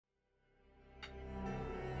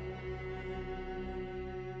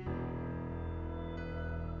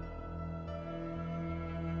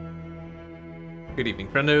Good evening,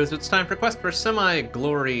 friendos. It's time for Quest for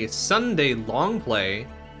Semi-Glory Sunday Long Play.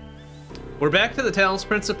 We're back to the Talos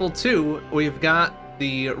Principle 2. We've got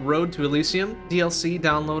the Road to Elysium DLC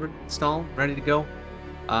downloaded, installed, ready to go.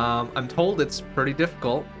 I'm told it's pretty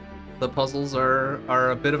difficult. The puzzles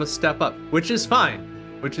are a bit of a step up, which is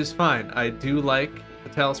fine. I do like the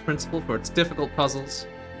Talos Principle for its difficult puzzles,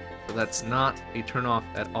 so that's not a turn-off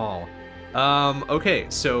at all. Okay,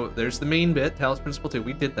 so there's the main bit, Talos Principle 2.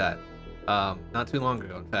 We did that not too long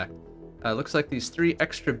ago, in fact. Looks like these 3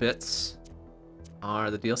 extra bits are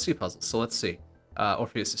the DLC puzzles, so let's see.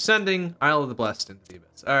 Orpheus Ascending, Isle of the Blessed, into the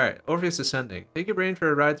Abyss. Alright, Orpheus Ascending. Take your brain for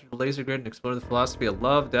a ride through the laser grid and explore the philosophy of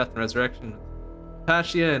love, death, and resurrection.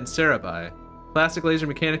 Pascia and Sarabai. Classic laser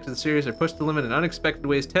mechanics of the series are pushed to the limit in unexpected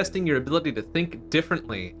ways, testing your ability to think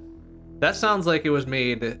differently. That sounds like it was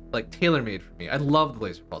made, like, tailor-made for me. I love the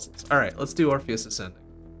laser puzzles. Alright, let's do Orpheus Ascending.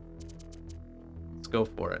 Let's go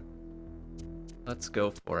for it. Let's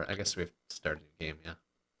go for it. I guess we have to start a new game, yeah.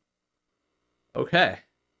 Okay.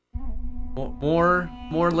 More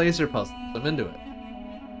laser puzzles. I'm into it.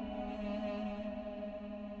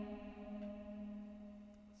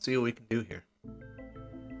 Let's see what we can do here.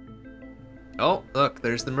 Oh, look,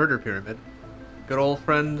 there's the murder pyramid. Good old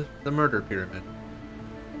friend, the murder pyramid.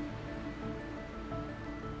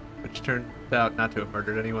 Which turned out not to have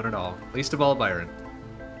murdered anyone at all. Least of all Byron.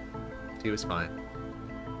 He was fine.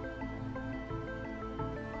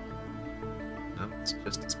 No, it's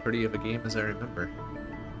just as pretty of a game as I remember.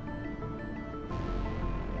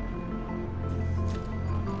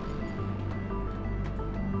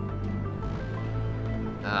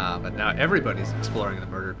 But now everybody's exploring the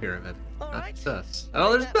murder pyramid. Not us.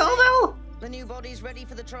 Oh, there's Belleville! The new body's ready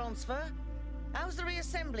for the transfer? How's the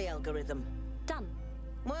reassembly algorithm? Done.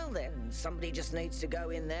 Well then, somebody just needs to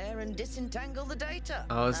go in there and disentangle the data.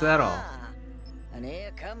 Oh, is that all? And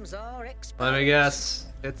here comes our expert. Let me guess.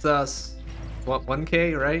 It's us. What,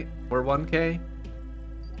 1K, right? We're 1K?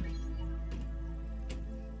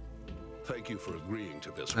 Thank you for agreeing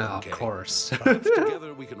to this, Oh, 1K. of course. Perhaps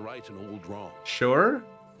together we can right an old wrong. Sure?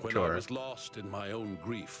 When Sure. I was lost in my own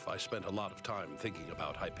grief, I spent a lot of time thinking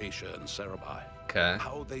about Hypatia and Sarabai. Okay.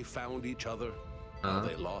 How they found each other, how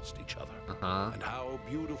they lost each other, and how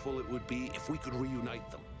beautiful it would be if we could reunite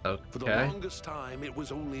them. Okay. For the longest time, it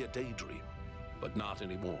was only a daydream, but not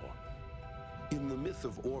anymore. In the myth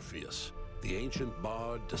of Orpheus, the ancient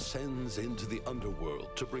bard descends into the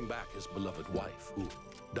underworld to bring back his beloved wife, who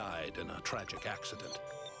died in a tragic accident.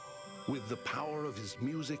 With the power of his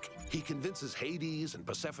music, he convinces Hades and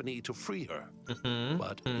Persephone to free her.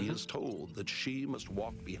 But he is told that she must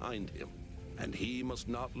walk behind him, and he must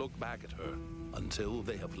not look back at her until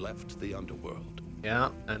they have left the underworld. Yeah,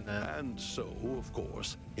 and then... And so, of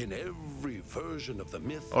course, in every version of the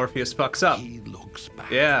myth, Orpheus fucks up. he looks back.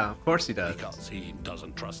 Yeah, of course he does. Because he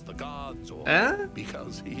doesn't trust the gods, or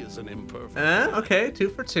because he is an imperfect man, Okay, 2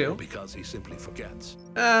 for 2. or because he simply forgets.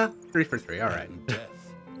 3 for 3, alright. And death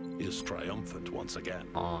is triumphant once again.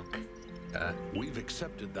 Honk. We've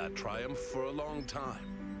accepted that triumph for a long time,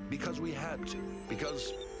 because we had to,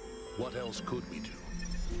 because what else could we do?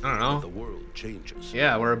 I don't know. The world changes.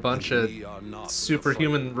 Yeah, we're a bunch And of we are not the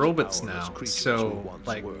superhuman frightened, robots powerless now, creatures so, we once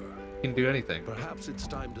like, were. we can do anything. Perhaps it's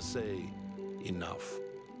time to say enough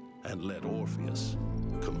and let Orpheus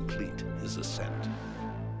complete his ascent.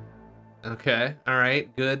 Okay,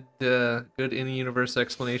 alright, good in-universe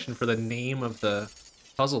explanation for the name of the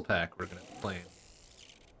puzzle pack we're gonna be playing.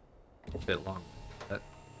 A bit long, but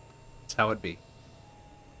that's how it be.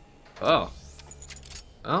 Oh.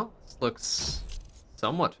 Oh, this looks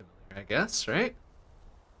somewhat familiar, I guess, right?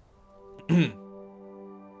 You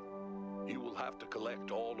will have to collect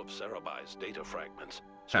all of Sarabai's data fragments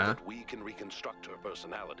so that we can reconstruct her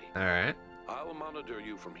personality. Alright. I'll monitor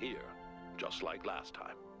you from here, just like last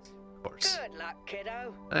time. Of course. Good luck,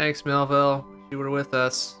 kiddo. Thanks, Melville. You were with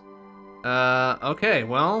us. Okay,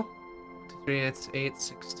 well, 2, 3, it's 8,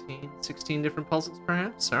 16 different puzzles,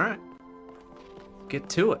 perhaps? Alright. Get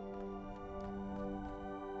to it.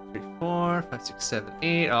 3, 4, 5, 6, 7,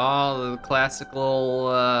 8. All the classical,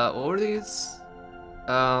 what were these?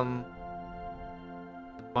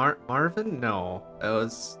 Marvin? No. It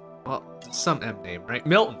was, well, some M name, right?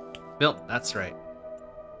 Milton, that's right.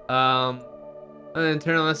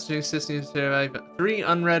 Internal messaging system, 3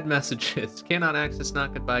 unread messages. Cannot access,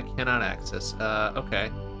 not goodbye, cannot access.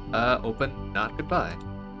 Okay. Open, not goodbye.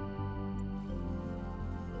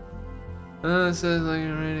 It says like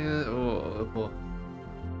you're ready. Oh.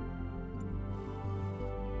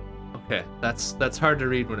 Okay, that's hard to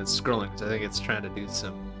read when it's scrolling, because I think it's trying to do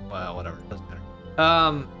some, well, whatever, it doesn't matter.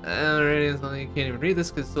 You can't even read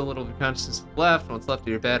this because still a little bit of consciousness is left. What's left of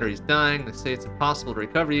your battery is dying. They say it's impossible to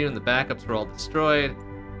recover you, and the backups were all destroyed.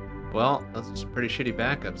 Well, those are some pretty shitty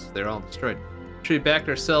backups. They're all destroyed. We backed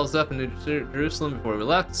ourselves up into Jerusalem before we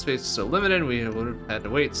left. The space was so limited, we would have had to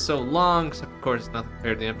wait so long. Except, of course, nothing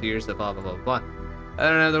compared to the empty years of blah, blah, blah, blah. I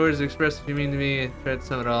don't have the words to express what you mean to me. I tried to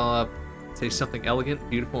sum it all up. Say something elegant,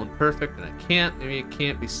 beautiful, and perfect, and I can't. Maybe it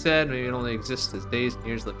can't be said. Maybe it only exists as days and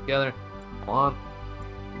years lived together. Go on.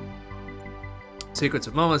 Sequence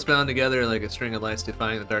of moments bound together like a string of lights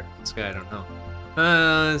defying the dark of the sky. I don't know.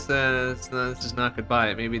 This is not goodbye.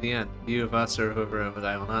 It may be the end. You of us or whoever, but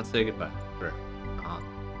I will not say goodbye. Forever.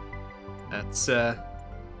 That's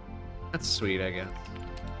sweet, I guess.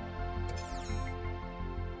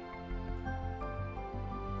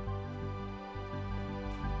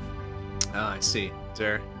 Oh, I see.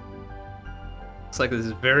 There. Looks like this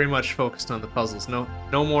is very much focused on the puzzles. No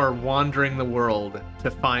more wandering the world to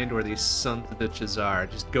find where these sons of bitches are.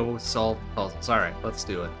 Just go solve the puzzles. Alright, let's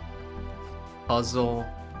do it. Puzzle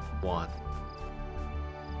 1.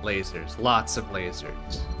 Lasers. Lots of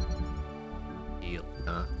lasers. Yield,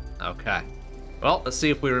 huh? Okay. Well, let's see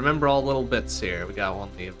if we remember all the little bits here. We got one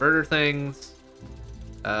of the inverter things.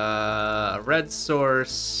 A red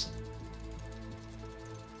source.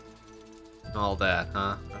 All that,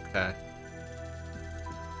 huh? Okay.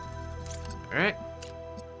 Alright.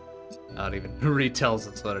 Oh, it even retells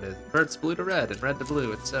us what it is. Converts blue to red and red to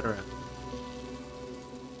blue, etc.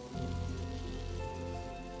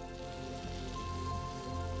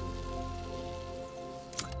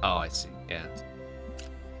 Oh, I see. Yeah.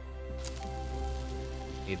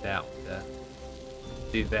 Need that one to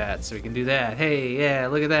do that, so we can do that. Hey, yeah,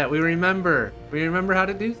 look at that. We remember. We remember how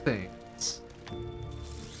to do things.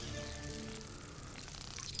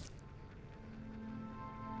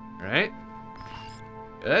 Right?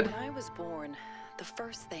 Good. When I was born, the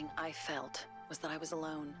first thing I felt was that I was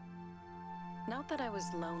alone. Not that I was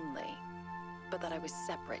lonely, but that I was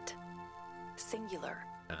separate, singular.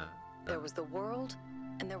 There was the world,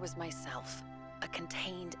 and there was myself, a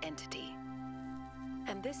contained entity.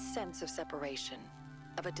 And this sense of separation,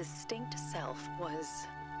 of a distinct self, was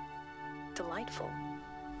delightful.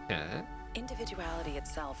 Yeah. Individuality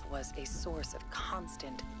itself was a source of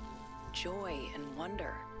constant joy and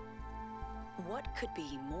wonder. What could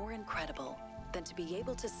be more incredible than to be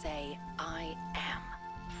able to say, I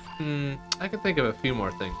am? I can think of a few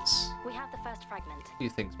more things. We have the first fragment. A few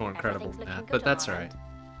things more incredible than Everything's that, looking but good that's on our alright.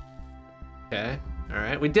 Okay,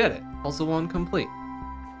 alright, we did it. Puzzle 1 complete.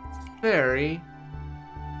 Very...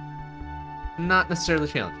 not necessarily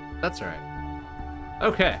challenging. That's alright.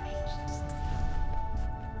 Okay.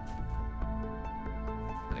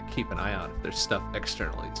 I'm gonna keep an eye out if there's stuff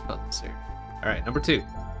external to these puzzles here. Alright, number 2.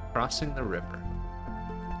 Crossing the river.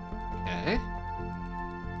 Okay.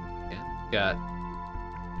 Yeah, got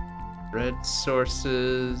red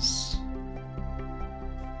sources.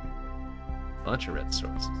 Bunch of red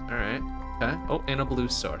sources. Alright. Okay. Oh, and a blue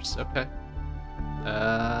source. Okay.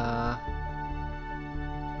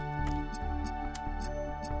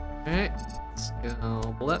 Alright. Let's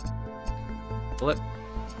go blip. Blip.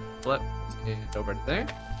 Blip. And over to there.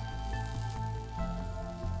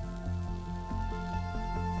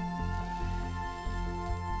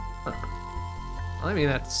 Huh. Well, I mean,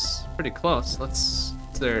 that's pretty close. Let's...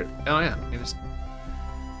 Is there... Oh, yeah. You just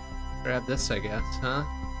grab this, I guess, huh?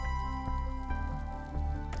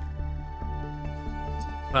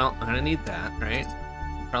 Well, I'm gonna need that, right?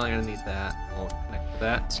 Probably gonna need that. We'll connect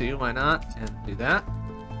that too, why not? And do that.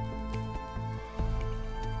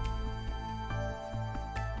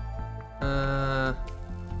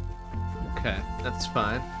 Okay, that's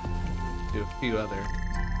fine. Do a few other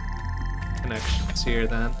connections here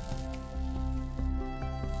then.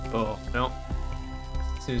 Oh, no.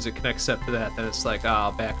 As soon as it connects up to that, then it's like,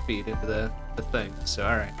 ah, oh, backfeed into the thing. So,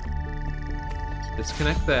 alright.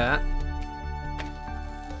 Disconnect that.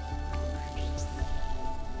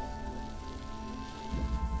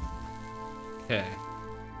 Okay.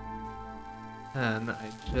 And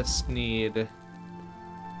I just need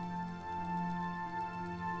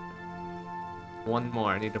one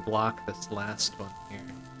more. I need to block this last one here.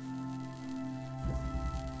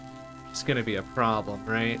 It's gonna be a problem,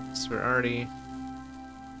 right? So we're already...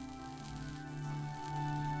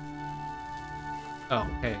 Oh,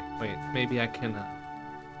 hey, wait. Maybe I can...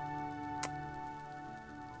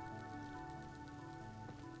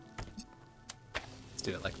 Let's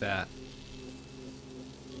do it like that.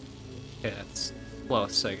 Okay, that's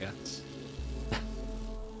close, I guess.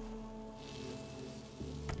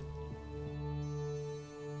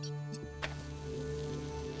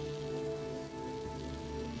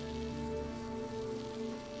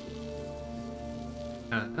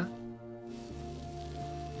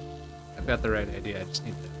 I've got the right idea. I just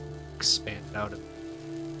need to expand it out a bit.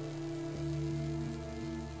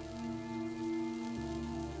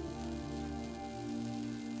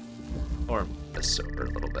 Or move this over a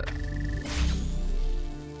little bit.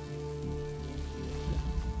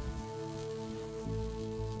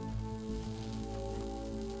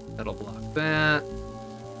 That'll block that.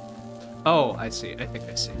 Oh, I see. I think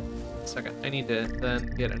I see. Second, I need to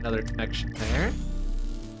then get another connection there.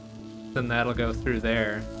 Then that'll go through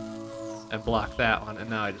there and block that one, and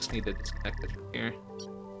now I just need to disconnect it from here.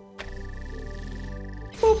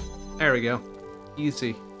 Boop. There we go.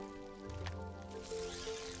 Easy.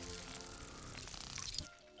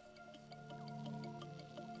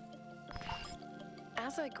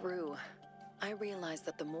 As I grew, I realized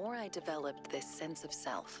that the more I developed this sense of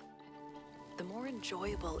self, the more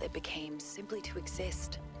enjoyable it became simply to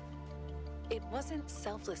exist. It wasn't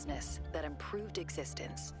selflessness that improved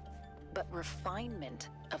existence, but refinement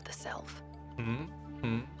of the self.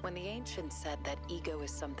 When the ancients said that ego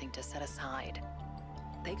is something to set aside,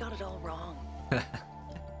 they got it all wrong.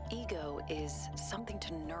 Ego is something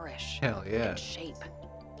to nourish and shape.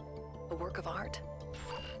 A work of art.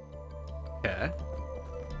 Okay.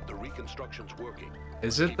 The reconstruction's working.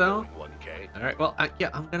 Is it though? Going, 1K. All right. Well, yeah,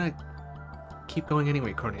 I'm gonna keep going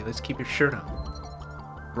anyway, Cornelius. Keep your shirt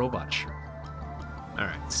on. Robot shirt. All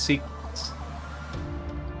right. Sequence.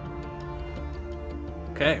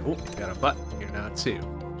 Okay. Oh, we got a button here now too.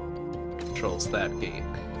 Controls that gate.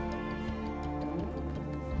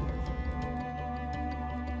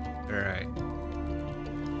 All right.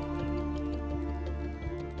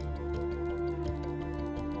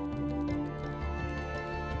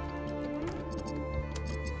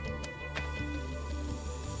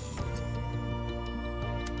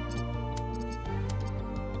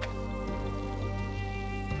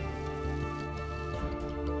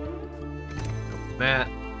 That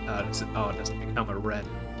it doesn't become a red.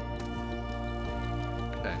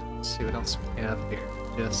 Okay, let's see what else we have here.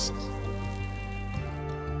 Just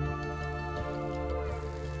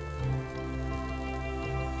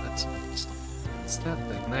what's that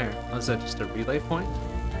thing there? Oh, is that just a relay point?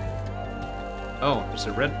 Oh, there's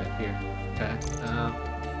a red bit here. Okay.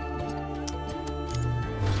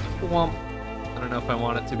 Womp. I don't know if I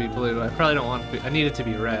want it to be blue. I probably don't want it to be. I need it to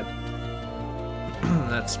be red.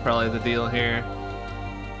 That's probably the deal here.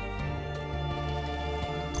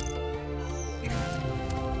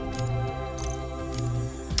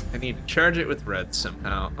 I need to charge it with red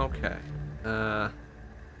somehow. Okay.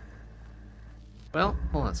 Well,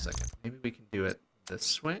 hold on a second. Maybe we can do it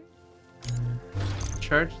this way.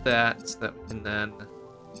 Charge that so that we can then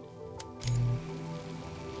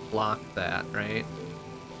block that, right?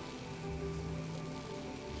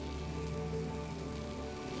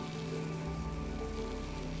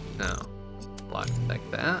 No. Block it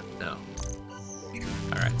like that? No.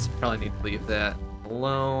 Alright, so probably need to leave that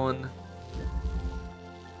alone.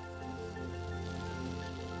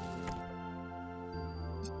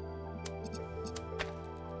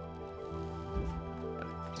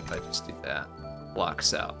 If I just do that,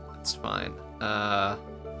 blocks out. That's fine.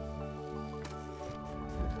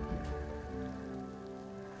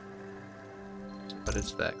 What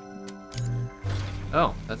is that?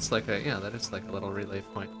 Oh, that's like a, yeah, that is like a little relay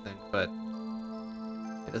point thing, but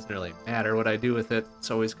it doesn't really matter what I do with it.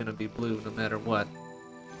 It's always going to be blue no matter what.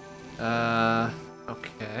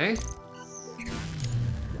 Okay.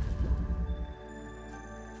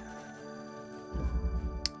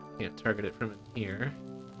 Can't target it from in here.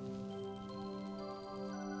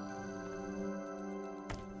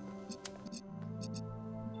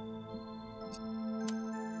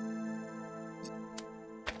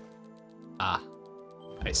 Ah.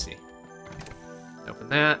 I see. Open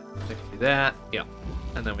that, I can do that, yep.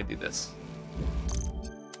 And then we do this.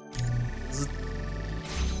 Zzz.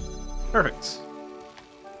 Perfect.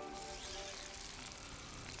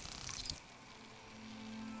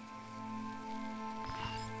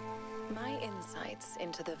 My insights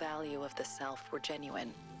into the value of the self were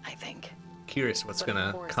genuine, I think. Curious what's But of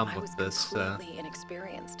gonna course, come I with was this completely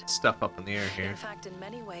inexperienced. stuff up in the air here. In fact, in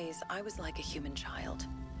many ways, I was like a human child.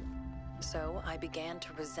 So I began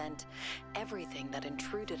to resent everything that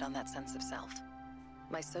intruded on that sense of self.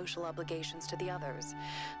 My social obligations to the others,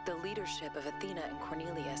 the leadership of Athena and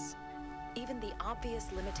Cornelius, even the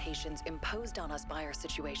obvious limitations imposed on us by our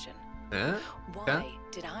situation. Yeah? Why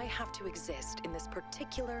did I have to exist in this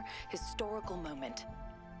particular historical moment,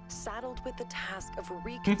 saddled with the task of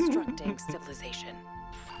reconstructing civilization?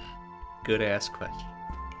 Good ass question.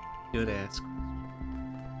 Good ass question.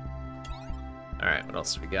 Alright, what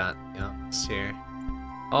else we got? Yeah, it's here.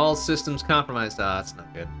 All systems compromised. Ah, that's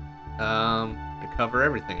not good. recover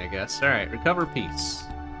everything, I guess. Alright, recover peace.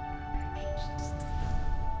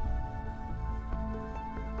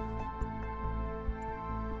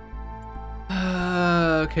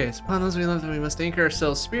 Okay, so upon those we love, we must anchor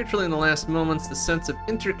ourselves spiritually in the last moments. The sense of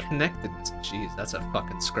interconnectedness, jeez, that's a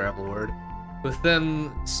fucking Scrabble word, with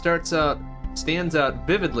them stands out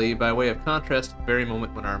vividly by way of contrast at the very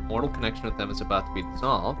moment when our mortal connection with them is about to be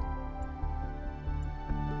dissolved.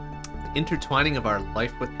 The intertwining of our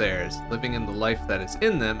life with theirs, living in the life that is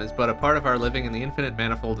in them, is but a part of our living in the infinite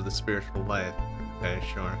manifold of the spiritual life. Okay,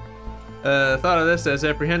 sure. Thought of this as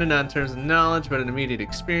apprehended not in terms of knowledge, but an immediate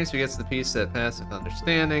experience begets the peace that passeth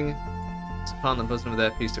understanding. It's upon the bosom of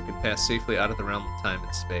that peace that can pass safely out of the realm of time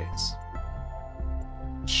and space.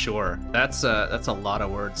 Sure, that's a lot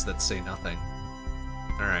of words that say nothing.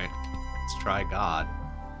 All right, let's try God.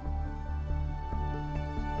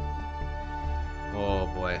 Oh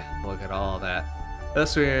boy, look at all that.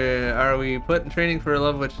 Thus are we put in training for a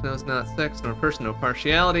love which knows not sex nor person, no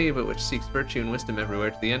partiality, but which seeks virtue and wisdom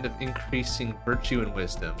everywhere to the end of increasing virtue and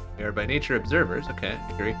wisdom. We are by nature observers, okay,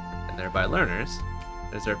 I agree, and thereby learners.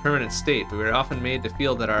 It is our permanent state, but we are often made to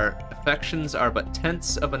feel that our affections are but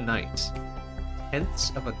tenths of a night.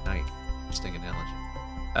 Tenths of a night. Interesting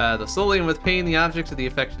analogy. Though slowly and with pain, the objects of the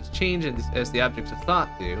affections change as the objects of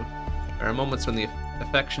thought do. There are moments when the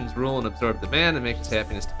affections rule and absorb the man and make his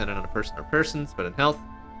happiness dependent on a person or persons, but in health,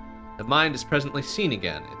 the mind is presently seen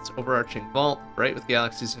again. Its overarching vault, bright with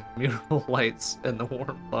galaxies of immutable lights, and the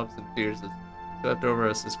warm loves and fears that swept over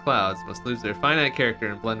us as clouds, must lose their finite character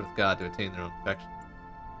and blend with God to attain their own perfection.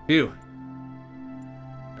 Phew.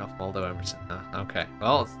 Ralph Waldo Emerson, huh? Okay,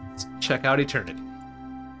 well, let's check out eternity.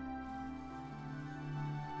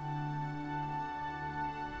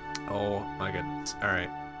 Oh my goodness. Alright.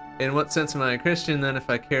 In what sense am I a Christian, then, if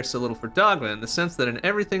I care so little for dogma? In the sense that in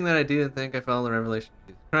everything that I do and think, I follow the revelation of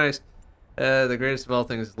Jesus Christ. The greatest of all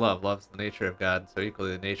things is love. Love is the nature of God, so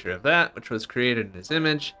equally the nature of that which was created in his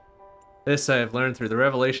image. This I have learned through the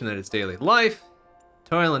revelation that is daily life,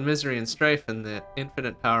 toil and misery and strife, and the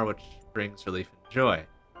infinite power which brings relief and joy.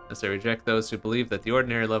 Thus I reject those who believe that the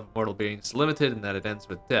ordinary love of mortal beings is limited and that it ends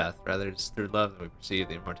with death. Rather, it is through love that we perceive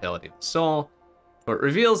the immortality of the soul. For it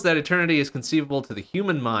reveals that eternity is conceivable to the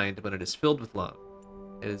human mind when it is filled with love.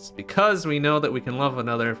 It is because we know that we can love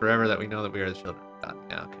another forever that we know that we are the children of God.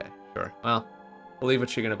 Yeah, okay, sure. Well, believe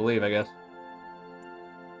what you're gonna believe, I guess.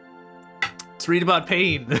 Let's read about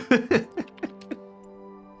pain.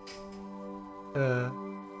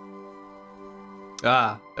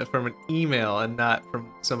 From an email and not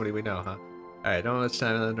from somebody we know, huh? Alright, don't much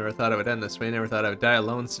time. I never thought I would end this way. Never thought I would die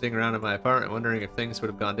alone sitting around in my apartment wondering if things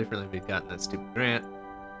would have gone differently if we'd gotten that stupid grant.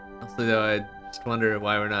 Honestly, though, I just wonder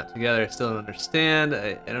why we're not together. I still don't understand.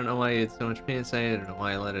 I don't know why you had so much pain inside. I don't know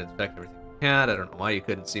why you let it infect everything you had. I don't know why you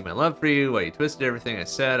couldn't see my love for you, why you twisted everything I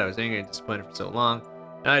said. I was angry and disappointed for so long.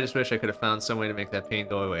 And I just wish I could have found some way to make that pain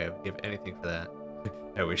go away. I would give anything for that.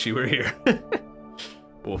 I wish you were here.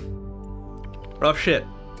 Oof. Rough shit.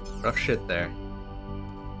 Rough shit there.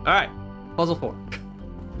 Alright. Puzzle 4.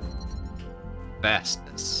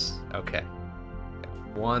 Vastness. Okay.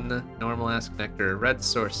 Got one normal-ass connector, red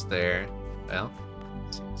source there. Well,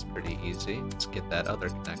 seems pretty easy. Let's get that other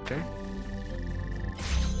connector.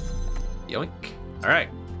 Yoink. Alright,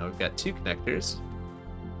 now we've got 2 connectors.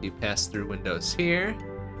 You pass through windows here.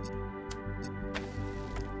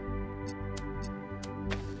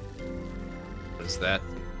 What is that?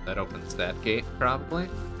 That opens that gate, probably.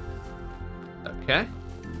 Okay.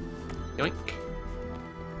 Yoink.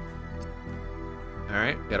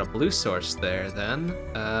 Alright, got a blue source there then.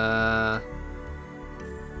 I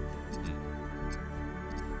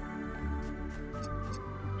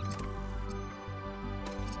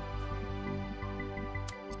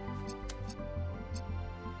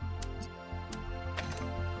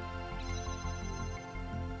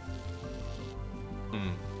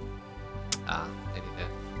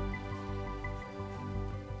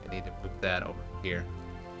need to move that over here.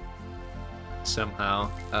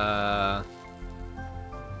 Somehow.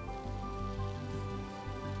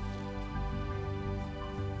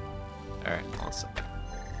 Alright, awesome.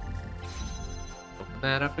 Open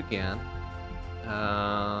that up again.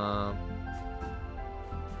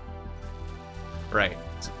 Right,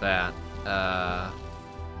 so that.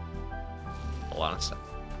 Hold on a second.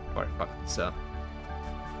 Before I fuck this up.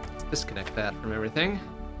 Let's disconnect that from everything.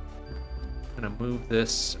 I'm gonna move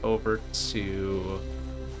this over to...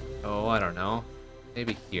 Oh, I don't know.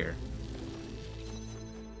 Maybe here.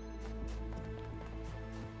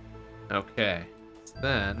 Okay.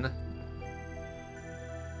 Then...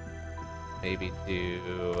 maybe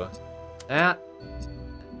do... that,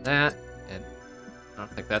 and I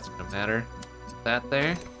don't think that's gonna matter. That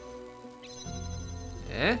there.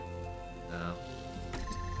 Eh? No.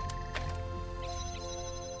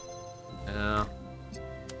 No.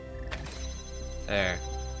 There.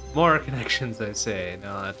 More connections, I say.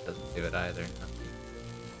 No, that doesn't do it either.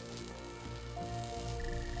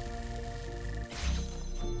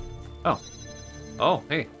 Oh. Oh,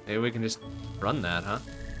 hey. Maybe we can just run that, huh?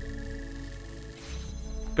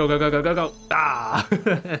 Go, go, go, go, go, go! Ah!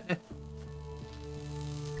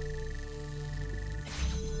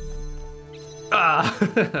 Ah!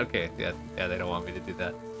 Okay, yeah, they don't want me to do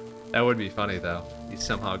that. That would be funny, though. You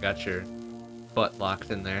somehow got your butt locked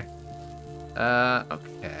in there.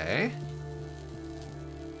 Okay.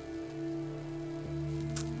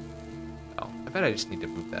 Oh, I bet I just need to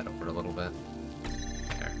move that over a little bit.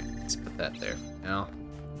 Alright, let's put that there for now.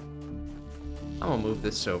 I'm gonna move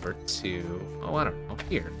this over to, oh, I don't know,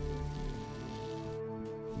 here.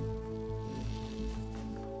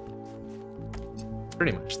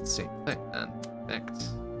 Pretty much the same thing then. Connect.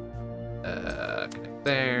 Connect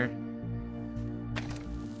there.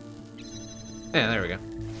 Yeah, there we go.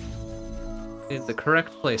 Need the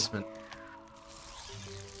correct placement.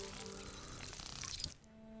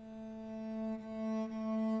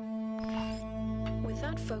 With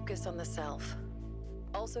that focus on the self,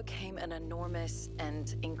 also came an enormous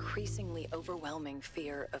and increasingly overwhelming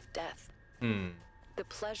fear of death. The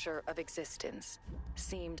pleasure of existence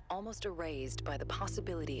seemed almost erased by the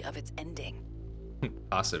possibility of its ending.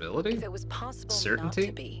 Possibility? If it was possible Certainty? not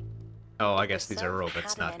to be. Oh, I guess the these are self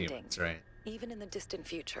robots, had an not ending, humans, right? Even in the distant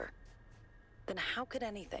future, then how could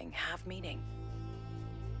anything have meaning?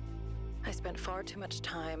 I spent far too much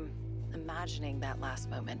time imagining that last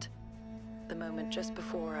moment. The moment just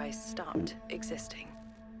before I stopped existing.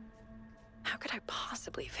 How could I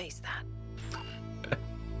possibly face that?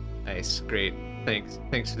 Nice, great. Thanks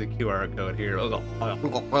for the QR code here.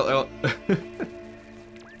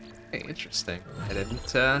 Hey, interesting. I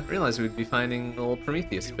didn't realize we'd be finding little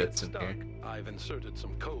Prometheus bits in here. I've inserted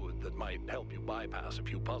some code that might help you bypass a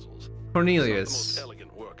few puzzles. Cornelius. It's not the most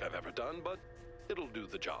elegant work I've ever done, but it'll do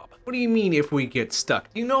the job. What do you mean if we get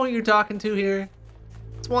stuck? Do you know who you're talking to here?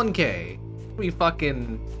 It's 1K. We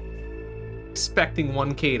fucking expecting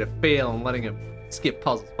 1K to fail and letting him skip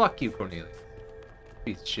puzzles. Fuck you, Cornelius.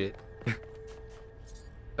 Piece of shit.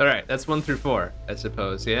 Alright, that's 1 through 4, I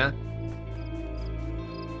suppose, yeah?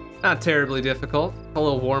 Not terribly difficult. A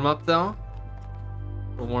little warm-up, though.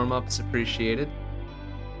 A little warm-up's appreciated.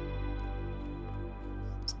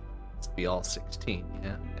 Let's be all 16,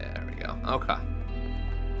 yeah? There we go. Okay.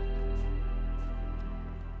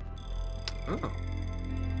 Oh.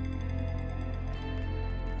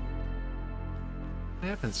 What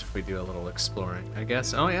happens if we do a little exploring, I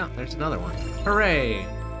guess? Oh yeah, there's another one. Hooray!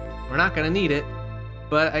 We're not gonna need it,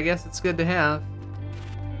 but I guess it's good to have.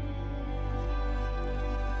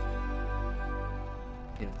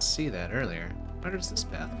 Didn't see that earlier. Where does this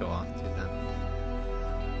path go off to then?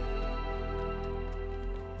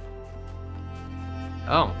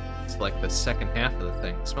 Oh, it's like the second half of the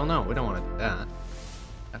things. Well, no, we don't want to do that.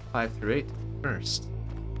 Got 5 through 8 first.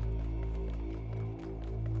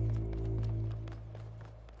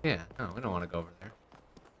 Yeah, no, we don't want to go over there.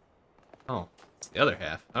 Oh, it's the other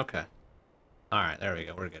half. Okay. Alright, there we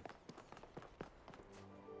go. We're good.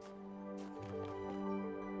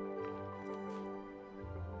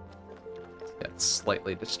 Got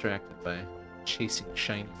slightly distracted by chasing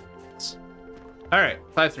shiny things. Alright,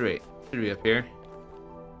 5 through 8. Should be up here.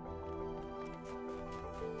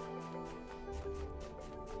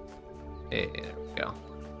 Hey, there we go.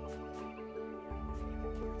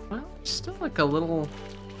 Well, still like a little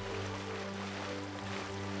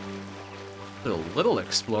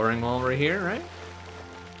exploring while we're here, right?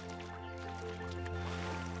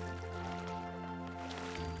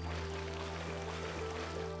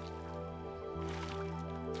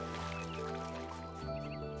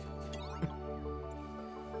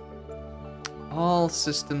 All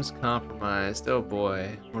systems compromised. Oh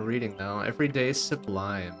boy. We're reading now. Every day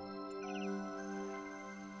sublime.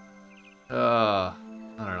 I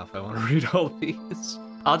don't know if I want to read all these.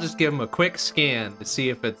 I'll just give them a quick scan to see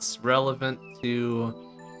if it's relevant to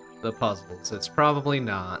the puzzles. It's probably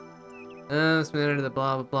not. It's matter to the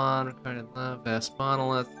blah blah blah, required love, vast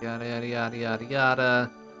monolith, yada yada yada yada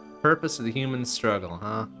yada. Purpose of the human struggle,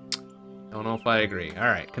 huh? Don't know if I agree.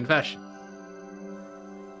 Alright, confession.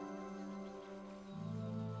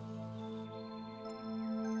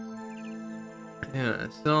 Yeah,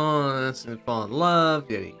 so that's fall in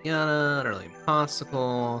love, yada yada, utterly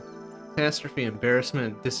impossible. Catastrophe,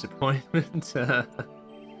 embarrassment, disappointment.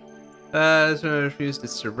 Refused to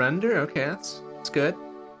surrender. Okay, that's good.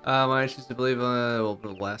 I choose to believe will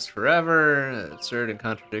last forever. Absurd and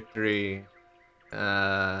contradictory. It's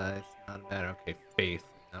not a matter. Okay, faith.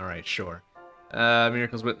 All right, sure.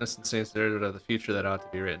 Miracles witnessed and saints there of the future that ought to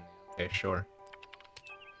be written. Okay, sure.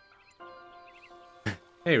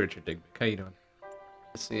 Hey, Richard Digby, how you doing?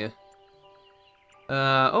 Good to see you.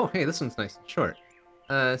 Oh, hey, this one's nice and short.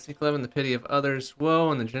 Seek love in the pity of others'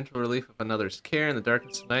 woe, and the gentle relief of another's care, in the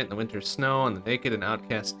darkness of night, and the winter snow, and the naked and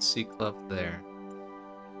outcast seek love there.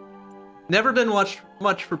 Never been much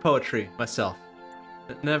for poetry myself.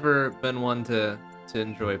 Never been one to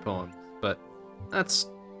enjoy poems, but that's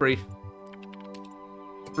brief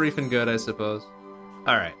and good, I suppose.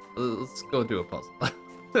 All right, let's go do a puzzle.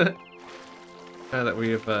 Now that we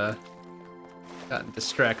have gotten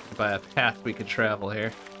distracted by a path we could travel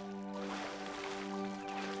here.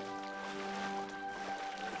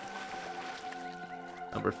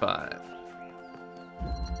 Number 5.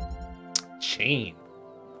 Chain.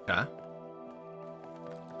 Okay.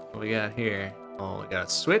 What we got here? Oh, we got a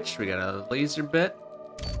switch. We got a laser bit.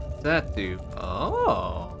 What's that do?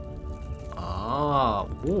 Oh. Ah.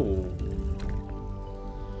 Ooh.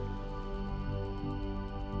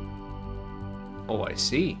 Oh, I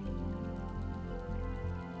see.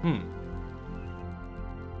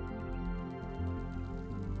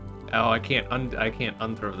 Oh, I can't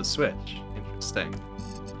unthrow the switch. Interesting.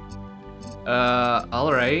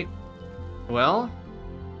 All right. Well,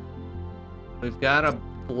 we've got to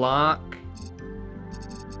block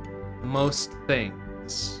most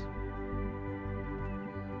things.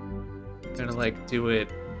 Gonna like do it.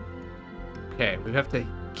 Okay, we have to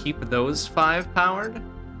keep those 5 powered.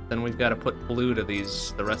 Then we've got to put blue to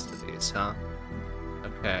the rest of these, huh?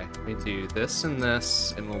 Okay, we do this and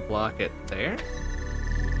this, and we'll block it there.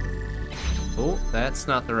 Oh, that's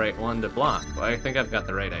not the right one to block. Well, I think I've got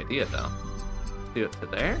the right idea, though. Do it to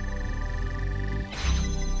there.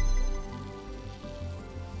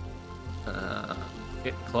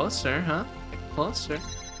 Get closer, huh? Get closer.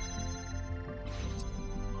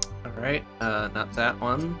 Alright, not that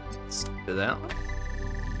one. Let's do that one.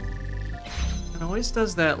 It always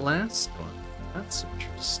does that last one. That's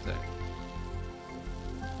interesting.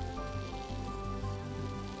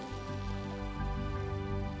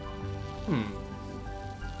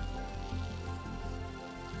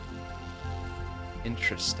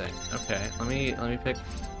 Interesting. Okay, let me pick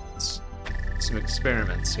some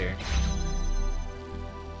experiments here.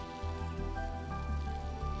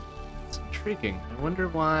 It's intriguing. I wonder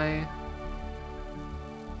why.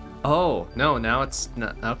 Oh no! Now it's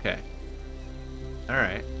not. Okay. All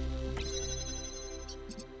right.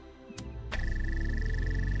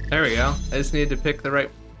 There we go. I just need to pick the right.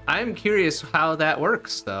 I'm curious how that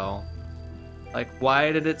works, though. Like,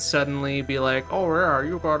 why did it suddenly be like, oh, where are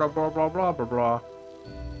you? Blah, blah, blah, blah, blah, blah.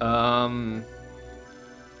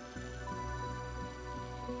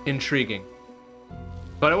 Intriguing.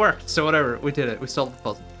 But it worked, so whatever. We did it. We solved the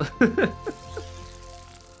puzzle.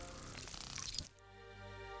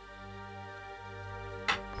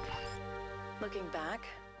 Looking back,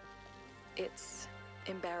 it's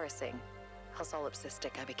embarrassing how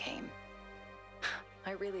solipsistic I became.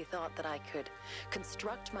 I really thought that I could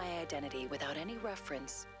construct my identity without any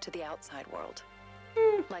reference to the outside world.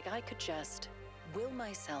 Like I could just will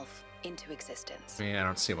myself into existence. Yeah, I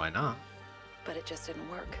don't see why not. But it just didn't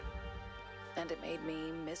work. And it made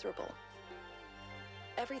me miserable.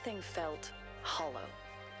 Everything felt hollow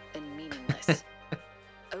and meaningless,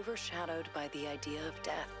 overshadowed by the idea of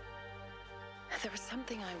death. There was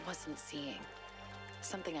something I wasn't seeing,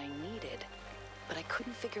 something I needed, but I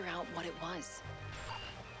couldn't figure out what it was.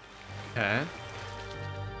 Okay.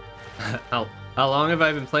 How long have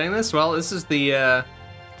I been playing this? Well, this is the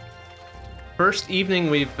first evening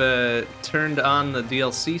we've turned on the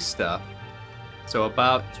DLC stuff. So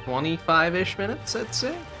about 25-ish minutes, I'd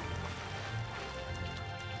say.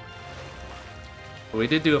 We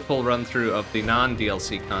did do a full run-through of the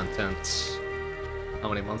non-DLC content. How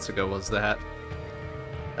many months ago was that?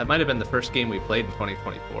 That might have been the first game we played in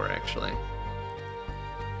 2024, actually.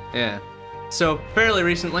 Yeah. So, fairly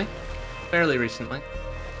recently. Fairly recently.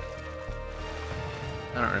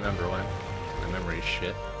 I don't remember when. My memory's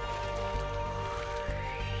shit.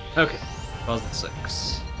 Okay.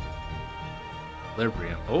 2006.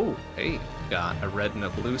 Elysium. Oh, hey. Got a red and a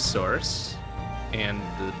blue source. And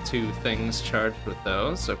the 2 things charged with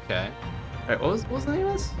those. Okay. Alright, what was the name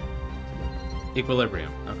of this?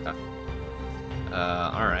 Equilibrium. Okay.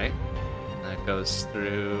 Alright. That goes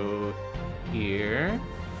through here.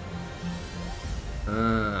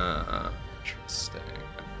 Interesting.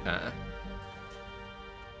 Okay.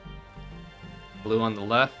 Blue on the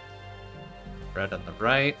left, red on the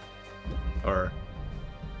right, or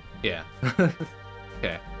Yeah.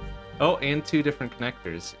 Okay. Oh, and 2 different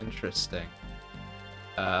connectors. Interesting.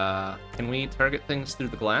 Can we target things through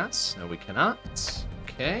the glass? No, we cannot.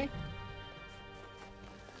 Okay.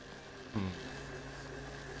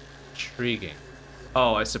 Intriguing.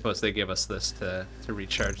 Oh, I suppose they give us this to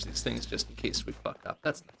recharge these things just in case we fuck up.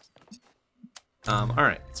 That's nice.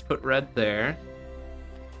 Alright, let's put red there.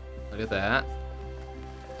 Look at that.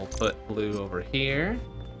 We'll put blue over here.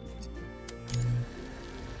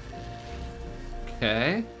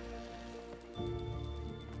 Okay.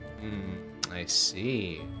 I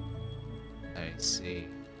see. I see.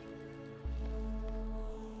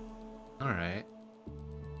 Alright.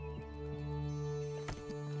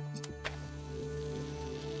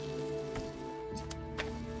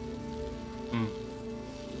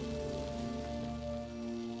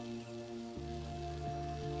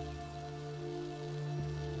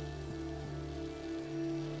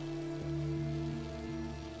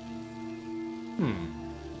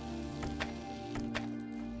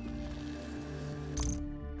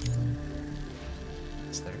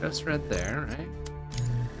 So there goes red there, right?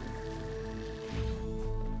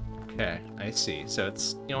 Okay, I see. So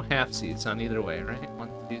it's, you know, half seats on either way, right? 1,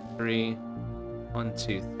 2, 3. 1,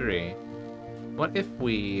 2, 3. What if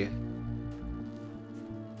we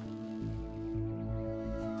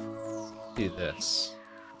do this?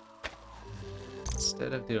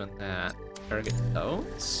 Instead of doing that, target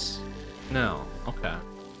those? No. Okay.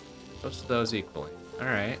 Close to those equally.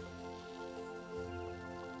 Alright.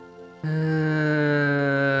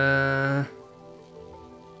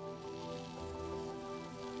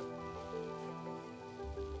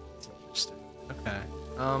 That's interesting. Okay.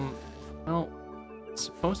 Well,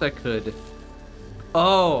 suppose I could...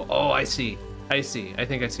 Oh, I see. I see. I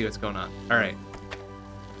think I see what's going on. Alright.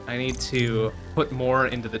 I need to put more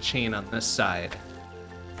into the chain on this side.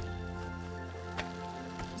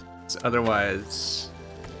 Otherwise...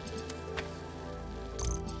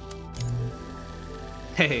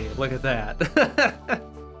 Hey, look at that.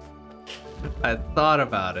 I thought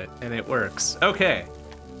about it, and it works. Okay.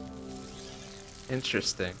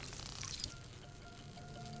 Interesting.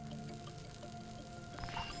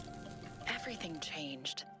 Everything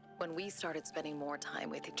changed when we started spending more time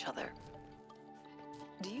with each other.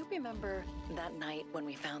 Do you remember that night when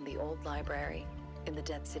we found the old library in the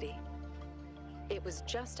Dead City? It was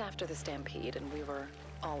just after the stampede, and we were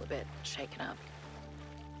all a bit shaken up.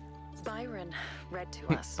 Byron read to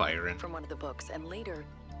us from one of the books, and later,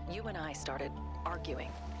 you and I started arguing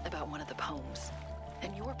about one of the poems.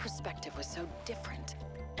 And your perspective was so different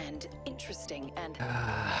and interesting, and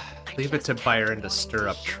leave it to Byron to stir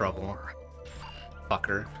up trouble.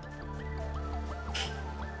 Fucker.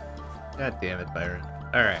 God damn it, Byron.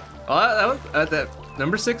 Alright. Well, that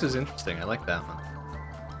number 6 was interesting. I like that one.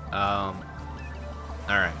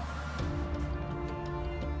 Alright.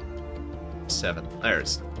 7.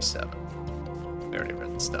 There's 7. We already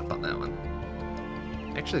read the stuff on that one.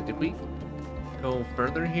 Actually, did we go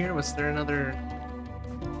further here? Was there another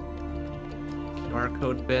QR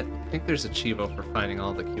code bit? I think there's a Chivo for finding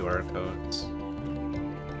all the QR codes.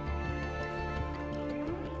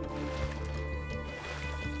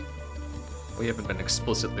 We haven't been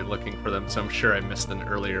explicitly looking for them, so I'm sure I missed an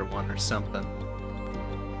earlier one or something.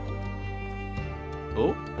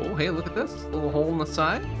 Oh, hey, look at this. Little hole in the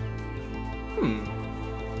side.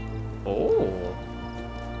 Oh.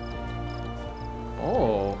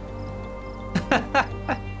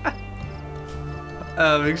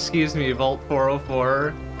 Excuse me, Vault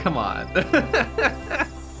 404. Come on.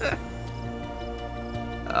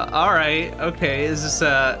 Alright, okay. Is this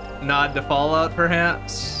a nod to Fallout,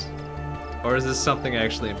 perhaps? Or is this something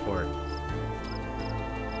actually important?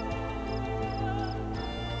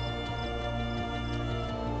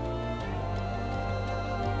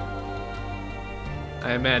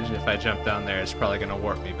 I imagine if I jump down there, it's probably gonna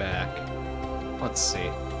warp me back. Let's see.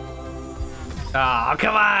 Oh,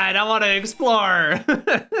 come on! I want to explore!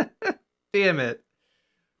 Damn it.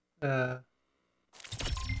 Can't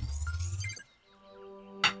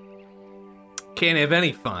have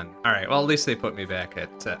any fun. Alright, well, at least they put me back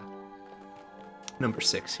at number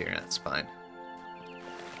 6 here. That's fine.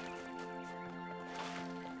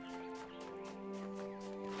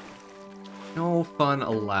 No fun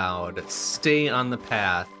allowed. Stay on the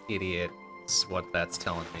path, idiot. Is what that's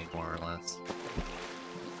telling me, more or less.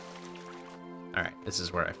 Alright, this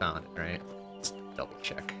is where I found it, right? Let's double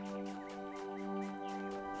check.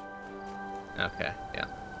 Okay, yeah.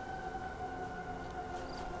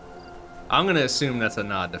 I'm gonna assume that's a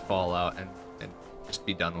nod to Fallout and just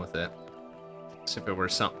be done with it. So if it were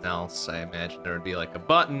something else, I imagine there would be like a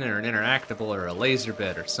button or an interactable or a laser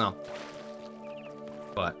bit or something.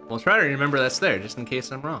 But we'll try to remember that's there, just in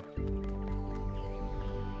case I'm wrong.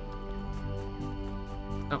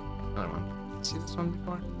 Oh, another one. See this one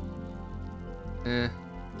before? Eh.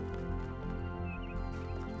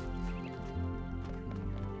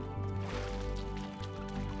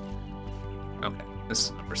 Okay, this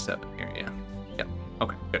is number 7 here, yeah. Yep,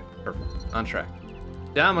 okay, good, perfect. On track.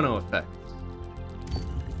 Domino effect.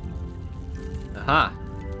 Aha!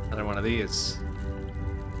 Another one of these.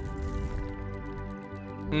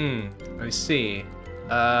 Let me see.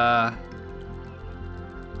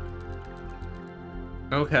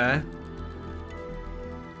 Okay.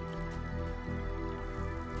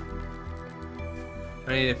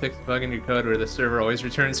 I need to fix the bug in your code where the server always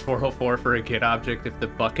returns 404 for a get object if the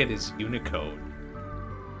bucket is Unicode.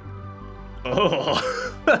 Oh.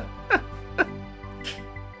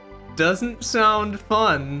 Doesn't sound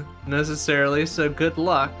fun, necessarily, so good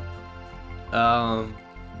luck.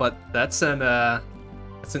 But that's an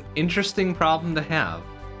interesting problem to have.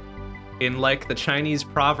 In, like, the Chinese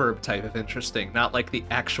proverb type of interesting, not like the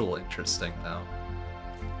actual interesting, though.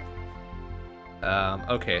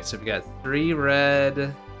 Okay, so we got 3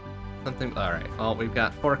 red, something, alright, well, we've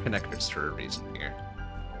got 4 connectors for a reason here.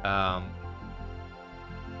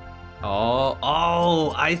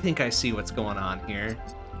 Oh, I think I see what's going on here.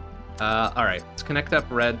 Alright, let's connect up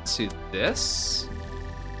red to this.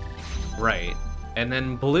 Right, and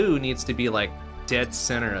then blue needs to be, like, dead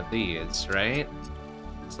center of these, right?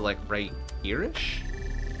 So, like, right here-ish?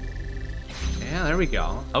 Yeah, there we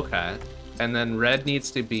go, okay. And then red needs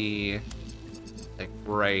to be... like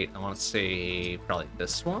right, I want to say probably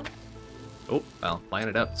this one. Oh, well, line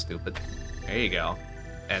it up, stupid. There you go.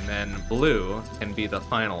 And then blue can be the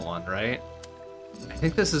final one, right? I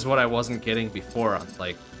think this is what I wasn't getting before on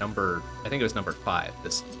like number, I think it was number 5,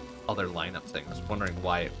 this other lineup thing. I was wondering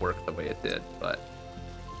why it worked the way it did, but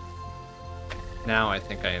now I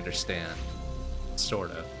think I understand,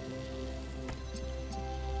 sort of.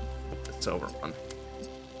 It's over one.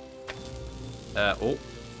 Oh,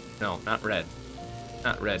 no, not red.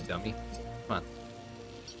 Not red, dummy. Come on.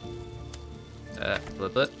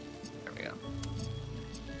 Flip it. There we go.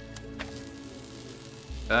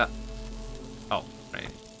 Oh, right.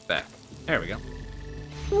 Back. There we go.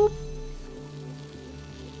 Boop.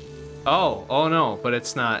 Oh no, but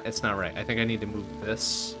it's not right. I think I need to move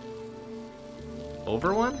this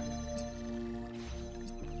over one?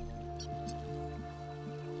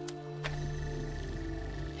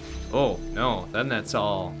 Oh, no, then that's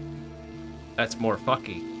more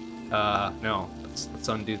fucky. No, let's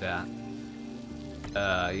undo that.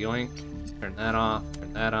 Yoink, turn that off,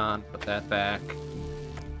 turn that on, put that back.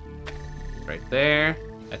 Right there.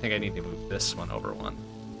 I think I need to move this one over one.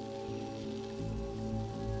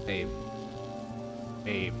 Maybe.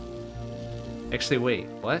 Maybe. Actually, wait,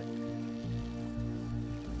 what?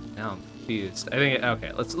 Now I'm confused. I think,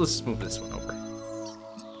 okay, let's move this one over.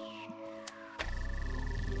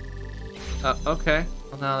 Okay.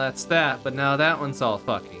 Well, now that's that, but now that one's all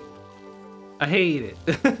fucky. I hate it.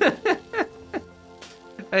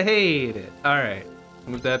 I hate it. Alright.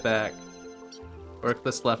 Move that back. Work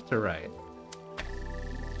this left to right.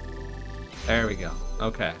 There we go.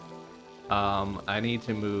 Okay. I need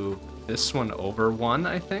to move this one over one,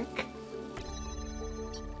 I think.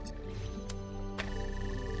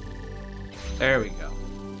 There we go.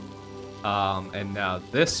 And now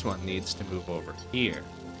this one needs to move over here.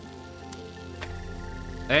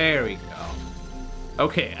 There we go.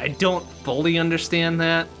 Okay, I don't fully understand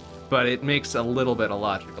that, but it makes a little bit of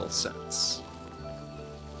logical sense.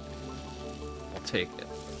 I'll take it.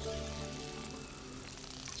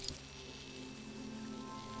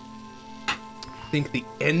 I think the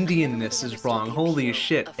Endianness is wrong. Holy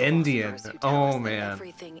shit, Endian. Oh man.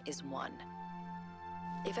 Everything is one.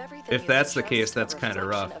 If that's the case, that's kind of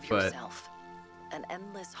rough, but an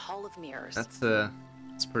endless hall of mirrors.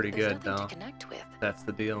 It's pretty good, though. That's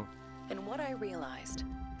the deal. And what I realized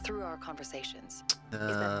through our conversations is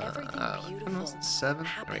that everything beautiful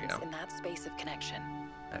happens in that space of connection.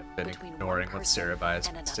 I've been ignoring what Sarabai has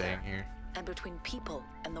been saying here. And between people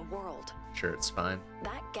and the world. Sure, it's fine.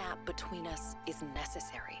 That gap between us is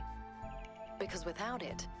necessary. Because without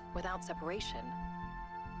it, without separation,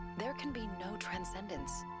 there can be no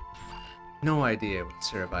transcendence. No idea what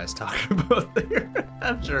Sarabai is talking about there.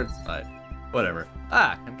 I'm sure it's fine. Whatever.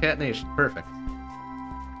 Ah, concatenation. Perfect.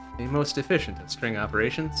 The most efficient of string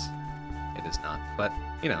operations. It is not, but,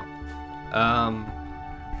 you know.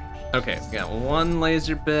 Okay, we got one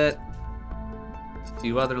laser bit. A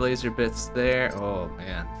few other laser bits there. Oh,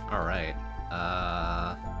 man. Alright.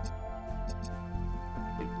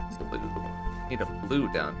 Need a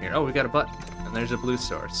blue down here. Oh, we got a button. And there's a blue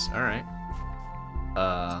source. Alright.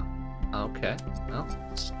 Okay. Well,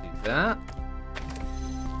 let's do that.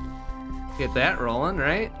 Get that rolling,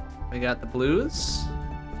 right? We got the blues.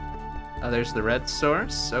 Oh, there's the red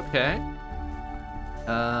source. Okay.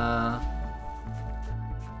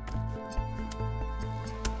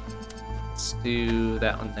 Let's do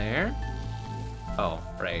that one there. Oh,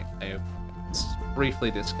 right. Let's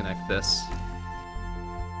briefly disconnect this.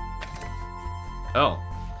 Oh.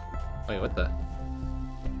 Wait, what the?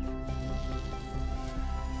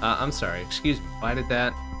 I'm sorry. Excuse me. Why did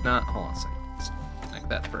that not... Hold on a second. Let's disconnect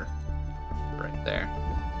that for right there.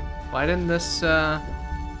 Why didn't this,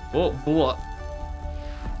 Whoa, whoa.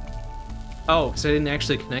 Oh, because I didn't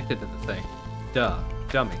actually connect it to the thing. Duh.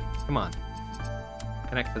 Dummy. Come on.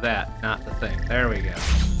 Connect to that, not the thing. There we go.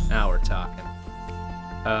 Now we're talking.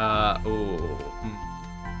 Ooh.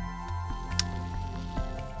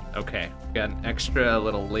 Okay, got an extra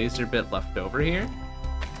little laser bit left over here.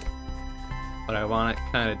 But I want to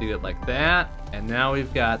kind of do it like that. And now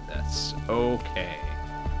we've got this. Okay.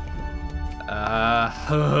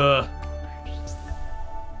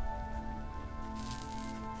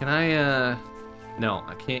 Can I, no,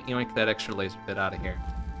 I can't yoink that extra laser bit out of here.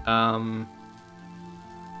 Can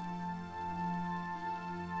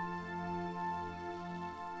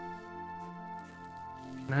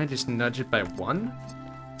I just nudge it by one?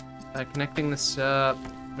 By connecting this up,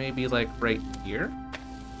 maybe like right here?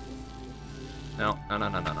 No.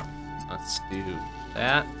 Let's do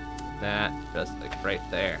that, just like right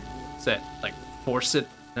there. That's it, like force it,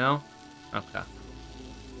 no? Okay.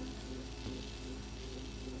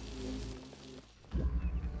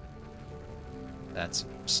 That's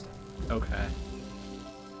interesting. Okay.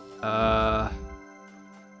 Ah!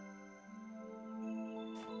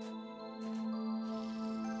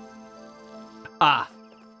 I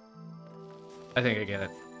think I get it.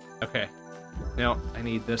 Okay. No, I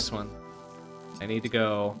need this one. I need to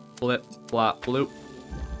go flip, flop, bloop.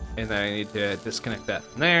 And then I need to disconnect that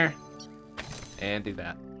from there. And do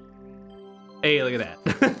that. Hey, look at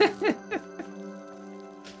that.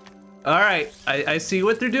 Alright, I see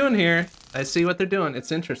what they're doing here. I see what they're doing.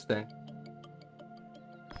 It's interesting.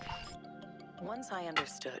 Once I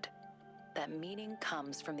understood that meaning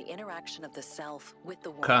comes from the interaction of the self with the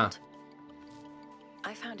world, Okay.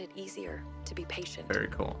 I found it easier to be patient. Very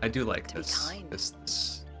cool. I do like to be this. kind.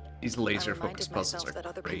 These laser I reminded focused puzzles myself are that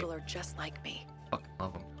other great. people are just like me, Fucking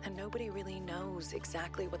love them. and nobody really knows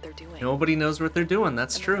exactly what they're doing. Nobody knows what they're doing.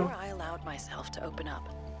 That's And true. The more I allowed myself to open up,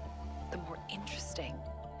 the more interesting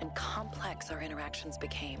and complex our interactions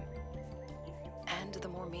became, and the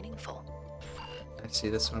more meaningful. I see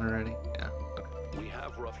this one already. Yeah. Okay. We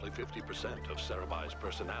have roughly 50% of Cerebi's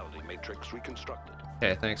personality matrix reconstructed.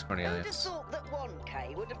 Okay. Thanks, Who'd have Cornelius. thought that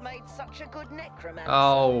 1K would have made such a good necromancer?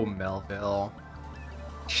 Oh, Melville.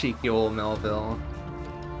 Cheeky old Melville.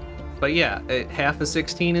 But yeah, half of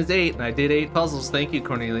 16 is 8, and I did 8 puzzles. Thank you,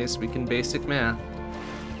 Cornelius. We can basic math.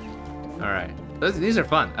 Alright. These are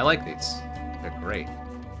fun. I like these. They're great.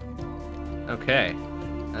 Okay.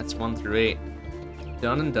 That's 1 through 8.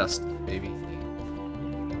 Done and dusted, baby.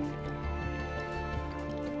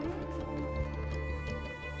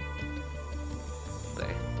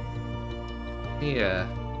 There. Yeah.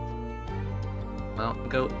 Mountain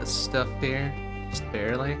goat this stuff here. Just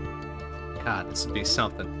barely. God, this would be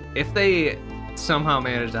something. If they somehow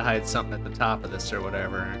manage to hide something at the top of this or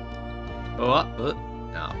whatever. Oh,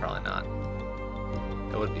 no, probably not.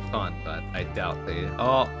 It would be fun, but I doubt they...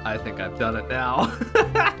 Oh, I think I've done it now.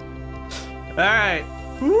 Alright.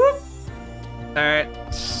 Whoop.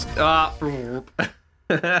 Alright. Stop. Flip.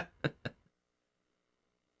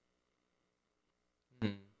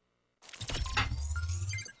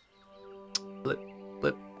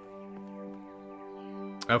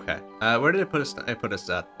 Okay. Where did it put us? I put us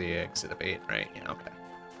at the exit of 8, right? Yeah, okay.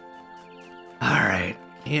 Alright.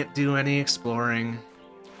 Can't do any exploring.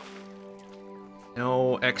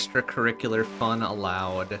 No extracurricular fun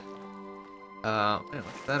allowed. Wait,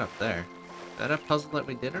 what's that up there? Is that a puzzle that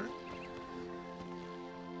we did already?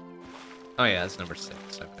 Oh yeah, it's number 6.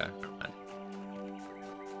 Okay, never mind.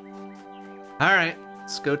 Alright,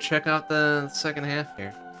 let's go check out the second half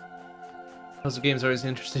here. Puzzle games always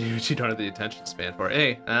interesting, but you don't have the attention span for it.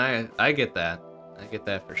 Hey, I get that. I get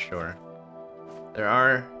that for sure. There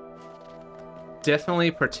are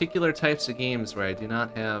definitely particular types of games where I do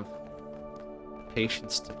not have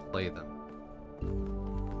patience to play them.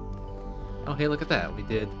 Oh, hey, look at that. We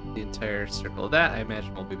did the entire circle of that. I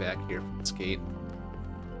imagine we'll be back here from this gate.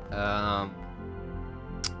 Let's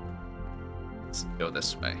go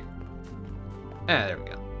this way. Ah, there we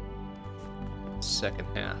go. Second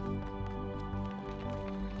half.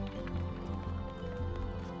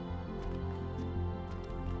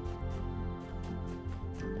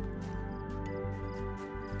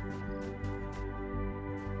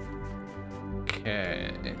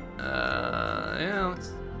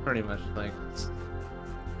 pretty much like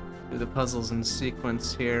do the puzzles in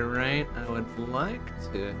sequence here, right? I would like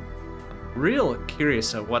to. I'm real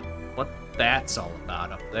curious of what that's all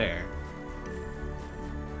about up there.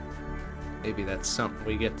 Maybe that's something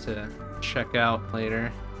we get to check out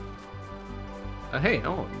later. Hey,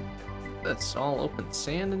 oh, that's all open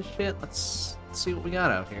sand and shit. Let's see what we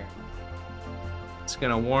got out here. It's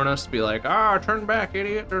gonna warn us to be like, ah, turn back,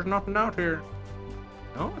 idiot. There's nothing out here.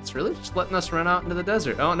 No, it's really just letting us run out into the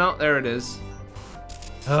desert. Oh, no, there it is.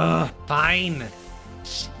 Ugh, fine.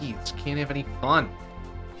 Jeez, can't have any fun.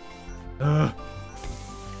 Ugh.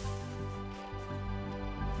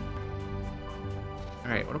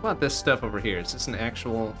 Alright, what about this stuff over here? Is this an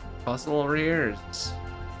actual puzzle over here? Or is this...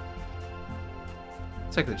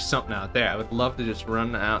 Looks like there's something out there. I would love to just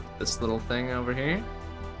run out this little thing over here.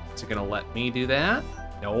 Is it gonna let me do that?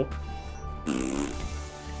 Nope.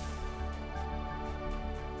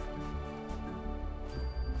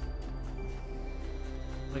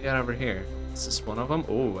 What we got over here? Is this one of them?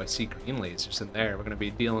 Oh, I see green lasers in there. We're gonna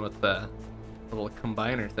be dealing with the little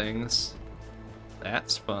combiner things.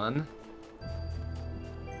 That's fun.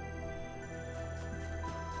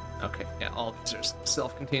 Okay, yeah, all these are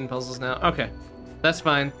self-contained puzzles now. Okay, that's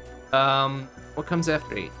fine. What comes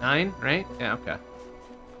after 8? 9, right? Yeah, okay.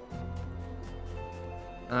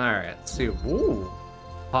 Alright, let's see. Ooh,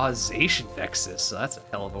 causation nexus. So that's a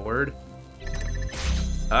hell of a word.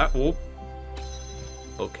 Whoop.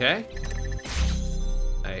 Okay.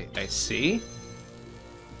 I see.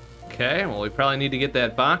 Okay, well, we probably need to get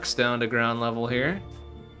that box down to ground level here.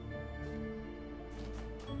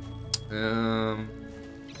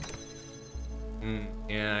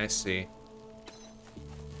 Yeah, I see.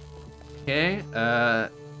 Okay,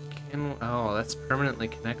 oh, that's permanently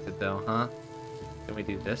connected though, huh? Can we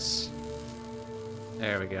do this?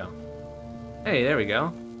 There we go. Hey, there we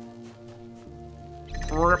go.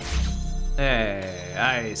 Hey,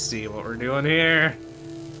 I see what we're doing here.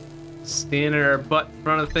 Standing our butt in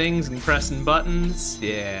front of things and pressing buttons.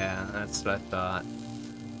 Yeah, that's what I thought.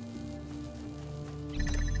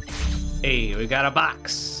 Hey, we got a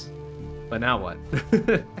box. But now what?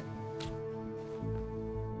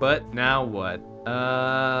 But now what?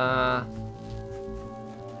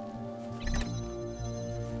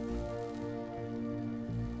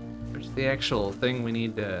 Where's the actual thing we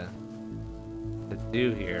need to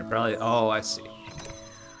do here? Probably, oh, I see.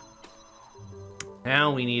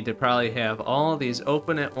 Now we need to probably have all of these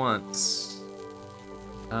open at once.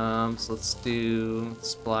 So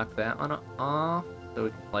let's block that one off so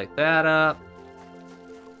we can light that up.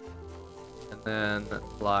 And then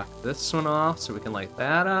block this one off so we can light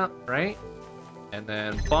that up, right? And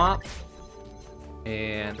then bop.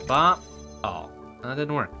 And bop. Oh, that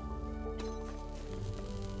didn't work.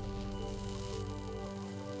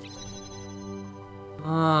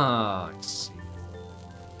 Ah, I see.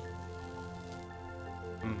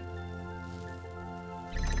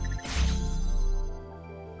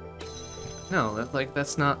 No,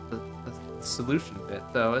 that's not the solution bit,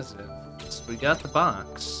 though, is it? So we got the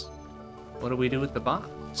box. What do we do with the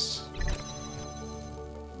box?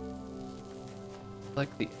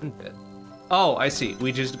 Like the end bit. Oh, I see.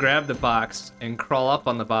 We just grab the box and crawl up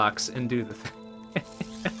on the box and do the thing.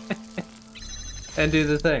 And do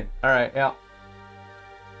the thing. All right, yeah.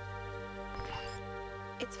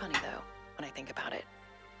 It's funny, though, when I think about it,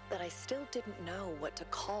 that I still didn't know what to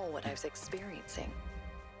call what I was experiencing.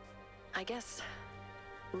 I guess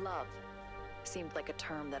love seemed like a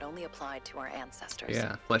term that only applied to our ancestors.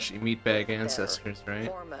 Yeah, fleshy meatbag ancestors, right?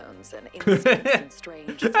 Hormones and instincts and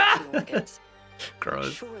strange fleshy organs.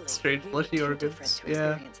 Gross. Surely Strange we were fleshy too organs. different to Yeah.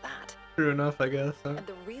 experience that. True enough, I guess. Huh? And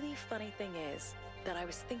the really funny thing is that I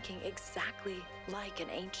was thinking exactly like an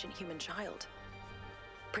ancient human child,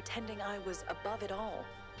 pretending I was above it all.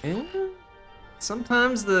 Yeah.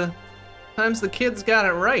 Sometimes the kids got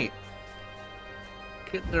it right.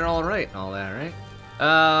 Kids are all right and all that, right?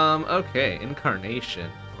 Okay,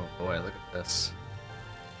 incarnation. Oh boy, look at this.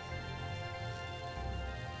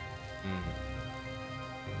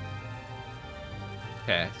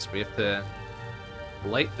 Okay, so we have to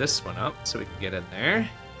light this one up so we can get in there.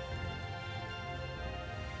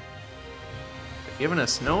 They're giving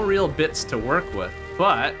us no real bits to work with,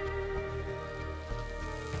 but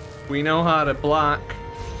we know how to block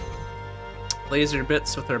laser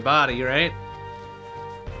bits with our body, right?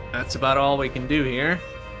 That's about all we can do here.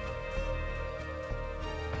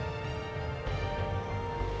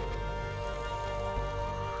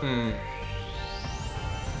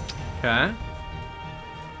 Okay.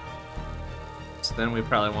 So then we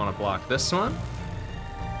probably want to block this one.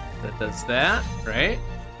 That does that, right?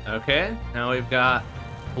 Okay, now we've got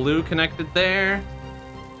blue connected there.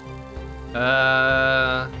 Do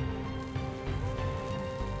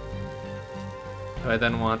I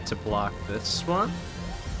then want to block this one?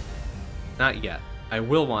 Not yet. I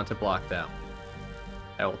will want to block that one.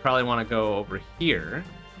 I will probably want to go over here.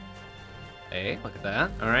 Hey, look at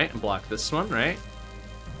that. All right, and block this one, right?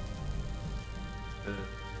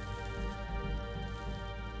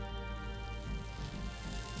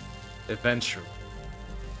 Eventually.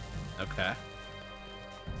 Okay.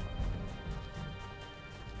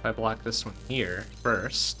 If I block this one here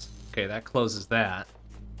first, okay, that closes that.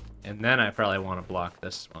 And then I probably want to block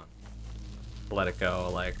this one. Let it go,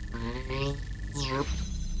 like...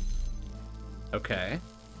 Okay.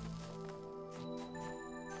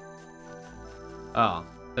 Oh,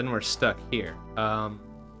 then we're stuck here.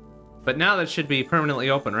 But now that should be permanently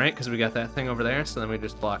open, right? Because we got that thing over there, so then we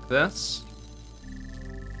just block this.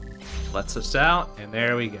 Lets us out, and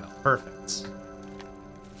there we go. Perfect.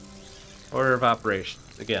 Order of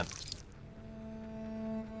operations, again.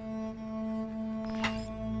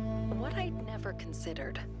 What I'd never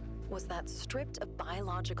considered was that stripped of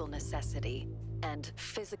biological necessity and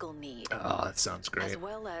physical need. Oh, that sounds great. As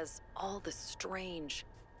well as all the strange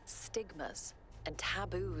stigmas and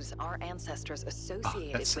taboos our ancestors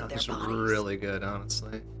associated with their bodies. That sounds really good,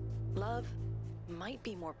 honestly. Love might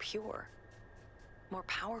be more pure, more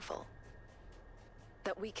powerful.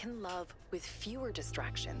 That we can love with fewer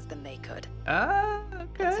distractions than they could. Ah,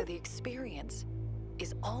 okay. And so the experience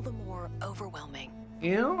is all the more overwhelming.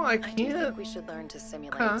 You know, I do can't... think we should learn to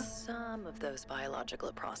simulate some of those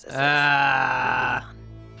biological processes. Ah,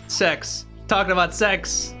 sex. Talking about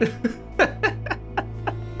sex.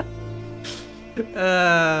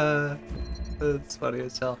 That's funny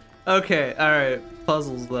as hell. Okay, alright.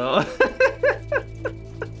 Puzzles, though.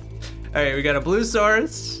 Alright, we got a blue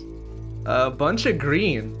source. A bunch of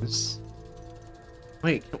greens.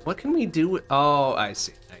 Wait, what can we do with... Oh, I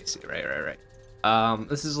see. Right.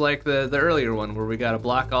 This is like the earlier one where we gotta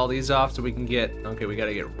block all these off so we can get... Okay, we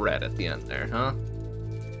gotta get red at the end there, huh?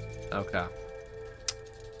 Okay.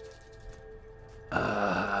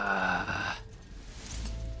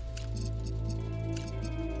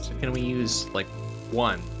 So can we use, like,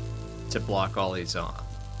 one to block all these off?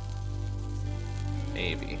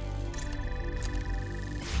 Maybe.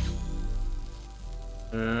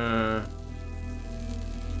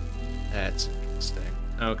 That's interesting.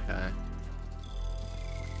 Okay.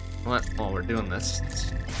 What? While we're doing this,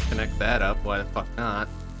 let's connect that up. Why the fuck not?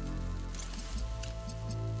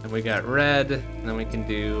 And we got red, and then we can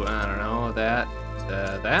do, I don't know, that.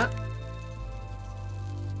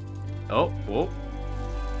 Oh, whoa.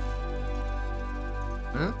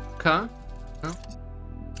 Huh? Okay. Oh.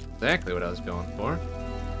 Exactly what I was going for.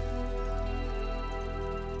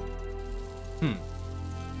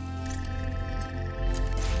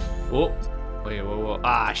 Whoa. Wait, whoa.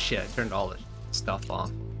 Ah, shit. I turned all the stuff off.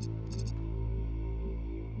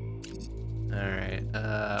 Alright,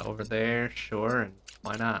 over there, sure, and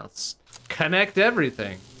why not? Let's connect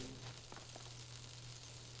everything.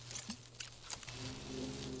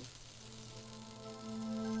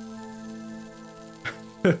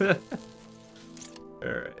 Alright.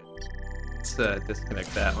 Let's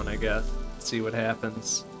disconnect that one, I guess. See what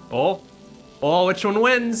happens. Oh, which one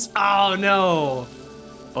wins? Oh, no!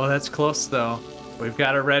 Oh, that's close, though. We've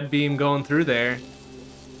got a red beam going through there.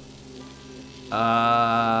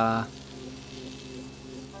 I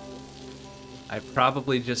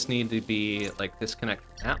probably just need to be, like, disconnect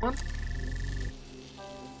from that one.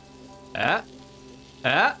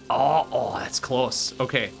 Oh, that's close.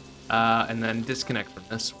 Okay. And then disconnect from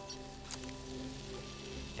this one.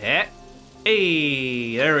 Hey,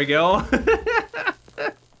 there we go.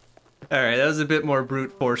 Alright, that was a bit more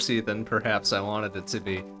brute forcey than perhaps I wanted it to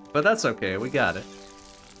be. But that's okay, we got it.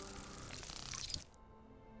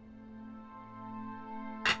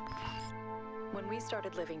 When we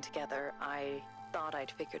started living together, I thought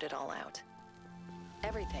I'd figured it all out.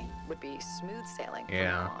 Everything would be smooth sailing from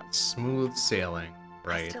now on. Smooth sailing,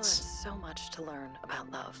 right. I still have so much to learn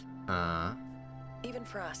about love. Even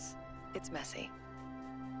for us, it's messy.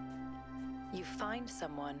 You find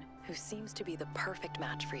someone who seems to be the perfect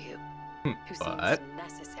match for you, who seems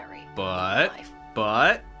necessary in your life.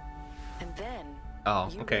 And then you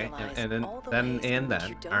realize all the ways in which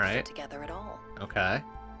you don't fit together at all. Okay.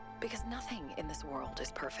 Because nothing in this world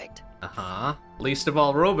is perfect. Least of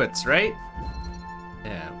all robots, right?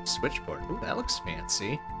 Yeah, switchboard. Ooh, that looks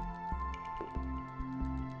fancy.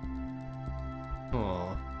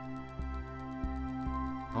 Oh.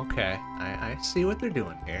 Okay, I see what they're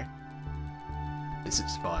doing here. This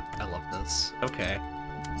is fun. I love this. Okay.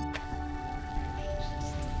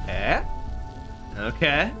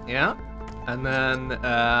 Okay, yeah. And then,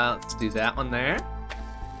 let's do that one there.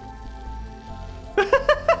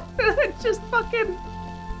 Just fucking...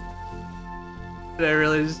 Did I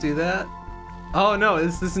really just do that? Oh no,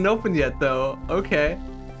 this isn't open yet though. Okay.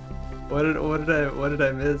 What did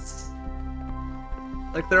I miss?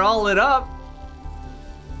 Like they're all lit up.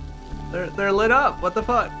 They're lit up. What the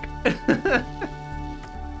fuck?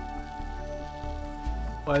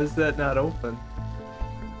 Why is that not open?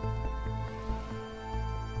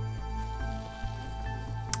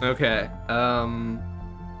 Okay.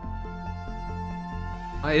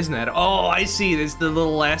 Why isn't that? Oh, I see. There's the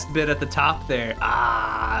little last bit at the top there.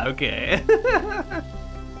 Ah, okay.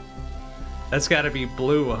 That's gotta be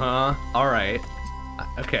blue, huh? Alright.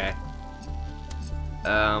 Okay.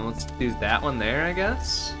 Let's do that one there, I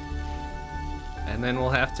guess. And then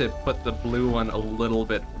we'll have to put the blue one a little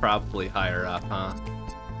bit probably higher up, huh?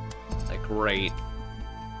 Like right.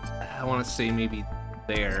 I want to say maybe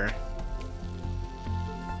there.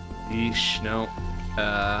 Yeesh, no.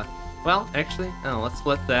 Well, actually, no, let's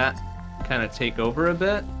let that kind of take over a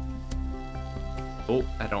bit. Oh,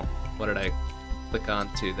 I don't, what did I click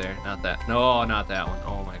onto there? Not that, no, not that one.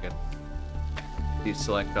 Oh my goodness.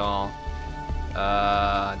 Deselect all.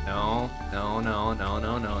 No.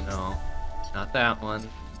 Not that one.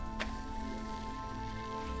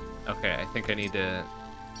 Okay, I think I need to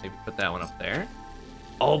maybe put that one up there.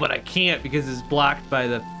 Oh, but I can't because it's blocked by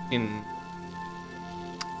the fucking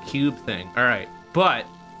cube thing. All right, but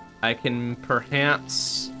I can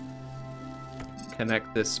perhaps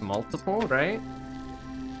connect this multiple, right?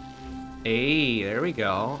 Hey, there we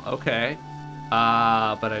go. Okay.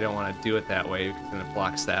 But I don't want to do it that way because then it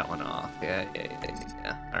blocks that one off. Yeah.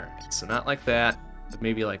 All right, so not like that, but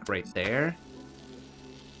maybe like right there.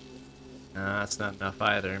 That's not enough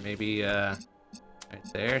either. Maybe right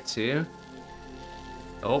there too.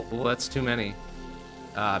 Oh, well, that's too many.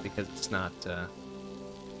 Because it's not. All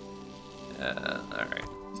right.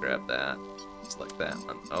 Grab that, select that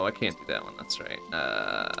one. Oh, I can't do that one, that's right.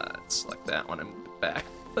 Select that one and move it back.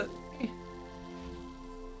 But,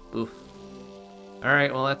 oof. All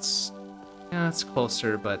right, well that's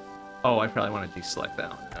closer, but, oh, I probably want to deselect that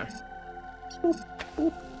one. All right. Boop,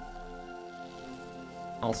 boop.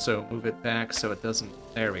 Also, move it back so it doesn't,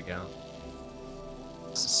 there we go.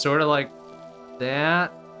 So sort of like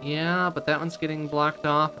that, yeah, but that one's getting blocked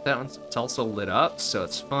off, but that one's, it's also lit up, so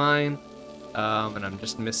it's fine. And I'm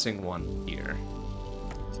just missing one here.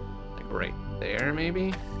 Like right there,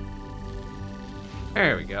 maybe?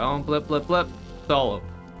 There we go. Blip, blip, blip. It's all open.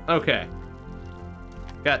 Okay.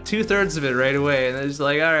 Got 2/3 of it right away, and it's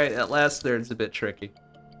like, alright, that last third's a bit tricky.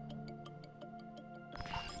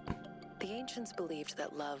 The ancients believed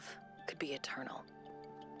that love could be eternal.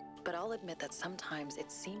 But I'll admit that sometimes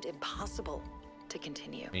it seemed impossible to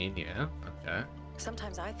continue. I mean, yeah, okay.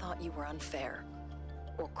 Sometimes I thought you were unfair,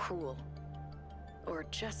 or cruel, or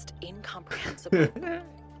just incomprehensible.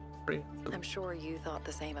 I'm sure you thought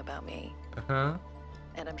the same about me. Uh-huh.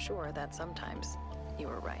 And I'm sure that sometimes you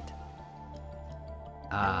were right.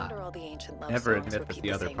 I wonder all the ancient love never songs admit that repeat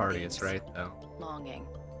the other same party themes. is right, though. Longing,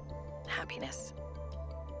 happiness,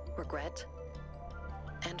 regret,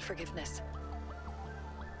 and forgiveness.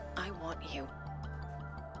 I want you.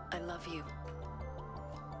 I love you.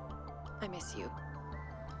 I miss you.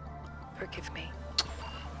 Forgive me.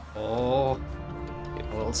 Oh,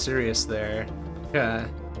 getting a little serious there. Okay.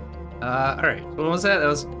 Alright, what was that? That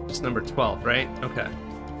was just number 12, right? Okay.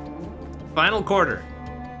 Final quarter.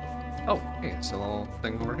 Oh, hey, it's a little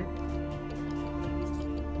thing over here.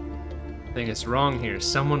 I think it's wrong here.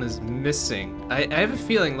 Someone is missing. I have a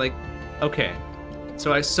feeling like, okay.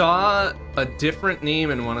 So I saw a different name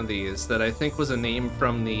in one of these that I think was a name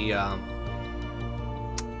from the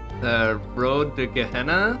Road to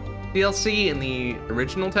Gehenna DLC in the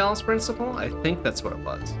original Talos Principle. I think that's what it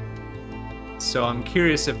was. So I'm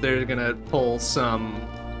curious if they're gonna pull some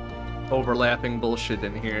overlapping bullshit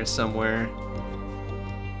in here somewhere.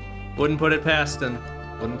 Wouldn't put it past him.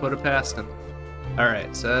 Wouldn't put it past him.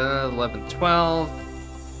 Alright, so 11, 12.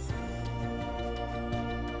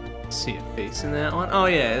 See a face in that one? Oh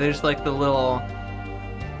yeah, there's like the little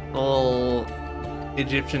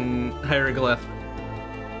Egyptian hieroglyph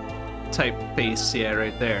type face, yeah,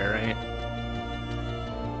 right there, right?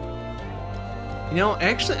 You know,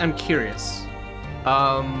 actually, I'm curious.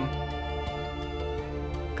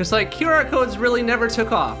 Cause like QR codes really never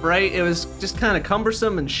took off, right? It was just kind of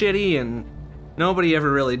cumbersome and shitty, and nobody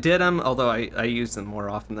ever really did them. Although I use them more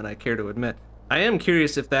often than I care to admit. I am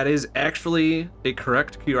curious if that is actually a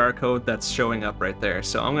correct QR code that's showing up right there.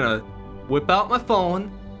 So I'm gonna whip out my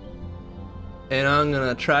phone, and I'm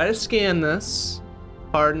gonna try to scan this.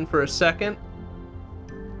 Pardon for a second.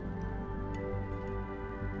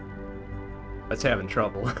 It's having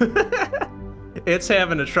trouble. It's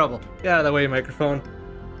having a trouble. Get out of the way, microphone.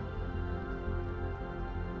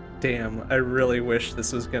 Damn, I really wish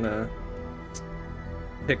this was gonna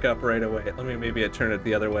pick up right away. Let me maybe turn it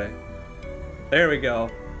the other way. There we go.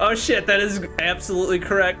 Oh shit, that is absolutely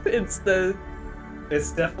correct. It's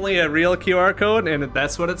definitely a real QR code, and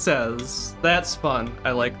that's what it says. That's fun.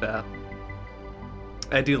 I like that.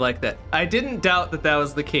 I do like that. I didn't doubt that that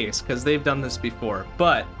was the case, because they've done this before,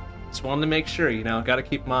 but just wanted to make sure, you know, gotta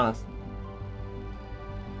keep them honest.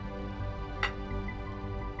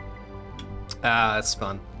 Ah, that's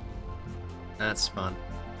fun. That's fun.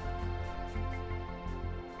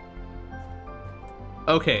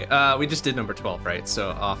 Okay, we just did number 12, right?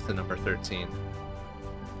 So off to number 13.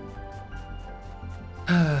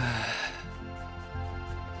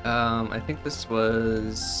 I think this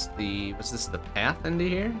was this the path into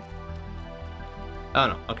here? Oh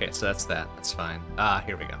no, okay, so that's that. That's fine. Ah,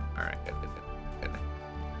 here we go. Alright, good.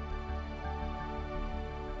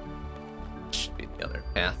 Should be the other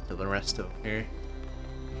path to the rest over here.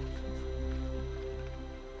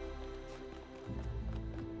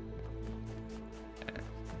 Okay.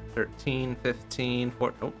 13, 15,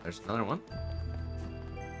 14. Oh, there's another one.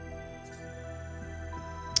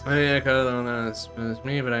 Oh yeah, I don't know it's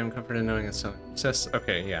me, but I'm comforted knowing it's something.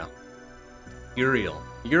 Okay, yeah. Uriel.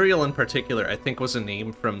 Uriel in particular, I think, was a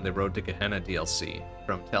name from the Road to Gehenna DLC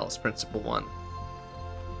from Talos Principle 1.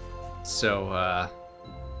 So,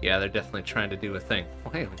 yeah, they're definitely trying to do a thing. Oh,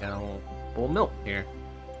 hey, we got a little milk here.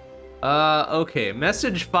 Okay,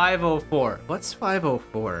 message 504. What's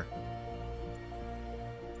 504?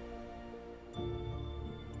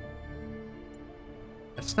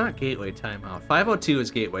 That's not gateway timeout. 502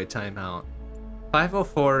 is gateway timeout.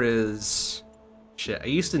 504 is... Shit, I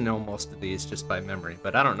used to know most of these just by memory,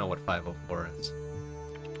 but I don't know what 504 is.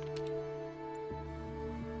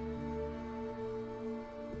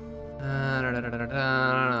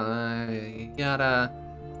 Yada.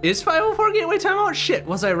 Is 504 gateway timeout? Shit,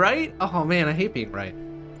 was I right? Oh man, I hate being right.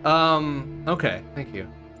 Okay, thank you.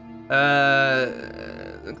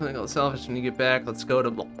 The clinical selfish when you get back, let's go to...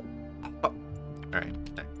 Alright.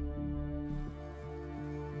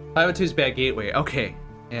 502 is bad gateway. Okay.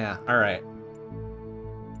 Yeah, alright.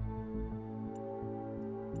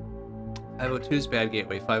 502 is bad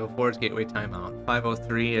gateway. 504 is gateway timeout.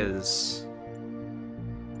 503 is...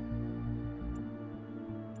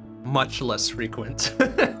 much less frequent.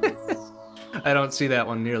 I don't see that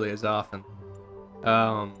one nearly as often.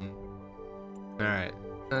 Alright.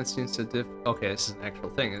 That seems to okay, this is an actual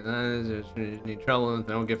thing. Need trouble with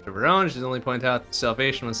no gift of her own. She's only pointed out that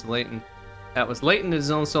salvation was latent. That was latent in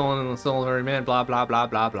his own soul and the soul of every man. Blah blah blah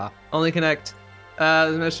blah blah. Only connect.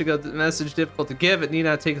 The message difficult to give. It need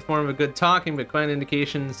not take the form of good talking, but quite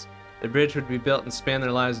indications the bridge would be built and span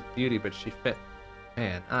their lives with beauty. But she fit.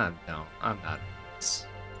 Man, I'm not.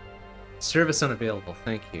 Service unavailable.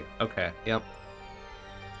 Thank you. Okay. Yep.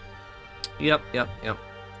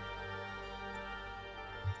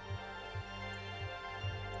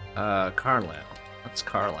 Carlisle. What's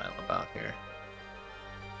Carlisle about here?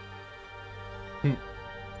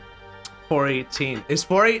 418. Is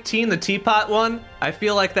 418 the teapot one? I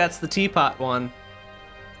feel like that's the teapot one.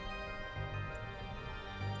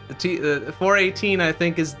 The 418 I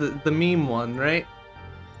think is the meme one, right?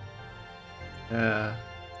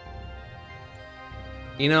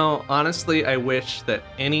 You know, honestly, I wish that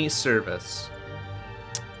any service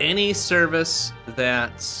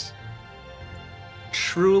that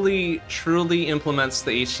truly implements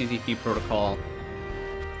the HTTP protocol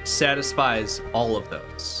satisfies all of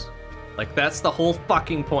those. Like, that's the whole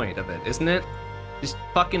fucking point of it, isn't it? Just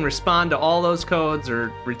fucking respond to all those codes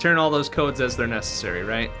or return all those codes as they're necessary,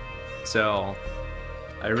 right? So,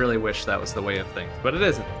 I really wish that was the way of things, but it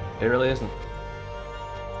isn't. It really isn't.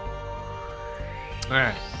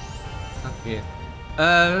 Alright. Okay.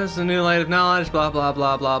 This is a new light of knowledge, blah blah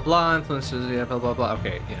blah blah blah, influences, yeah, blah blah blah.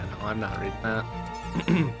 Okay, yeah, no, I'm not reading that.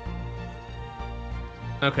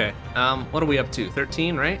 Okay, what are we up to?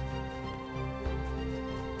 13, right?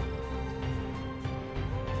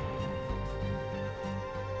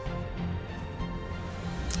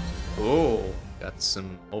 Oh, got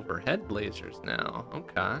some overhead lasers now.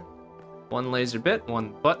 Okay. One laser bit,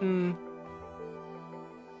 one button.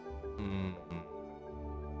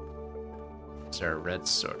 Is there a red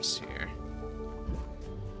source here?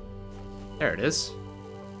 There it is.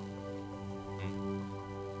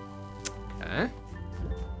 Okay.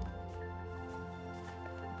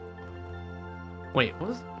 Wait,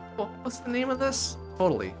 what's the name of this?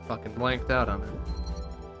 Totally fucking blanked out on it.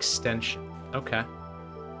 Extension. Okay.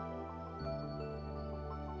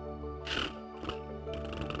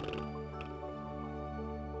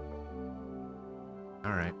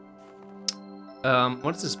 Alright.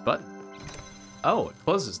 What's this button? Oh, it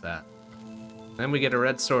closes that. Then we get a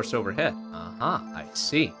red source overhead. Uh-huh, I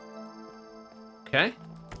see. Okay.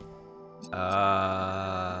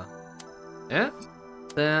 Yeah.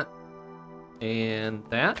 That. And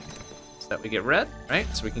that. So that we get red, right?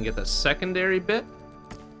 So we can get the secondary bit.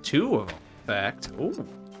 2 of them, in fact. Ooh,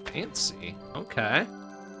 fancy. Okay.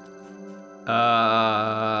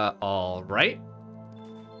 All right.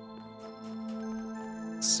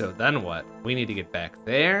 So then what? We need to get back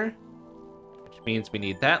there, which means we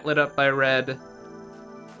need that lit up by red.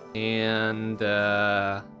 And,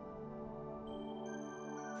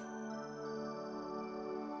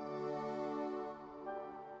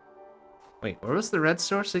 wait, where was the red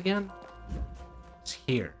source again? It's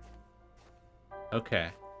here.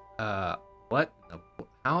 Okay. What?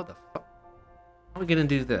 How the fuck? How are we gonna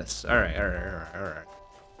do this? Alright.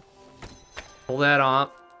 Pull that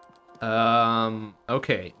off.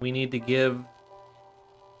 Okay, we need to give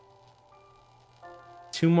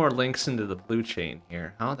 2 more links into the blue chain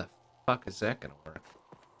here. How the fuck is that gonna work?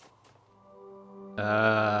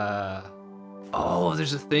 Oh,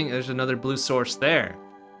 there's a thing, there's another blue source there.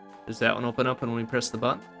 Does that one open up when we press the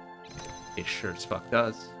button? It sure as fuck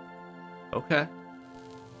does. Okay.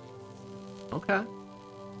 Okay.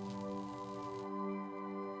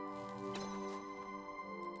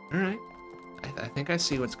 Alright. I think I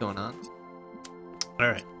see what's going on.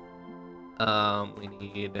 Alright. We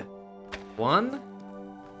need 1.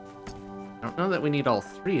 I don't know that we need all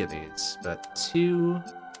 3 of these, but 2.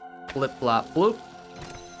 Flip, flop, bloop.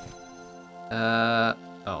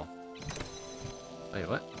 Oh. Wait,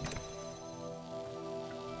 what?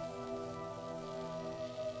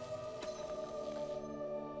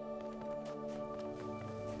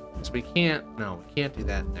 So we can't, no, we can't do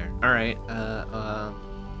that in there. Alright,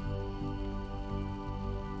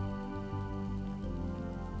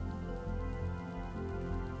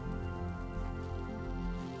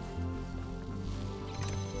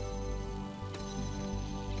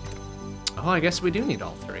 oh, I guess we do need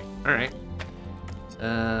all 3. Alright.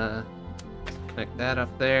 Connect that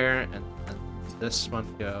up there, and then this one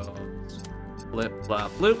goes flip,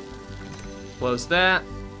 flop, bloop. Close that.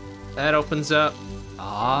 That opens up.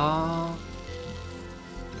 Ah.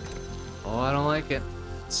 Oh, I don't like it.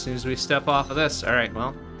 As soon as we step off of this. Alright,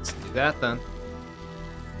 well, let's do that then.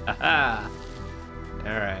 Aha!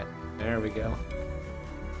 Alright, there we go.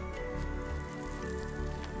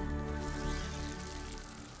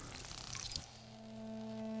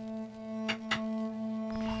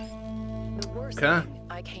 The worst thing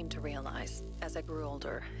I came to realize as I grew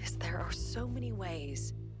older is there are so many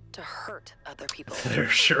ways to hurt other people. There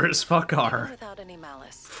sure as fuck are. Without any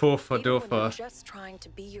malice. Foofa Even when you're doofa. just trying to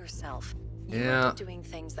be yourself, you Yeah. end up doing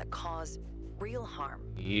things that cause real harm.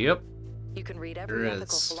 Yep. You can read There every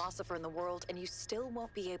ethical is. philosopher in the world and you still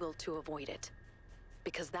won't be able to avoid it.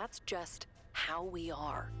 Because that's just how we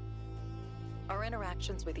are. Our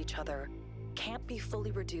interactions with each other can't be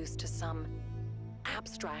fully reduced to some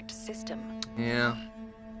abstract system. Yeah.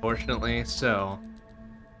 Fortunately so.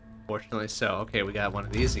 Fortunately so. Okay, we got one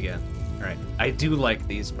of these again. Alright. I do like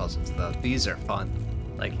these puzzles though. These are fun.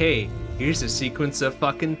 Like, hey, here's a sequence of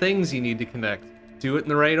fucking things you need to connect. Do it in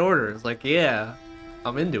the right order. It's like, yeah,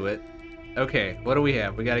 I'm into it. Okay, what do we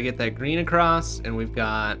have? We gotta get that green across, and we've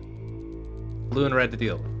got blue and red to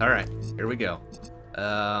deal with. Alright, here we go.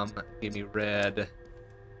 Give me red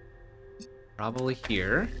probably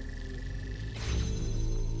here.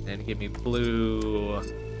 And give me blue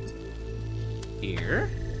here.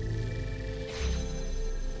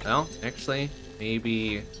 Well, actually,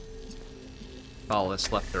 maybe follow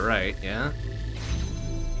this left to right, yeah?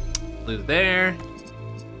 Blue there,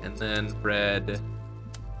 and then red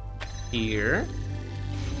here.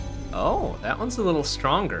 Oh, that one's a little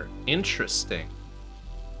stronger. Interesting.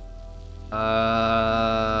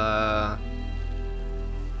 That's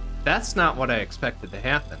not what I expected to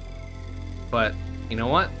happen. But, you know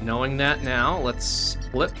what? Knowing that now, let's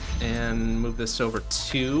flip and move this over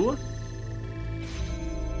 2.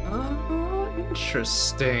 Oh,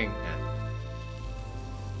 interesting.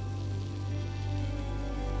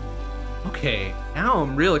 Okay, now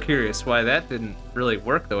I'm real curious why that didn't really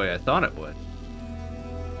work the way I thought it would.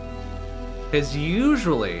 Because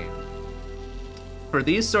usually, for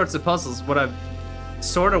these sorts of puzzles, what I've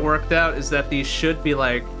sort of worked out is that these should be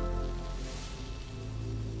like...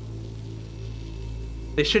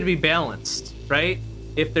 they should be balanced, right?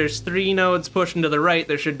 If there's 3 nodes pushing to the right,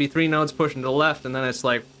 there should be 3 nodes pushing to the left, and then it's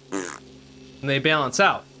like... and they balance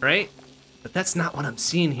out, right? But that's not what I'm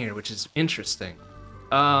seeing here, which is interesting.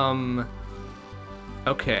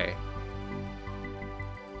 Okay.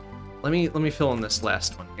 let me fill in this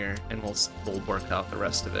last one here, and we'll work out the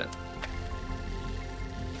rest of it.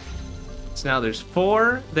 So now there's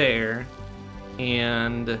 4 there,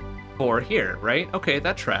 and 4 here, right? Okay,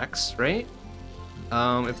 that tracks, right?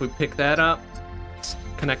 If we pick that up, let's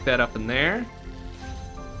connect that up in there.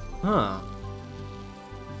 Huh.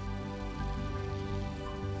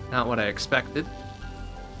 Not what I expected.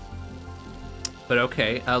 But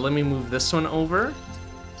okay, let me move this one over.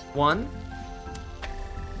 1.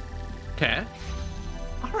 Okay.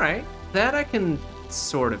 Alright, that I can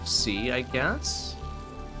sort of see, I guess.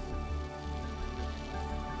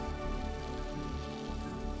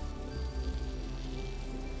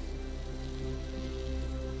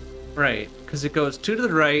 Right, because it goes 2 to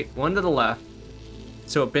the right, 1 to the left.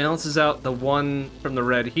 So it balances out the 1 from the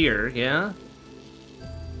red here, yeah?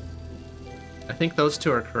 I think those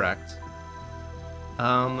 2 are correct.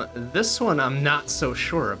 This one I'm not so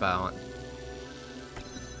sure about.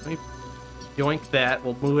 Let me yoink that,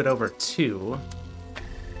 we'll move it over 2.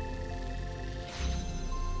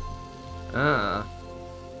 Not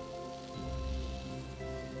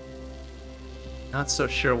so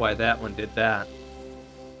sure why that one did that.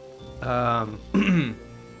 I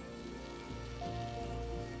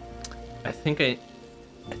think I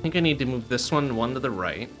need to move this one to the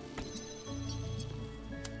right.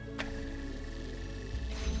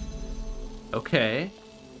 Okay.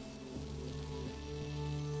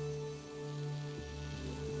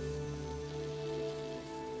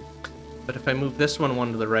 But if I move this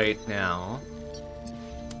one to the right now,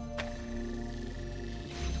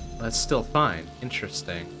 that's still fine.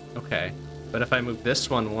 Interesting. Okay. But if I move this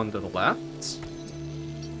one to the left,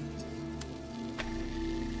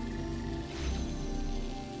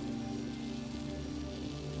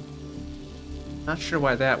 not sure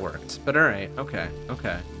why that worked, but all right. Okay.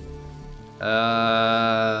 Okay.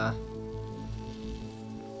 I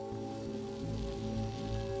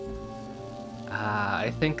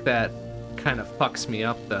think that kind of fucks me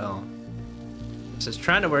up though. Just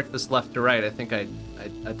trying to work this left to right, I think I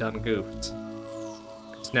done goofed.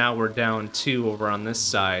 Cause now we're down 2 over on this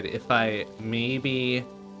side. If I maybe,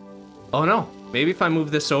 oh no, maybe if I move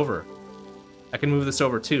this over, I can move this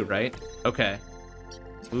over too, right? Okay,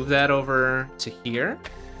 move that over to here.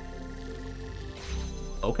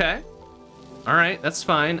 Okay. All right, that's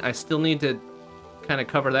fine. I still need to kind of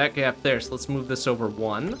cover that gap there, so let's move this over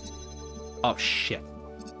 1. Oh, shit.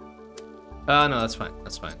 No, that's fine.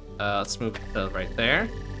 That's fine. Let's move it right there.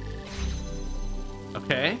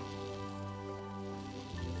 Okay.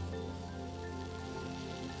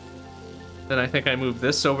 Then I think I move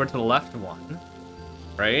this over to the left 1.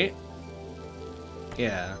 Right?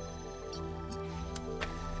 Yeah.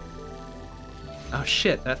 Oh,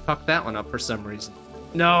 shit. That fucked that one up for some reason.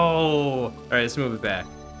 No! Alright, let's move it back.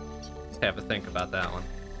 Have a think about that one.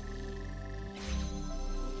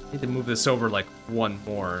 Need to move this over like 1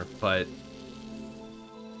 more, but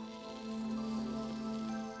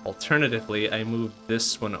alternatively, I move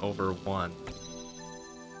this one over 1.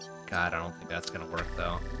 God, I don't think that's gonna work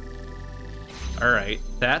though. Alright,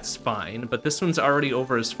 that's fine, but this one's already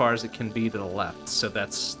over as far as it can be to the left, so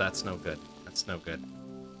that's no good. That's no good.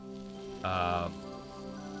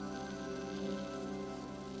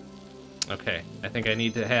 Okay, I think I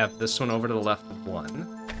need to have this one over to the left of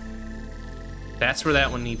 1. That's where that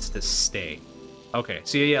one needs to stay. Okay,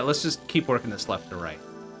 so yeah, let's just keep working this left to right.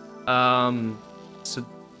 So,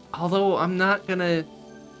 although I'm not gonna...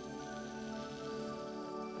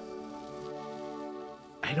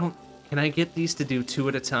 Can I get these to do 2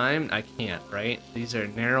 at a time? I can't, right? These are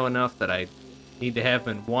narrow enough that I need to have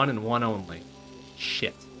them in 1 and 1 only.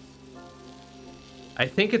 Shit. I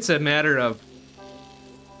think it's a matter of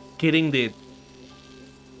getting the...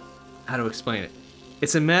 How to explain it?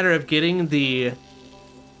 It's a matter of getting the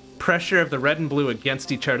pressure of the red and blue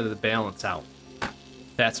against each other to balance out.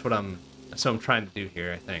 That's what I'm trying to do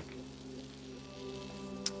here, I think.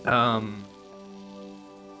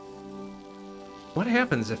 What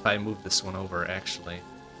happens if I move this one over, actually?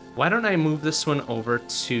 Why don't I move this one over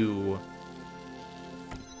to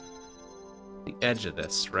the edge of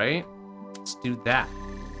this, right? Let's do that.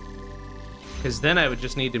 Because then I would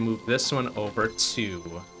just need to move this one over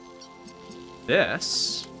to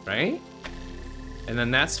this, right? And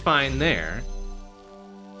then that's fine there.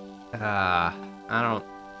 I don't...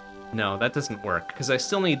 No, that doesn't work, because I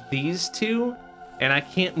still need these 2, and I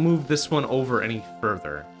can't move this one over any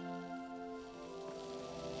further.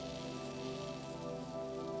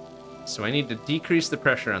 So I need to decrease the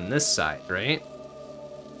pressure on this side, right?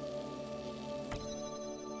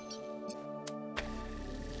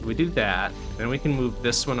 We do that, then we can move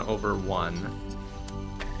this one over 1.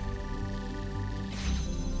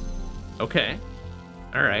 Okay.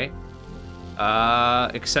 Alright.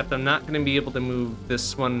 Except I'm not going to be able to move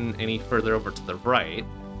this one any further over to the right.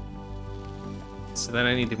 So then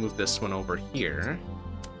I need to move this one over here.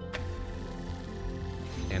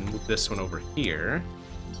 And move this one over here.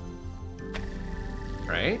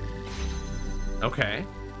 Right? Okay.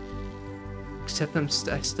 Except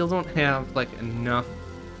I still don't have, like, enough.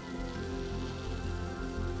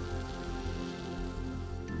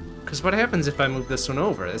 Because what happens if I move this one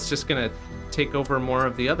over? It's just gonna take over more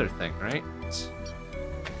of the other thing, right?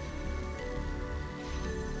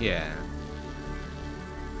 Yeah.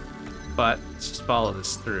 But let's just follow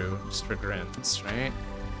this through, just for grins, right?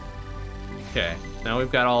 Okay, now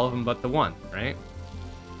we've got all of them but the one, right?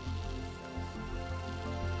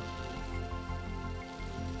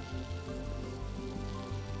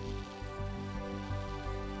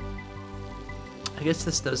 I guess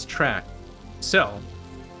this does track. So,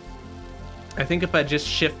 I think if I just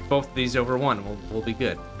shift both of these over one, we'll be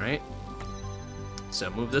good, right? So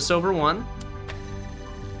move this over one.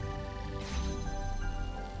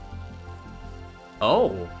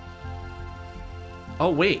 Oh.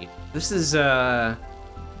 Oh, wait. This is, there's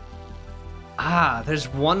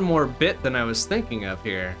one more bit than I was thinking of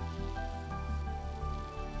here.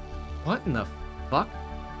 What in the fuck?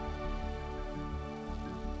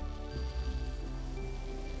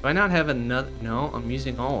 Do I not have another? No, I'm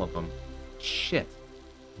using all of them. Shit.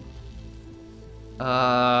 Can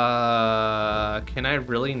I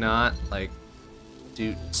really not, like,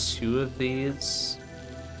 do 2 of these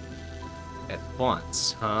at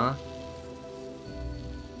once, huh?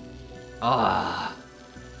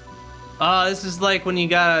 This is like when you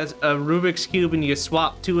got a Rubik's Cube and you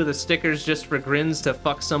swap 2 of the stickers just for grins to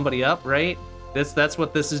fuck somebody up, right? That's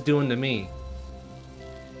what this is doing to me.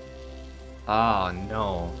 Oh,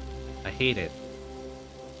 no. I hate it.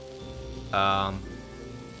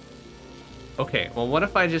 Okay, well, what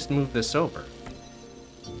if I just move this over?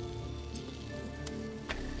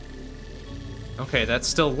 Okay, that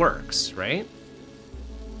still works, right?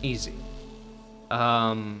 Easy.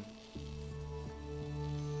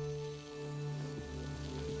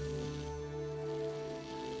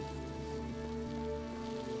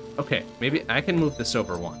 Okay, maybe I can move this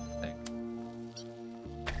over one, I think.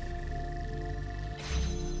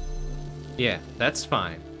 Yeah, that's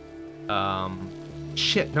fine.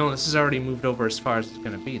 Shit, no, this is already moved over as far as it's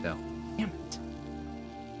gonna be, though. Damn it.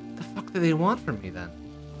 What the fuck do they want from me, then?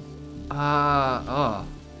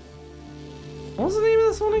 What was the name of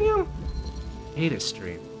this one again? Data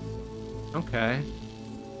stream. Okay.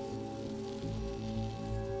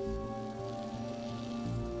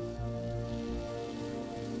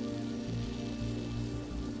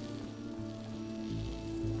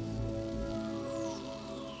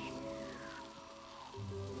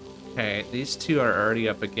 Okay, these two are already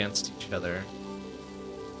up against each other.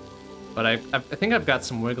 But I think I've got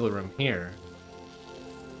some wiggle room here.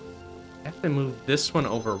 I have to move this one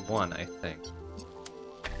over one, I think.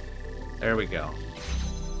 There we go.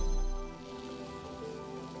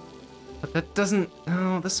 But that doesn't...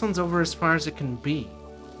 No, this one's over as far as it can be.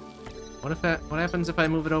 What happens if I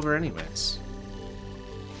move it over anyways?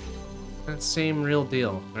 That same real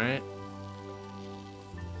deal, right?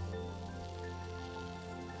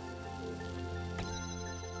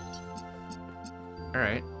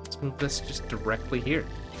 Alright, let's move this just directly here.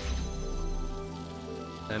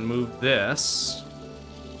 Then move this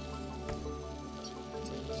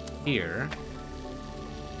here.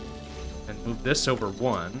 And move this over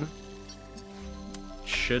one.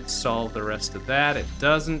 Should solve the rest of that. It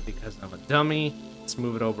doesn't because I'm a dummy. Let's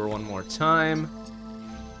move it over one more time.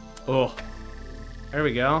 Oh, there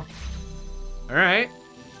we go. Alright.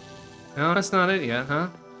 No, that's not it yet, huh?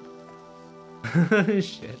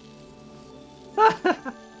 Shit.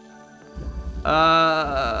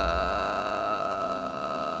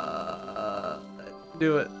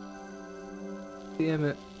 Do it. Damn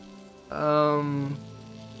it.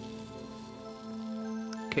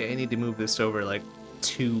 Okay, I need to move this over like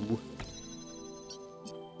 2.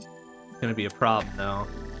 It's gonna be a problem though.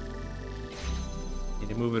 Need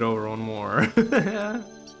to move it over one more.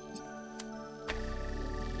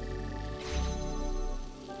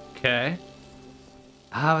 Okay.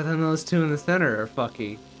 But then those 2 in the center are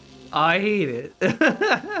fucky. I hate it.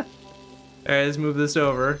 Alright, let's move this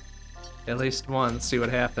over. At least once, see what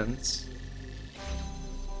happens.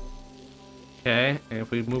 Okay, and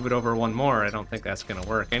if we move it over one more, I don't think that's gonna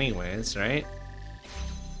work anyways, right?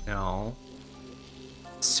 No.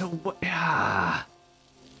 So what? The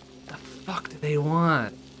fuck do they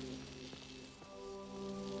want?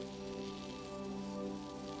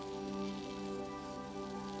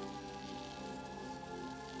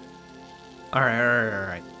 All right, all right, all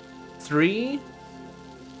right. 3,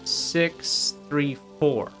 6, 3,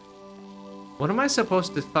 4. What am I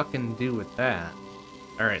supposed to fucking do with that?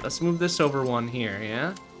 All right, let's move this over one here,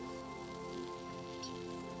 yeah?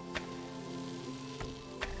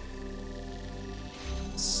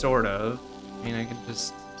 Sort of. I mean, I can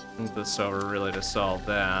just move this over really to solve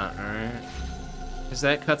that, all right? Because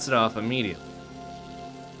that cuts it off immediately.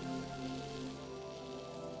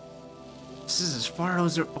 This is as far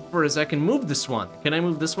over as I can move this one. Can I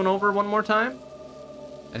move this one over one more time?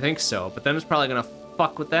 I think so, but then it's probably gonna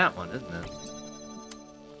fuck with that one, isn't it?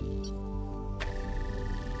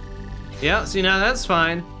 Yeah, see, now that's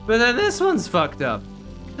fine. But then this one's fucked up.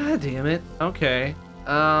 God damn it. Okay.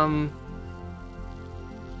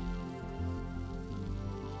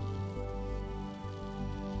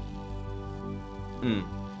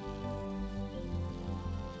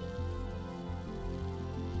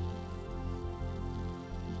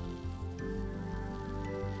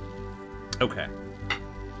 Okay.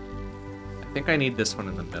 I think I need this one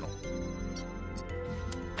in the middle.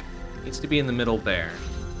 It needs to be in the middle there.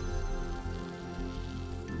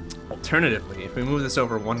 Alternatively, if we move this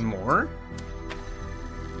over one more...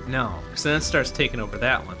 No, because then it starts taking over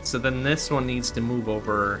that one. So then this one needs to move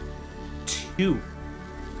over 2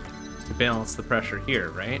 to balance the pressure here,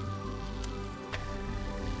 right?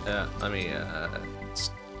 Let me,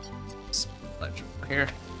 here.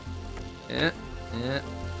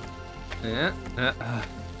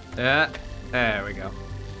 There we go.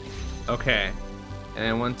 Okay.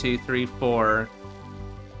 And 1, 2, 3, 4.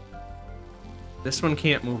 This one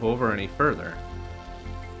can't move over any further.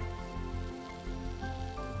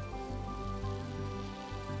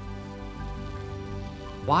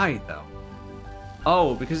 Why, though?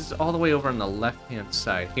 Oh, because it's all the way over on the left-hand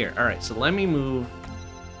side here. All right, so let me move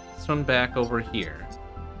this one back over here.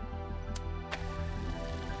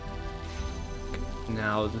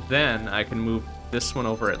 Now, then I can move this one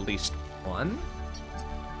over at least 1.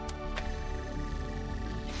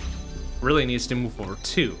 Really needs to move over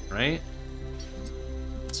 2, right?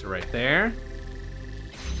 So right there.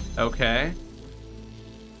 Okay.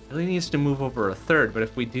 Really needs to move over a 3rd, but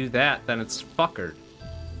if we do that, then it's fuckered.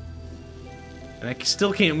 And I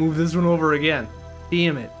still can't move this one over again.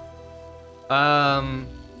 Damn it.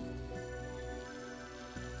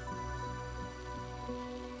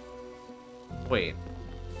 Wait.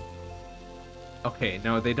 Okay,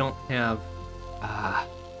 no, they don't have...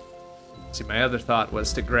 See, my other thought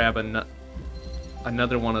was to grab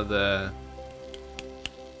another one of the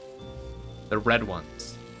red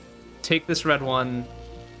ones. Take this red one,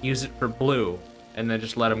 use it for blue, and then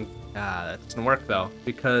just let them... that doesn't work, though,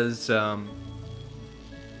 because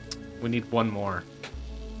we need one more.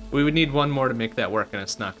 We would need one more to make that work, and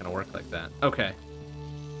it's not going to work like that. Okay.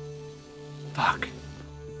 Fuck.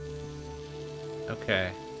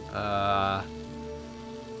 Okay.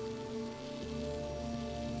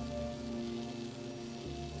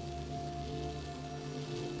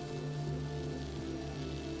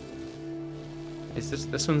 Is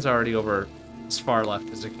this one's already over as far left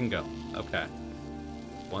as it can go. Okay.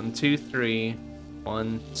 1, 2, 3.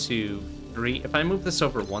 1, 2, 3. If I move this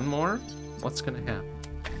over one more, what's gonna happen?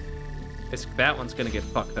 That one's gonna get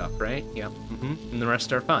fucked up, right? Yep. And the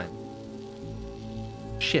rest are fine.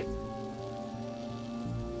 Shit.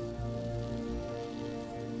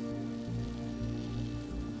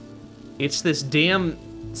 It's this damn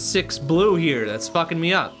 6 blue here that's fucking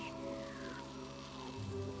me up.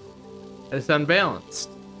 It's unbalanced.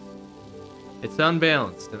 It's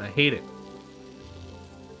unbalanced, and I hate it.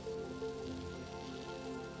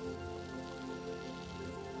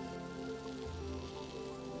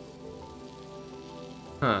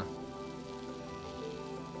 Huh.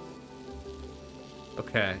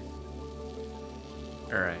 Okay.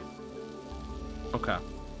 Alright. Okay.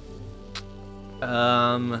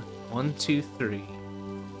 1, 2, 3.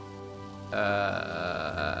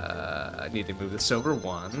 I need to move this over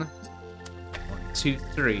 1. 1, 2,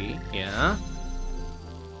 3. Yeah.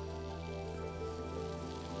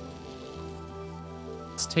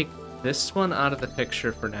 Let's take this one out of the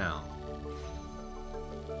picture for now.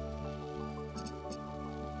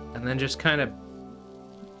 And then just kind of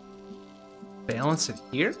balance it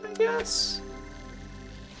here, I guess?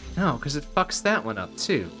 No, because it fucks that one up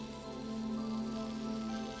too.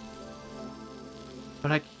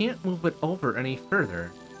 But I can't move it over any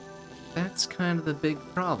further. That's kind of the big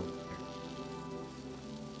problem here.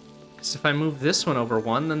 Because if I move this one over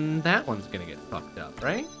 1, then that one's gonna get fucked up,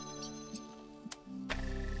 right?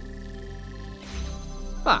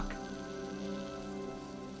 Fuck.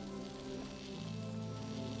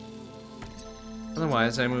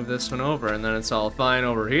 Otherwise, I move this one over, and then it's all fine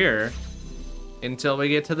over here. until we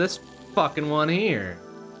get to this fucking one here.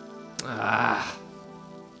 Ah.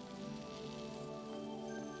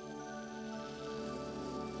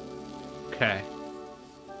 Okay.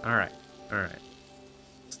 Alright. Alright.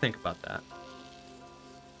 Let's think about that.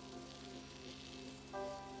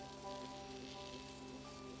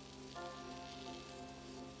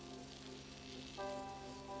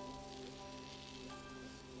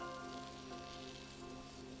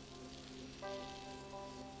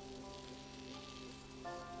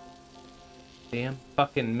 Damn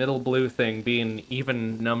fucking middle blue thing being an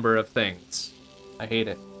even number of things. I hate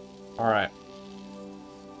it. Alright.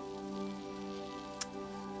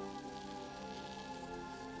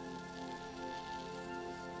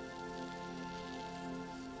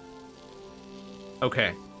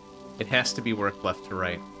 Okay. It has to be worked left to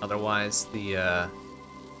right. Otherwise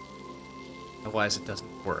otherwise it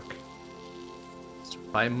doesn't work. So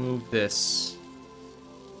if I move this,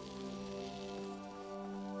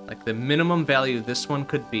 like the minimum value this one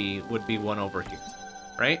could be would be 1 over here,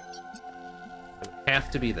 right? It would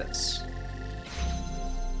have to be this.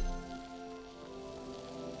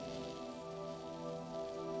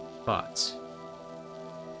 But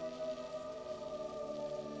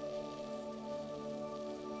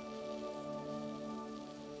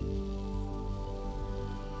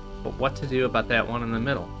what to do about that one in the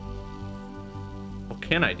middle? What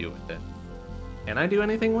can I do with it? Can I do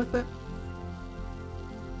anything with it?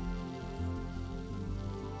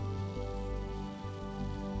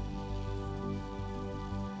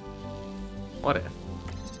 What if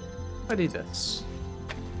I do this?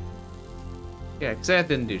 Yeah, because that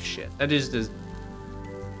didn't do shit. That just is...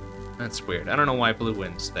 That's weird. I don't know why blue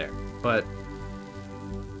wins there, but...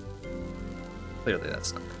 Clearly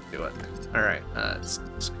that's not gonna do it. Alright, let's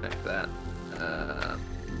disconnect that.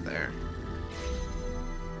 There.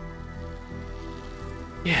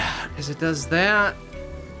 Yeah, because it does that.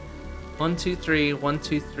 1, 2, 3, 1,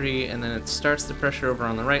 2, 3, and then it starts the pressure over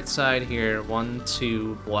on the right side here. 1,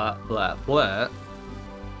 2, blah, blah, blah.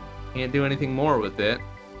 Can't do anything more with it.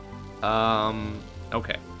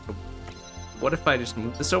 Okay. What if I just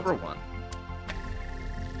move this over 1?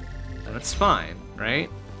 And it's fine, right?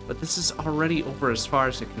 But this is already over as far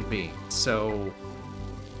as it can be, so...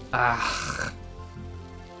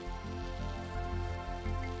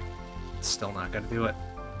 Still not gonna do it.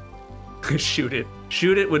 Shoot it.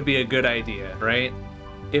 Shoot it would be a good idea, right?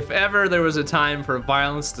 If ever there was a time for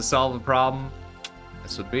violence to solve a problem,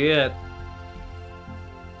 this would be it.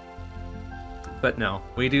 But no,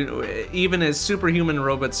 we do, even as superhuman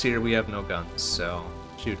robots here, we have no guns, so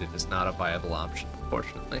shoot it is not a viable option,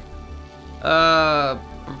 unfortunately.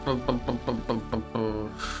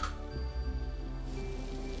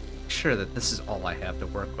 Sure that this is all I have to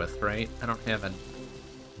work with, right? I don't have an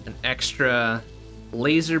extra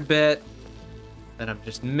laser bit that I'm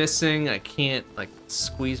just missing. I can't, like,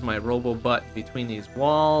 squeeze my robo butt between these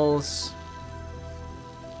walls.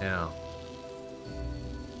 No.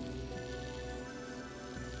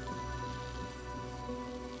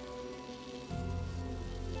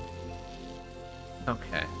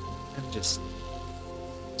 Okay, I'm just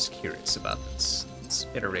curious about this. Let's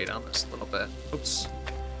iterate on this a little bit. Oops.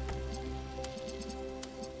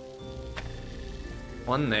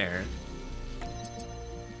 1 there.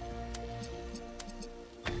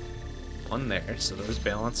 1 there, so those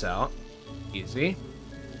balance out. Easy.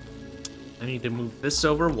 I need to move this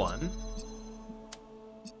over 1.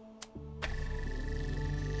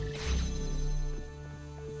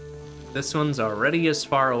 This one's already as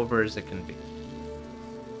far over as it can be.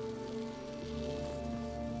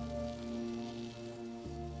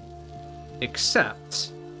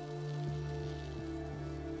 Except...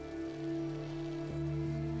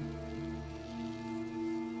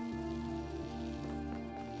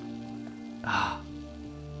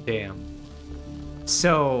 Damn.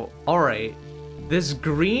 So, alright. This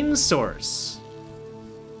green source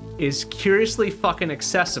is curiously fucking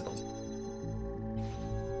accessible.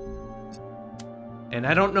 And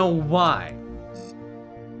I don't know why.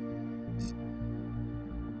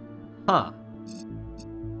 Huh.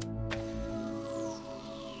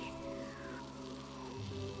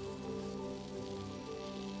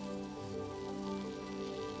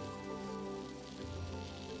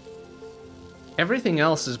 Everything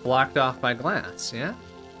else is blocked off by glass, yeah?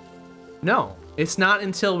 No, it's not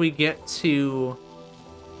until we get to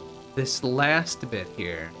this last bit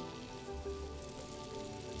here.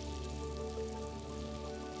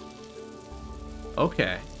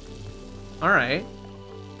 Okay. Alright.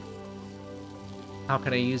 How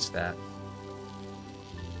can I use that?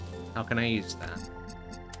 How can I use that?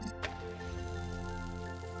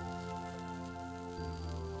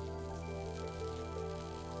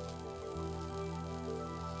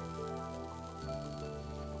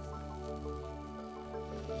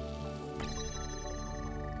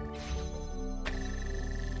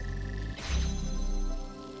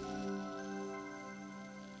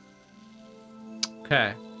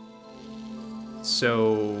 Okay.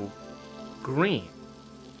 So, green.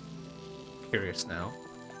 Curious now.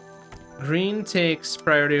 Green takes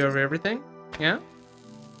priority over everything? Yeah?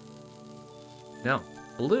 No.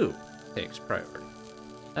 Blue takes priority.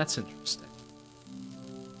 That's interesting.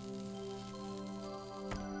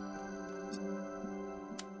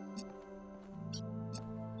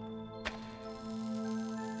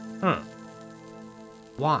 Huh.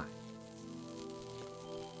 Why?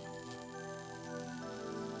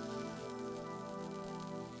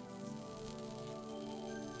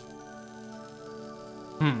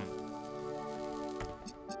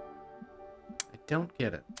 I don't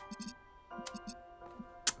get it. I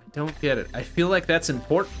don't get it. I feel like that's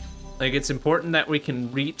important. Like, it's important that we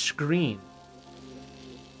can reach green.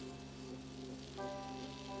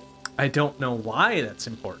 I don't know why that's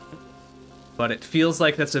important, but it feels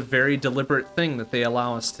like that's a very deliberate thing that they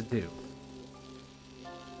allow us to do.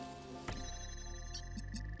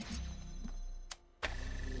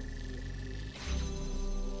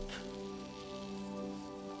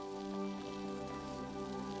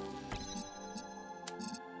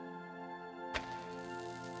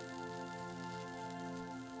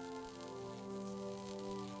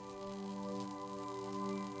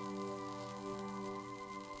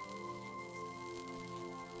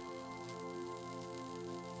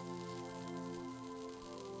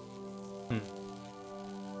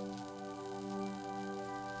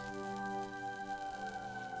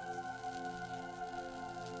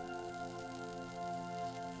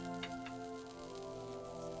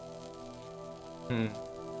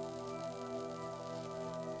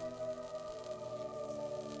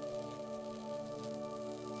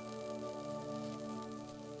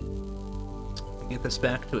 Get this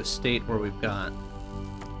back to a state where we've got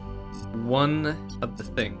one of the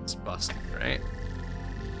things busted, right?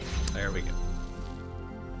 There we go.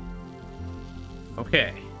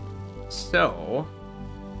 Okay, so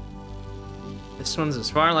this one's as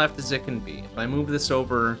far left as it can be. If I move this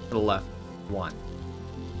over to the left one,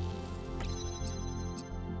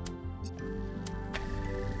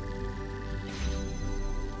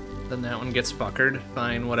 then that one gets fuckered.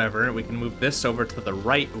 Fine, whatever. We can move this over to the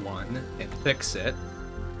right one and fix it.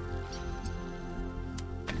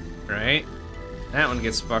 Right? That one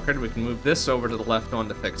gets fuckered. We can move this over to the left one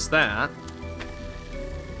to fix that.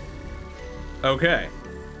 Okay.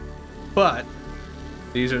 But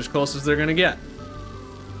these are as close as they're gonna get.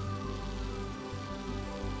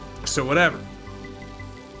 So whatever.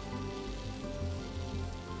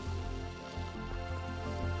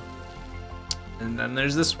 And then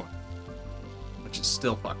there's this one, which is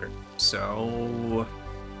still fuckered. So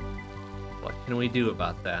what can we do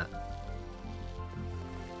about that?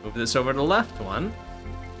 Move this over to the left one.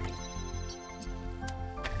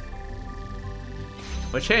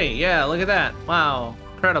 Which, hey, yeah, look at that. Wow,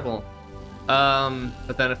 incredible.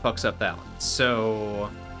 But then it fucks up that one. So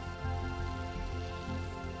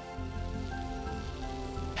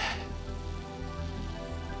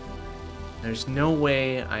there's no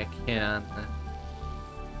way I can.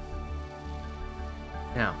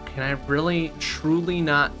 Now, can I really, truly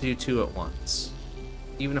not do two at once?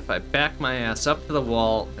 Even if I back my ass up to the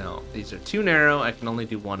wall. No, these are too narrow. I can only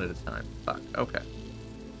do one at a time. Fuck, okay.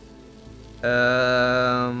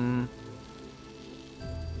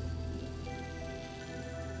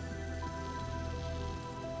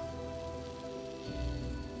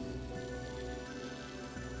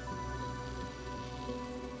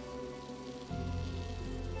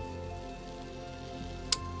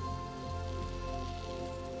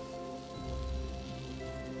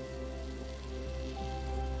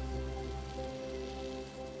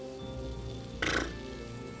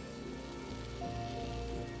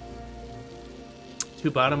 Two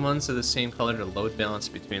bottom ones are the same color to load balance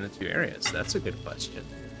between the two areas. That's a good question.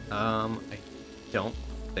 I don't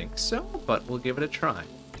think so, but we'll give it a try.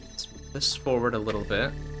 Let's move this forward a little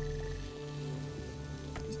bit.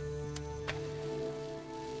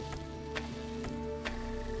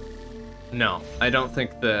 No, I don't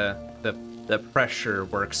think the pressure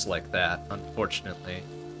works like that, unfortunately.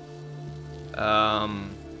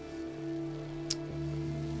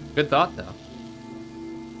 Good thought, though.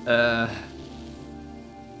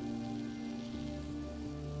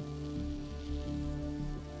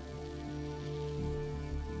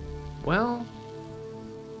 Well,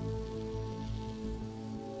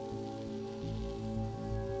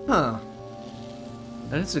 huh.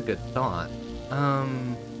 That is a good thought.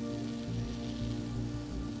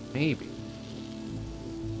 Maybe.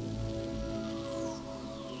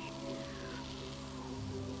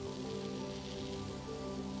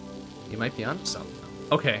 You might be onto something.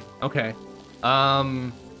 Okay, okay.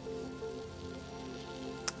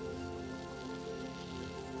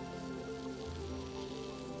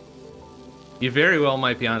 You very well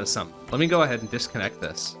might be onto something. Let me go ahead and disconnect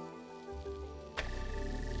this.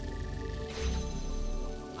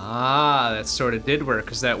 Ah, that sort of did work,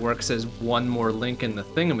 because that works as one more link in the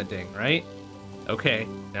thingamading, right? Okay,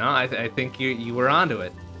 no, I think you were onto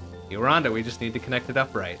it. You were onto it, we just need to connect it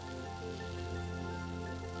up right.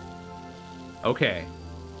 Okay.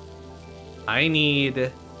 I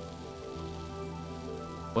need...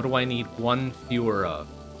 What do I need one fewer of?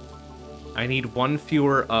 I need one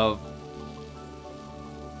fewer of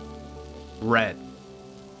red,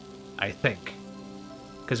 I think.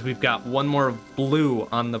 Because we've got one more of blue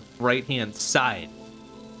on the right-hand side.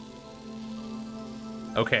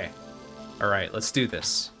 Okay. Alright, let's do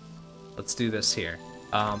this. Let's do this here.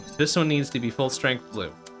 This one needs to be full strength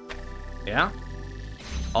blue. Yeah?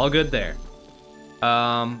 All good there.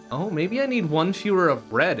 Oh, maybe I need one fewer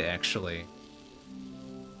of red, actually.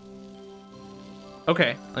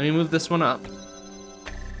 Okay, let me move this one up.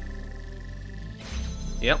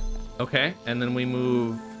 Yep, okay, and then we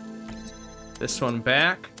move this one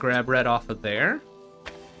back, grab red off of there.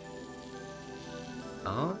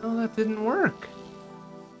 Oh, no, that didn't work.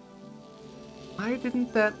 Why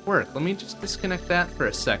didn't that work? Let me just disconnect that for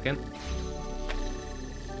a second.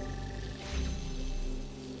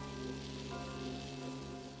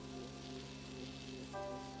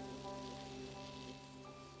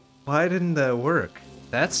 Why didn't that work?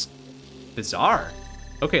 That's bizarre.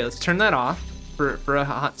 Okay, let's turn that off for a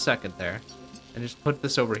hot second there. And just put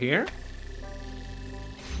this over here.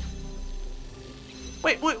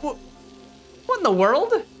 Wait, what in the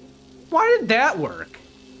world? Why did that work?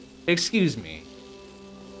 Excuse me.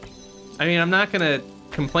 I mean, I'm not gonna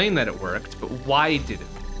complain that it worked, but why did it work?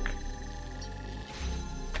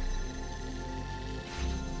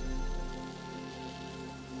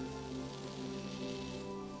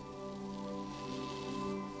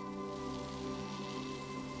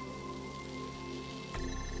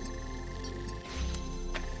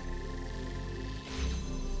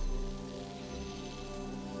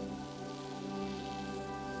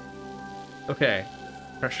 Okay,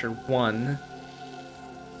 pressure 1.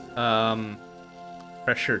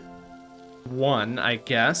 Pressure 1, I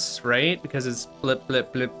guess, right? Because it's blip,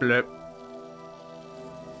 blip, blip, blip.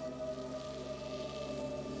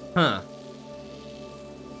 Huh.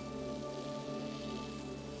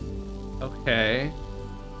 Okay.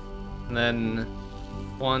 And then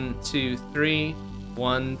 1, 2, 3.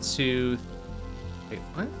 1, 2. Wait,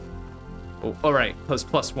 what? Oh, all right.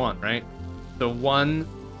 Plus 1, right? So 1,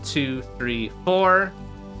 2, 3, 4.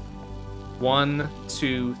 1,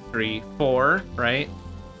 2, 3, 4, right?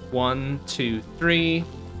 1, 2, 3.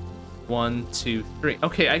 1, 2, 3.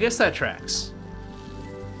 Okay, I guess that tracks.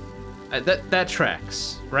 That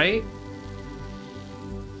tracks, right?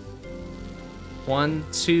 1,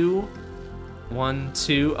 2. 1,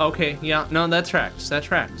 2. Okay, yeah, no, that tracks. That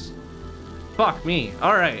tracks. Fuck me.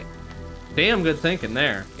 All right. Damn good thinking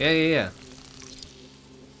there. Yeah.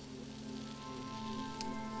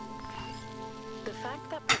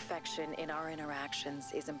 In our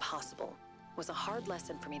interactions is impossible was a hard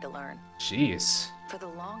lesson for me to learn. Jeez. For the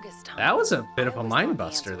longest time, that was a bit of a mind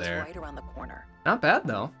buster there. Right around the corner. Not bad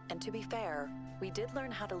though. And to be fair, we did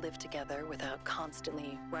learn how to live together without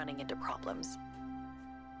constantly running into problems.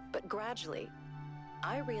 But gradually,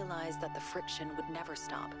 I realized that the friction would never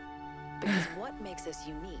stop. Because what makes us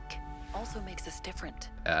unique also makes us different.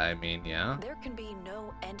 I mean, yeah. There can be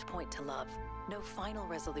no endpoint to love, no final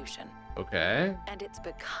resolution. Okay. And it's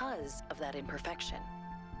because of that imperfection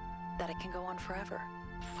that it can go on forever.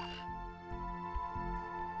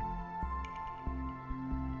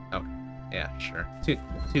 Okay. Yeah, sure. Too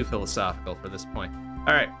philosophical for this point.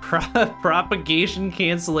 All right. Propagation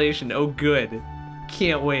cancellation. Oh, good.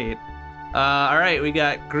 Can't wait. All right. We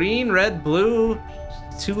got green, red, blue,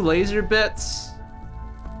 2 laser bits.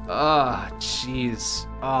 Oh, jeez.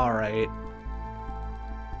 All right.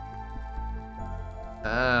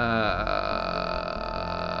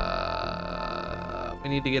 We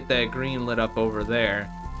need to get that green lit up over there,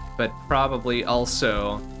 but probably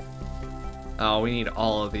also... Oh, we need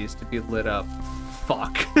all of these to be lit up.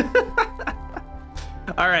 Fuck.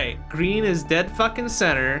 All right, green is dead fucking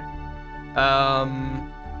center.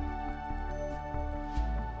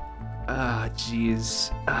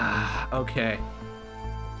 Jeez. Okay.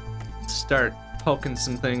 Start poking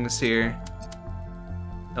some things here.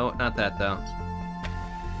 Oh, not that though.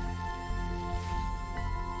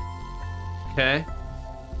 Okay.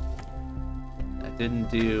 That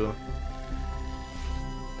didn't do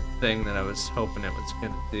the thing that I was hoping it was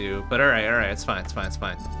gonna do. But alright, it's fine.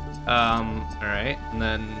 Alright, and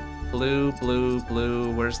then blue, blue,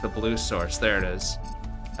 blue. Where's the blue source? There it is.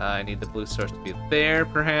 I need the blue source to be there,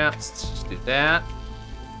 perhaps. Let's just do that.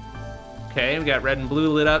 Okay, we got red and blue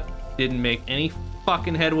lit up. Didn't make any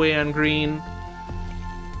fucking headway on green.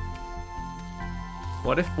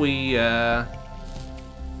 What if we,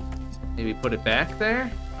 maybe put it back there?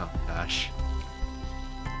 Oh, gosh.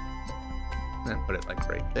 Then put it, like,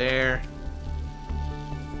 right there.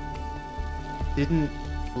 Didn't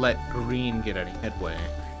let green get any headway.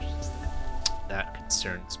 That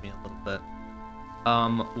concerns me a little bit.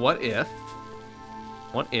 What if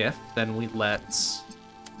then we do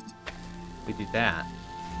that?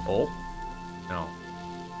 Oh, no,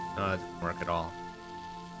 that didn't work at all.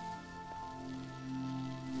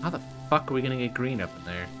 How the fuck are we gonna get green up in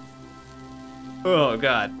there? Oh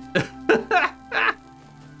god.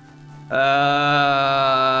 All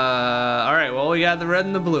right, well, we got the red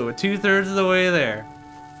and the blue. We're 2/3 of the way there.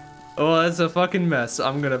 Oh, that's a fucking mess.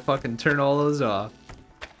 I'm gonna fucking turn all those off.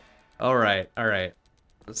 All right.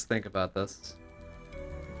 Let's think about this.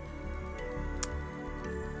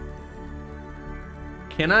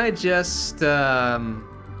 Can I just do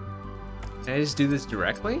this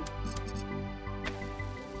directly?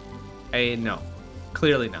 No,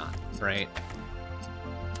 clearly not, right?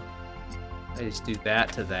 I just do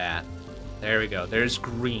that to that. There we go, there's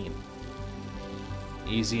green.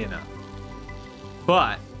 Easy enough.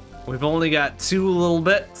 But we've only got 2 little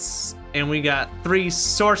bits, and we got 3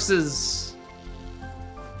 sources.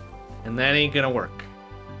 And that ain't gonna work.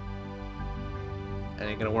 That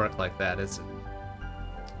ain't gonna work like that, is it?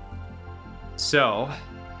 So,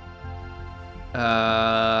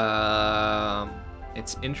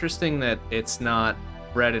 it's interesting that it's not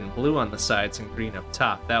red and blue on the sides and green up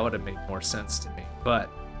top. That would have made more sense to me, but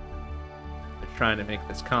they're trying to make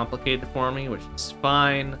this complicated for me, which is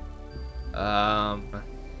fine.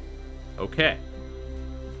 Okay.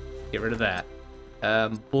 Get rid of that.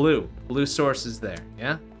 Blue source is there,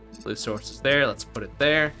 yeah? Blue source is there, let's put it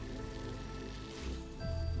there.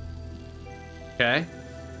 Okay.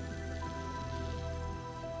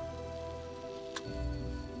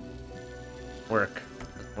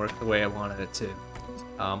 Doesn't work the way I wanted it to.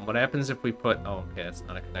 What happens if we put, oh, okay, that's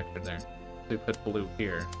not a connector there. If we put blue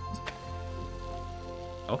here.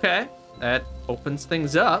 Okay, that opens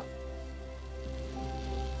things up.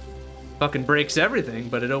 Fucking breaks everything,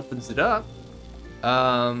 but it opens it up.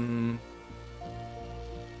 Let's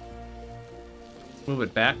move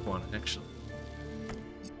it back one, actually.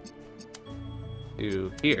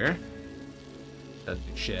 To here. Doesn't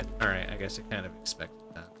do shit. Alright, I guess I kind of expected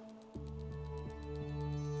that.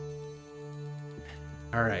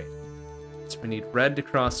 Alright. So we need red to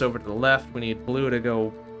cross over to the left, we need blue to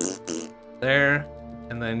go there,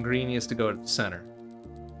 and then green needs to go to the center.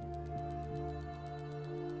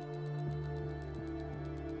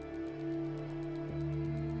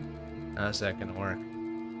 How's that gonna work?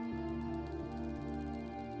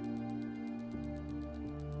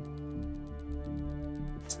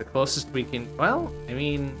 It's the closest we can, well, I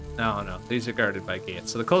mean, no, these are guarded by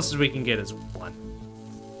gates, so the closest we can get is 1.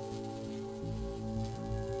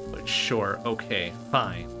 But sure, okay,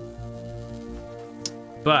 fine.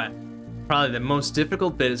 But probably the most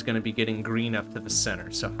difficult bit is gonna be getting green up to the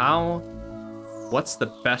center. So what's the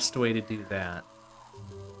best way to do that?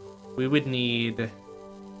 We would need,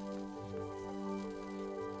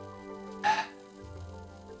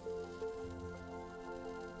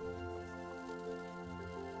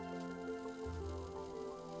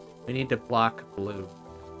 we need to block blue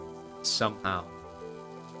somehow.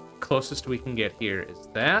 Closest we can get here is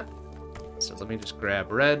that. So let me just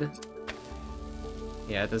grab red.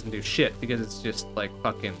 Yeah, it doesn't do shit because it's just like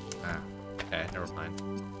fucking, okay, never mind.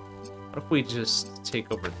 What if we just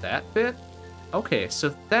take over that bit? Okay,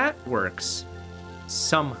 so that works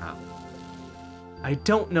somehow. I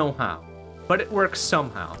don't know how, but it works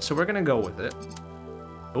somehow. So we're gonna go with it.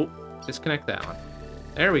 Oh, disconnect that one.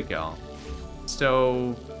 There we go.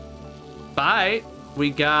 So, bye. We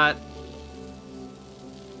got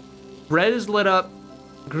red is lit up,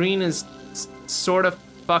 green is sort of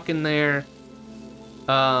fucking there,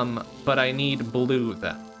 but I need blue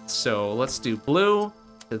then. So let's do blue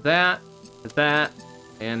to that,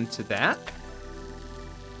 and to that.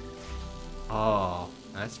 Oh,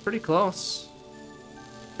 that's pretty close.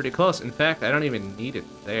 Pretty close. In fact, I don't even need it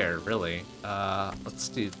there, really. Let's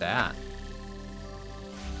do that.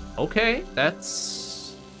 Okay,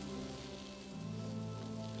 that's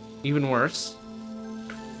even worse.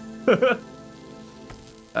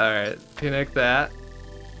 Alright, connect that.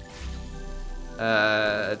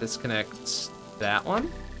 Disconnect that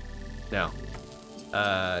one? No.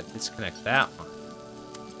 Disconnect that one.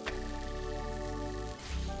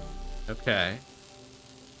 Okay.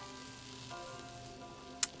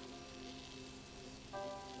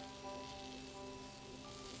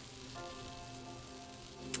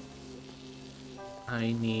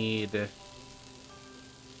 I need...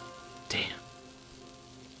 Damn.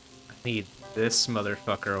 I need this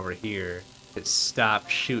motherfucker over here to stop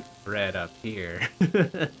shooting red up here.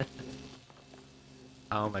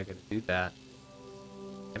 How am I gonna do that?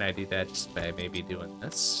 Can I do that just by maybe doing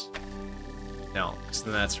this? No, because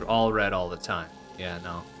then that's all red all the time. Yeah,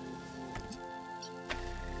 no.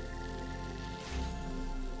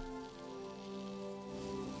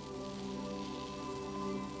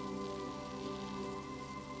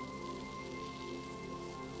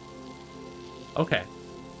 Okay.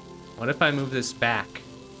 What if I move this back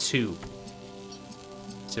to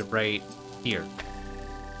right here?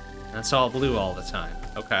 That's all blue all the time.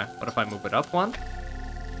 Okay. What if I move it up one?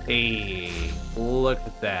 Hey, look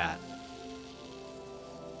at that.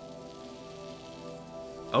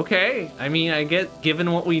 Okay. I mean, I get,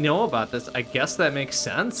 given what we know about this, I guess that makes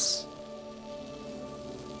sense.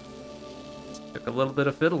 Took a little bit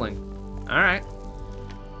of fiddling. All right.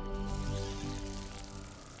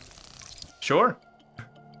 Sure.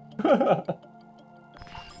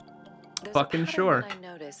 Fucking sure. I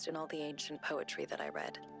noticed in all the ancient poetry that I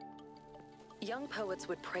read. Young poets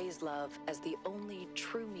would praise love as the only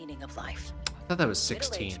true meaning of life. I thought that was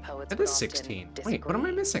 16. That is 16. Wait, what am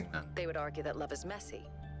I missing then? They would argue that love is messy,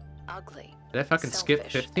 ugly. Did I fucking skip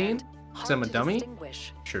 15? Because I'm a dummy?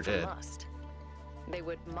 Sure did. Lust. They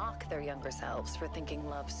would mock their younger selves for thinking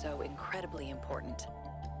love so incredibly important,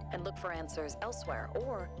 and look for answers elsewhere,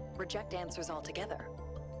 or reject answers altogether.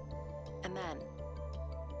 And then,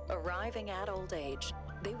 arriving at old age,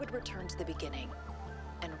 they would return to the beginning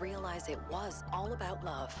and realize it was all about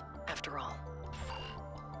love, after all.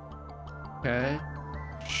 Okay.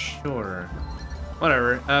 Sure.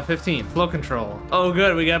 Whatever. 15. Flow control. Oh,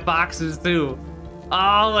 good. We got boxes, too.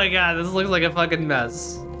 Oh, my God. This looks like a fucking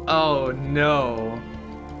mess. Oh, no.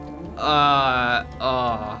 Oh,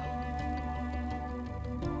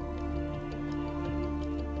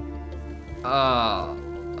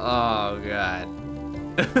 God.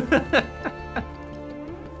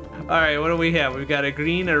 Alright, what do we have? We've got a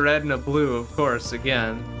green, a red, and a blue, of course,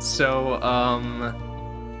 again. So,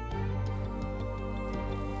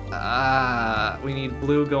 we need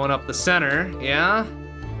blue going up the center, yeah?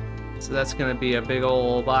 So that's gonna be a big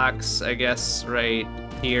old box, I guess, right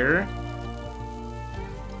here.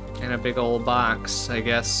 And a big old box, I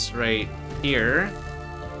guess, right here.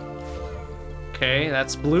 Okay,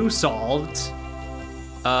 that's blue solved.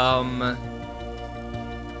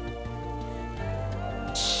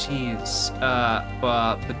 Jeez.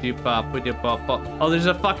 Oh, there's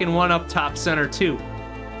a fucking one up top center too.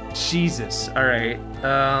 Jesus. All right.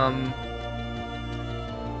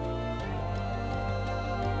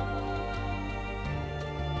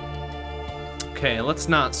 Okay, let's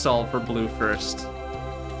not solve for blue first.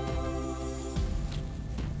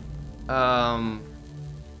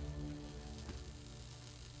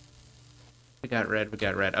 We got red, we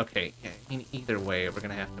got red. Okay, yeah, I mean, either way, we're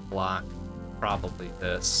gonna have to block probably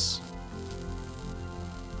this.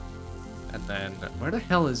 And then, where the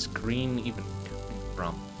hell is green even coming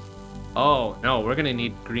from? Oh, no, we're gonna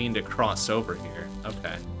need green to cross over here.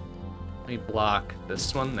 Okay. Let me block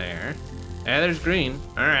this one there. Yeah, there's green.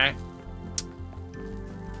 Alright.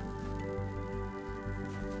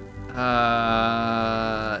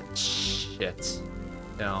 Shit.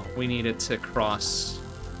 No, we need it to cross.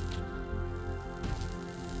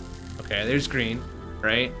 Okay, there's green,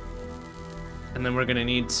 right? And then we're gonna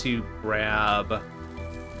need to grab...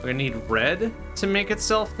 We're gonna need red to make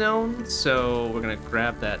itself known, so we're gonna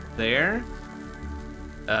grab that there.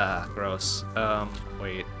 Gross.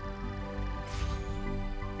 Wait.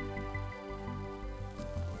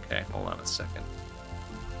 Okay, hold on a second.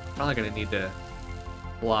 Probably gonna need to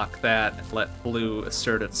block that and let blue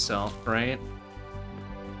assert itself, right?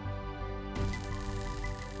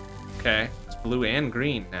 Okay, it's blue and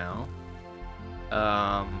green now.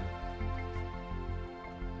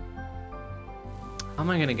 How am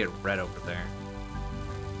I gonna get red over there?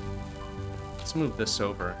 Let's move this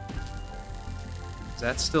over.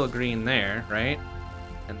 That's still green there, right?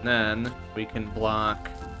 And then we can block.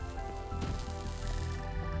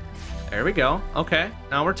 There we go. Okay,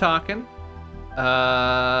 now we're talking.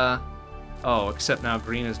 Oh, except now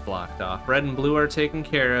green is blocked off. Red and blue are taken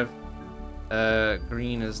care of.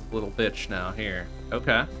 Green is the little bitch now here.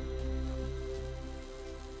 Okay.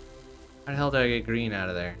 How the hell did I get green out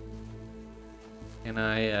of there? Can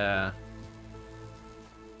I,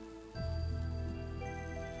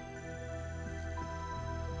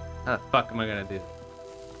 how the fuck am I gonna do?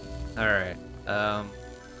 Alright,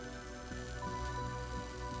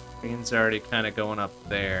 green's already kind of going up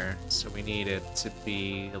there, so we need it to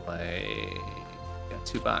be like... Got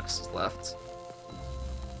 2 boxes left.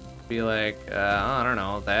 be like, I don't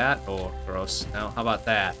know, that. Oh, gross. No, how about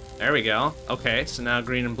that? There we go. Okay, so now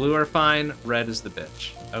green and blue are fine. Red is the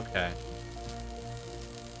bitch. Okay.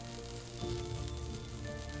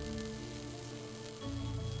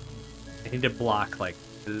 I need to block, like,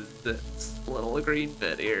 this little green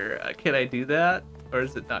bit here. Can I do that? Or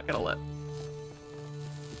is it not gonna let me?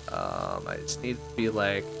 I just need to be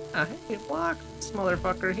like, hey, block this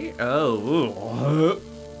motherfucker here. Oh, ooh.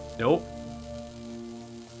 Nope.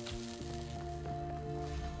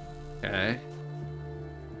 Okay.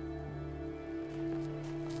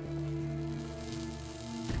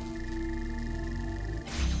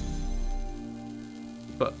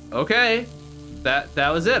 But okay, that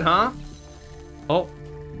was it, huh? Oh,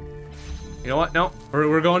 you know what? No,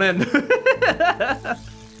 we're going in.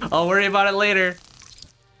 I'll worry about it later.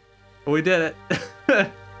 We did it. But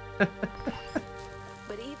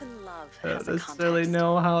even love I has don't a necessarily context,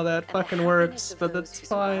 know how that and the fucking happiness works, of but those that's who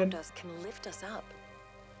fine. surround us can lift us up,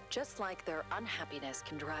 just like their unhappiness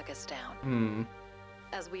can drag us down.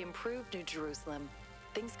 As we improved New Jerusalem,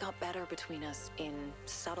 things got better between us in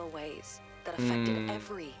subtle ways that affected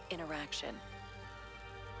every interaction.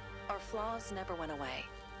 Our flaws never went away,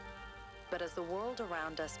 but as the world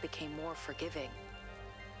around us became more forgiving,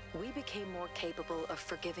 we became more capable of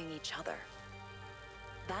forgiving each other.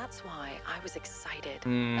 That's why I was excited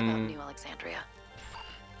about New Alexandria.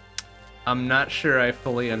 I'm not sure I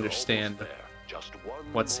fully understand There. Just one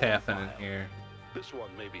what's more happening file. here. This one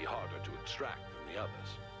may be harder to extract than the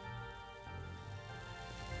others.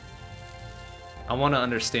 I want to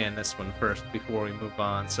understand this one first before we move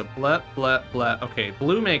on. So blep, blep, blep. Okay,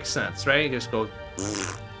 blue makes sense, right? You just go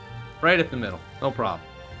right at the middle. No problem.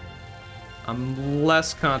 I'm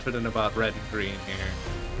less confident about red and green here.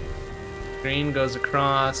 Green goes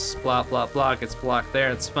across, blah, blah, blah, gets blocked there,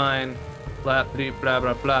 it's fine. Blah, blah, blah,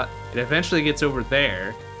 blah, blah. It eventually gets over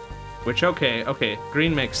there, which, okay,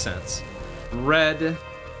 green makes sense. Red,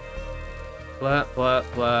 blah, blah,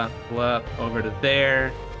 blah, blah, over to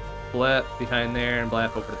there, blah, behind there, and blah,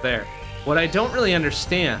 over to there. What I don't really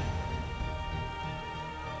understand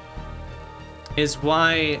is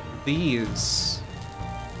why these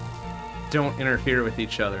don't interfere with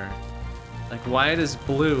each other. Like, why does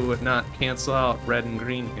blue not cancel out red and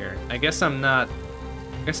green here? I guess I'm not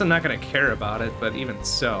gonna care about it, but even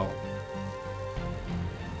so.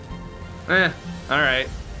 Alright.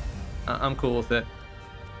 I'm cool with it.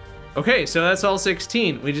 Okay, so that's all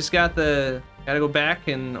 16. We just gotta go back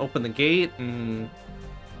and open the gate and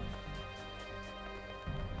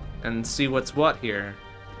see what's what here.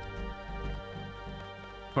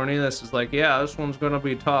 Cornelius is like, yeah, this one's gonna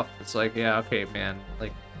be tough. It's like, yeah, okay, man.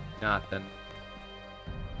 Like, not then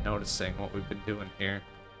noticing what we've been doing here.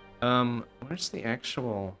 Where's the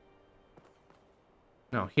actual...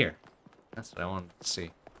 No, here. That's what I wanted to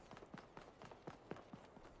see.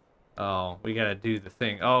 Oh, we gotta do the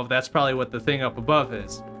thing. Oh, that's probably what the thing up above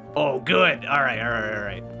is. Oh, good. All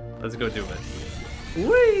right. Let's go do it.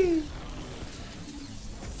 Whee!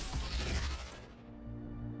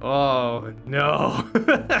 Oh, no.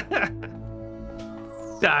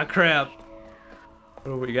 Ah, crap.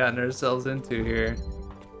 What have we gotten ourselves into here?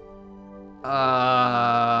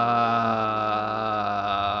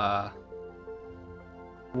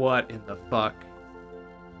 What in the fuck?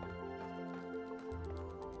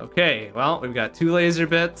 Okay, well, we've got 2 laser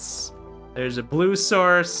bits. There's a blue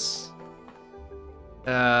source.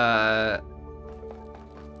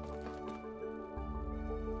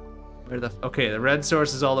 Okay, the red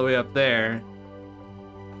source is all the way up there.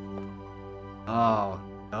 Oh,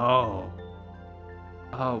 no.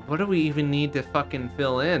 Oh, what do we even need to fucking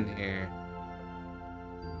fill in here?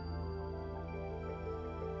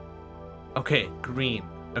 Okay, green.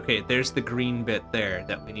 Okay, there's the green bit there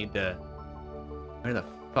that we need to... Where the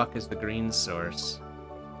fuck is the green source?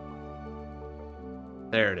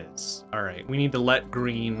 There it is. Alright, we need to let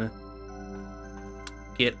green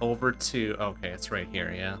get over to... Okay, it's right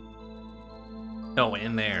here, yeah. Oh,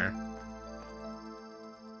 in there.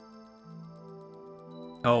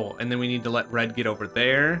 Oh, and then we need to let red get over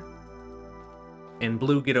there. And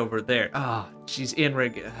blue get over there. Oh, she's in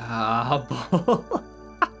red. Ah, bull.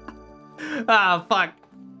 Ah, fuck.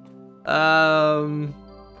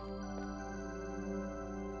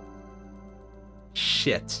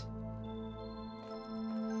 Shit.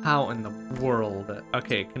 How in the world?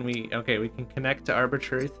 Okay, we can connect to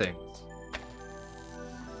arbitrary things.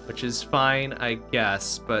 Which is fine, I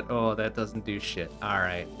guess, but oh, that doesn't do shit.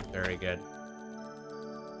 Alright, very good.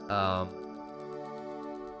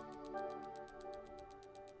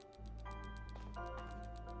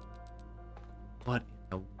 What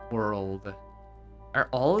in the world? Are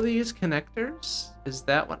all of these connectors? Is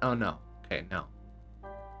that one? Oh, no. Okay, no.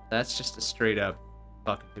 That's just a straight up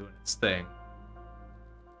fucking doing its thing.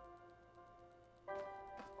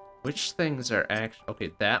 Which things are actually...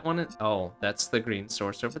 Okay, that one is... Oh, that's the green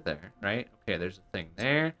source over there, right? Okay, there's a thing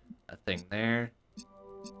there, a thing there.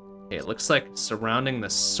 Okay, it looks like surrounding the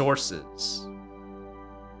sources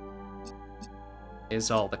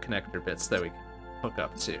is all the connector bits that we can hook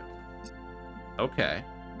up to. Okay.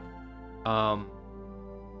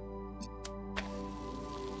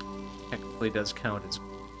 Technically does count as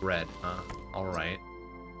red, huh? Alright.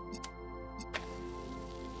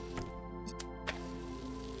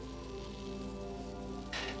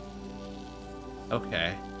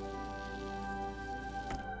 Okay.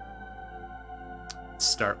 Let's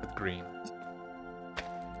start with green.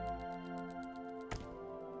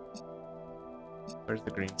 Where's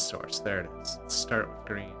the green source? There it is. Let's start with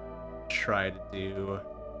green. Try to do...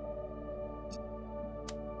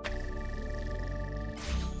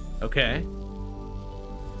 Okay.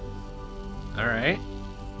 Alright.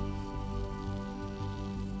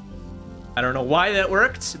 I don't know why that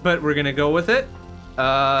worked, but we're gonna go with it.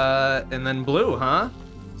 And then blue, huh?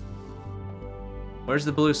 Where's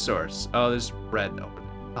the blue source? Oh, there's red over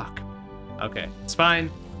there. Fuck. Okay, it's fine.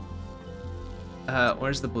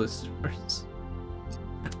 Where's the blue source?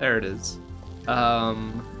 There it is. That's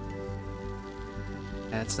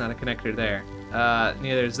not a connector there.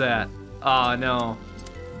 Neither is that. Oh, no.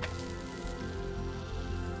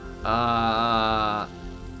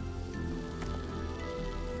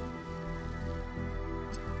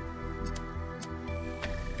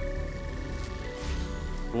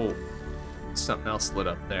 Whoa. Something else lit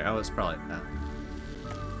up there. I was probably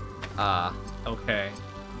that. Okay.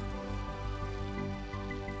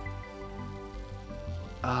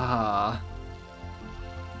 Oh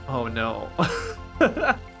no.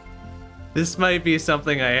 This might be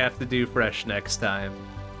something I have to do fresh next time.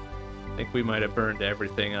 I think we might have burned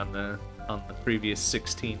everything on the previous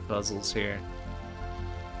 16 puzzles here.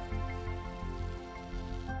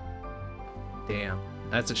 Damn,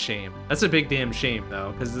 that's a shame. That's a big damn shame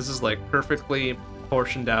though, because this is like perfectly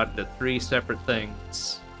portioned out into 3 separate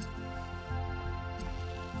things.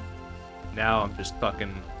 Now I'm just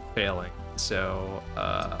fucking failing. So,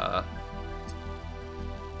 the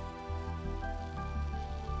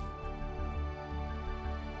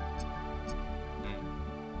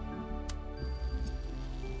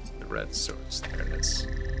red source, there it is.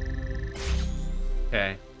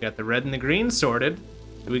 Okay, got the red and the green sorted.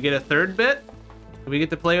 Do we get a third bit? Do we get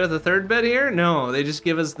to play with a third bit here? No, they just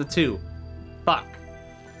give us the 2. Fuck.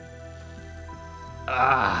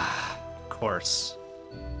 Of course.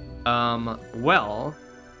 Well,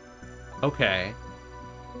 okay.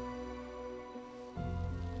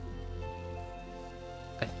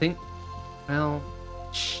 I think, well,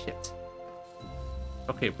 shit.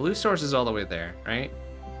 Okay, blue source is all the way there, right?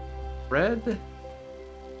 Red?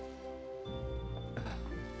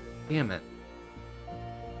 Damn it.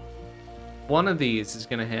 One of these is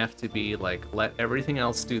gonna have to be like, let everything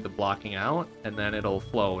else do the blocking out, and then it'll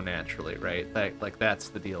flow naturally, right? Like that's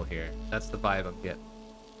the deal here. That's the vibe I'm getting.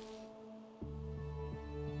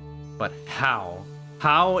 But how?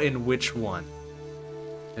 How in which one?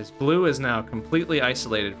 Because blue is now completely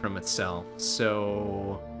isolated from itself,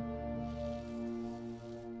 so...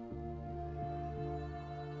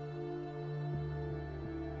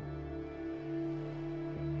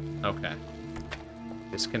 Okay.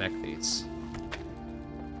 Disconnect these.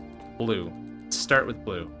 Blue. Let's start with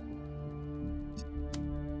blue.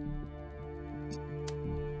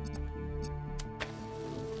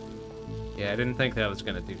 Yeah, I didn't think that was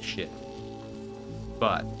gonna do shit.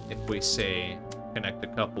 But if we say connect a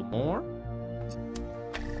couple more.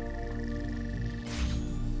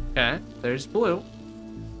 Okay, there's blue.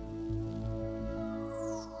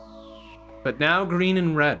 But now green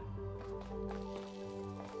and red.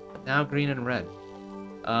 Now green and red.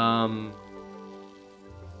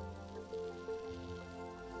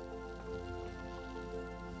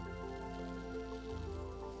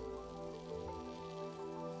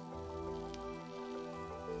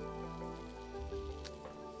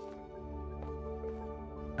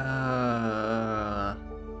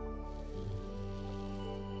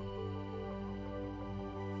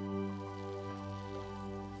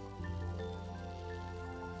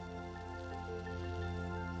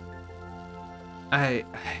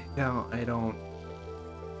 I don't.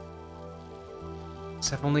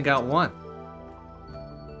 So I've only got one.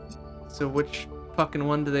 So which fucking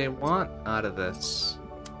one do they want out of this?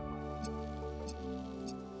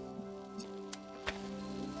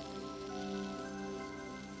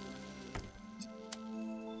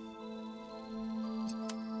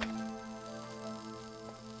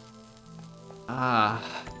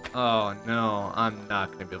 Oh no, I'm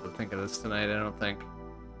not gonna be able to think of this tonight, I don't think.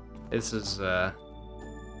 This is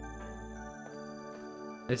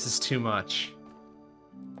too much.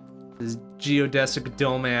 This geodesic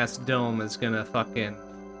dome-ass dome is gonna fucking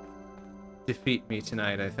defeat me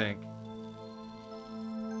tonight, I think.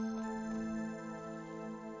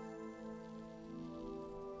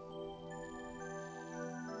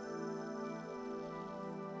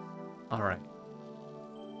 Alright.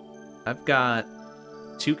 I've got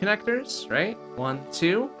 2 connectors, right? 1,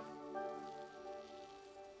 2.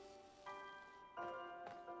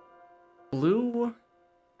 Blue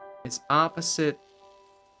is opposite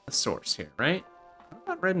the source here, right? What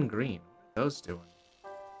about red and green? What are those doing?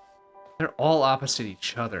 They're all opposite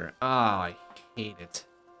each other. Ah, I hate it.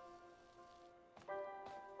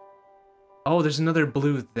 Oh, there's another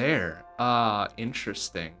blue there. Ah,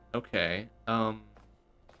 interesting. Okay.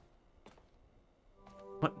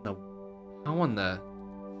 What in the... How in the...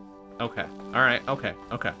 Okay. Alright, okay,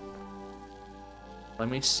 okay. Let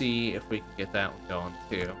me see if we can get that one going,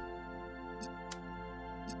 too.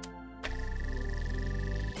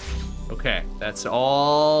 Okay, that's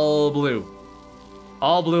all blue.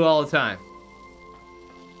 All blue all the time.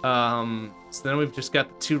 So then we've just got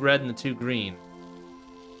the 2 red and the 2 green.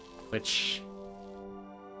 Which...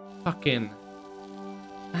 Fucking...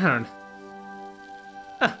 I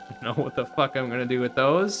don't know what the fuck I'm gonna do with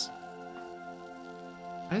those.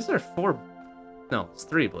 Why is there 4... No, it's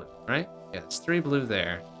 3 blue, right? Yeah, it's 3 blue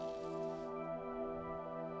there.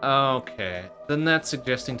 Okay, then that's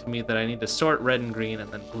suggesting to me that I need to sort red and green,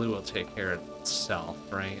 and then blue will take care of itself,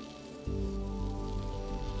 right?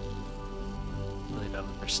 Really don't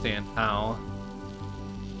understand how.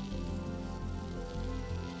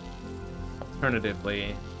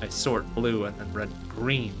 Alternatively, I sort blue, and then red and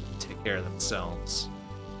green take care of themselves.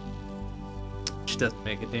 Which doesn't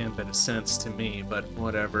make a damn bit of sense to me, but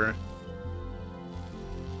whatever.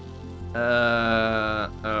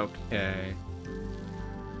 Okay.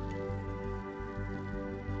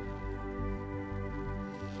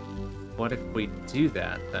 What if we do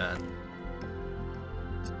that, then?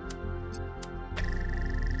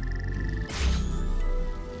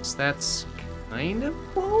 So that's kind of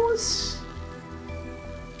close?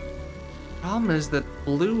 Problem is that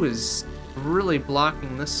blue is really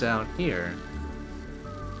blocking this out here.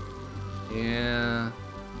 Yeah.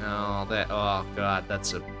 No, that... Oh, God,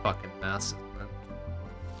 that's a fucking mess, isn't it?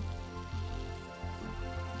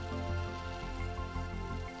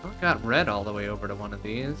 Oh, I got red all the way over to one of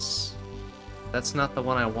these. That's not the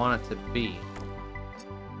one I want it to be.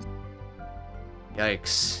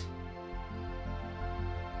 Yikes.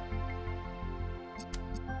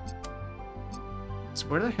 So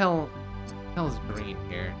where the hell is green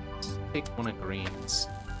here? Let's take one of green's.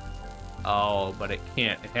 Oh, but it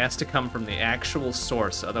can't. It has to come from the actual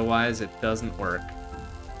source, otherwise it doesn't work.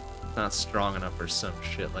 It's not strong enough for some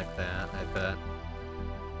shit like that, I bet.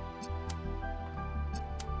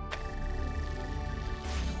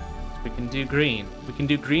 We can do green. We can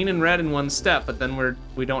do green and red in one step, but then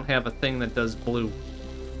we don't have a thing that does blue.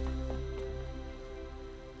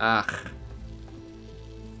 Ugh.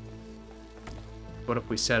 What if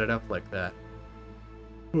we set it up like that?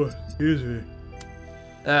 Oh, excuse me.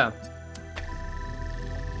 Ah.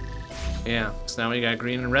 Yeah, so now we got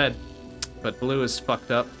green and red. But blue is fucked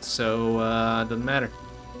up, so it doesn't matter.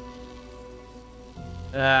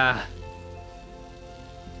 Ah.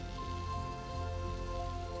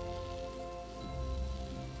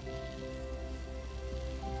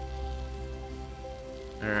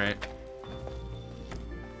 Alright.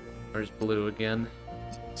 Where's blue again?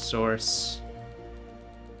 Source.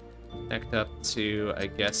 Connect up to, I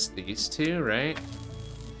guess, these 2, right?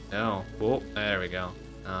 No. Oh, there we go.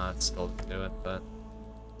 It still didn't do it, but...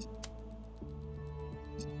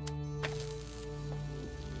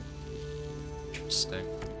 Interesting.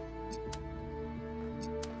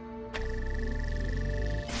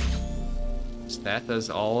 So that does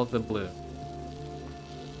all of the blue.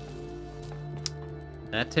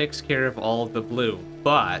 That takes care of all of the blue,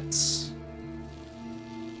 but...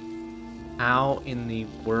 How in the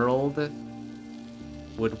world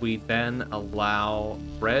would we then allow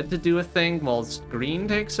red to do a thing whilst green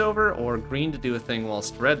takes over, or green to do a thing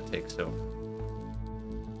whilst red takes over?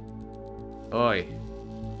 Oy.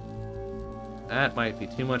 That might be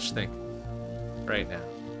too much thinking right now.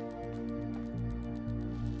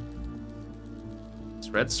 This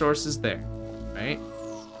red source is there, right?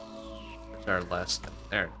 Where's our last one?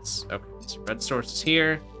 There it is. Okay, so red source is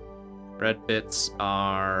here. Red bits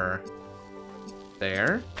are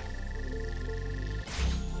there.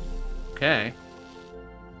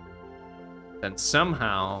 Then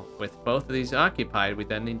somehow, with both of these occupied, we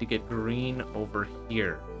then need to get green over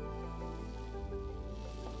here.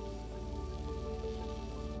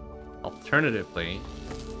 Alternatively,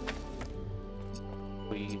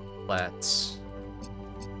 we let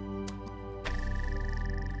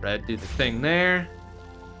red do the thing there.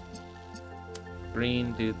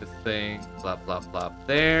 Green do the thing, blah, blah, blah,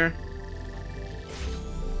 there.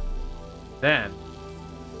 Then,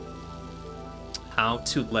 how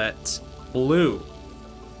to let blue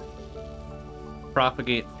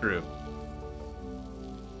propagate through.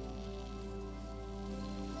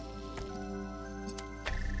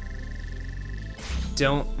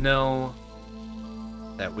 Don't know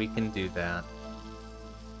that we can do that.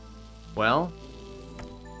 Well,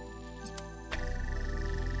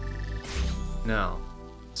 no.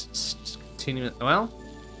 Just continue. Well,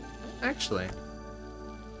 actually.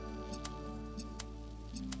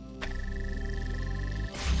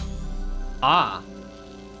 Ah.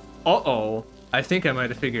 Uh-oh. I think I might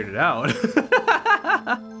have figured it out.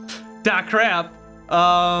 Da crap.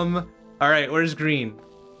 All right, where's green?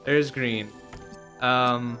 There's green.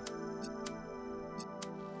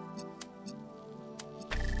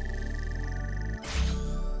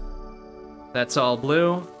 That's all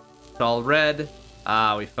blue. It's all red.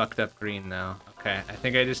 Ah, we fucked up green now. Okay, I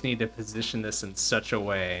think I just need to position this in such a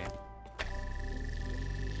way.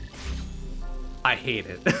 I hate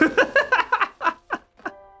it.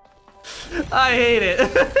 I hate it.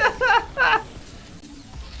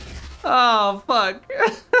 Oh, fuck.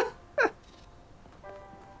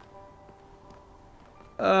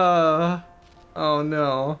 Oh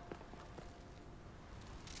no.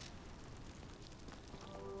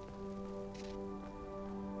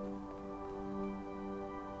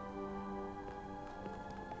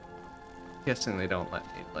 Guessing they don't let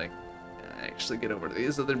me, like, actually get over to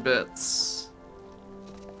these other bits.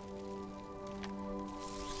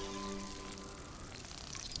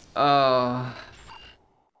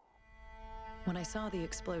 When I saw the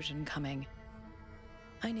explosion coming,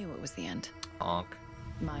 I knew it was the end. Honk.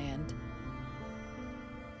 My end.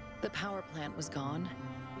 The power plant was gone.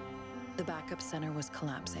 The backup center was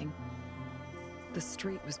collapsing. The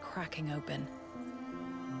street was cracking open.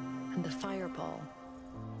 And the fireball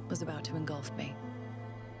was about to engulf me.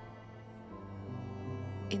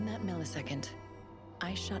 In that millisecond,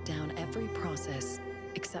 I shut down every process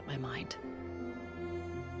except my mind.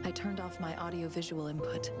 I turned off my audio-visual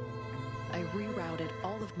input. I rerouted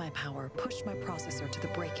all of my power, pushed my processor to the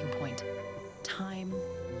breaking point. Time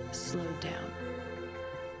slowed down.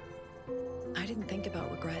 I didn't think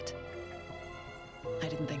about regret. I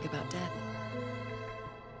didn't think about death.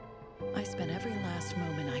 I spent every last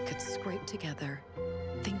moment I could scrape together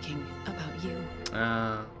thinking about you.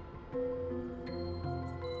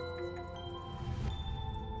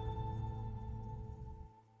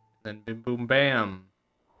 Then boom, boom, bam.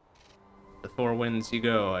 The four winds you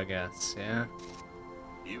go, I guess, yeah?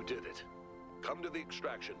 You did it. Come to the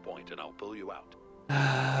extraction point and I'll pull you out.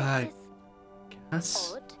 I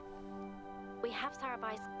guess. Odd. We have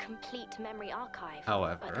Sarabai's complete memory archive,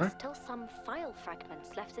 However, but there's still some file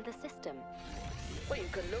fragments left in the system. Well, you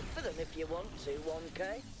can look for them if you want to,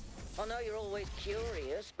 1K. I know you're always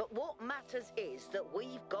curious, but what matters is that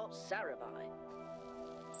we've got Sarabai.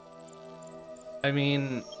 I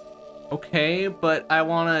mean, okay, but I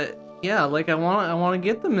wanna, yeah, like I wanna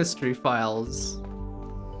get the mystery files.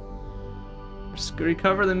 Just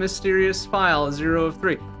recover the mysterious file, 0 of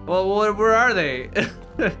 3. Well, where are they?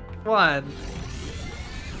 Come on.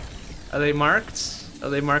 Are they marked? Are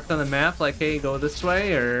they marked on the map like, hey, go this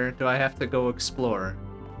way, or do I have to go explore?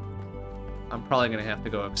 I'm probably gonna have to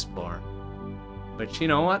go explore. But you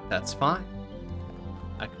know what? That's fine.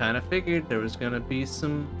 I kind of figured there was gonna be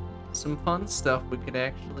some fun stuff we could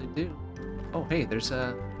actually do. Oh, hey, there's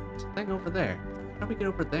a thing over there. How do we get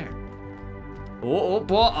over there?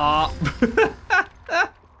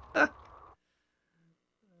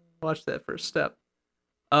 Watch that first step.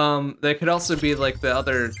 They could also be like the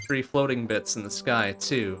other 3 floating bits in the sky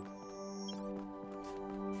too.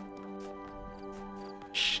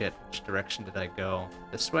 Shit, which direction did I go?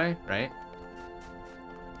 This way, right?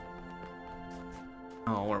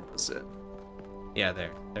 Oh, where was it? Yeah,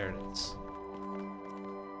 there it is.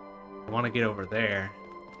 I want to get over there.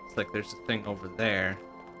 It's like there's a thing over there.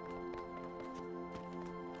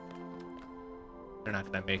 They're not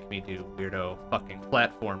gonna make me do weirdo fucking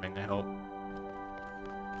platforming, I hope.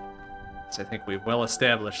 So I think we've well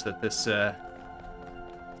established that this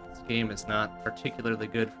game is not particularly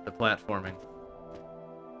good for the platforming.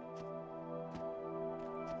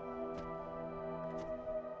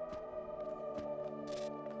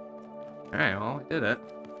 Alright, well, we did it.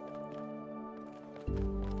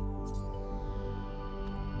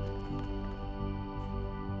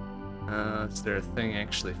 Is there a thing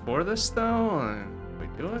actually for this, though? Are we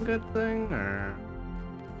doing a good thing, or...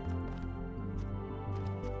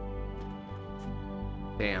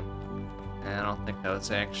 Damn. I don't think that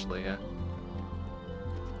was actually a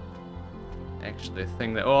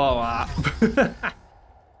thing that... Oh,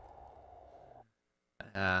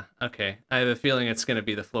 okay. I have a feeling it's gonna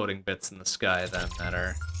be the floating bits in the sky, then, that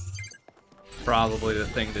are probably the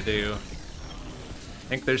thing to do. I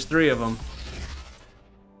think there's 3 of them.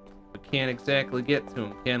 We can't exactly get to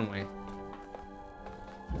them, can we?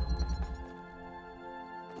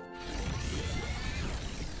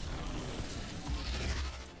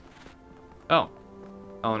 Oh.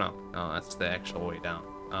 Oh, no. No, that's the actual way down.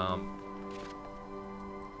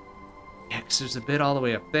 Yeah, 'cause there's a bit all the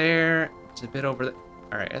way up there. There's a bit over there.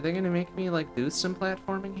 Alright, are they gonna make me, like, do some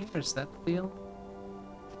platforming here? Is that the deal?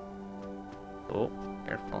 Oh,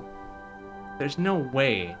 careful. There's no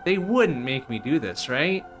way. They wouldn't make me do this,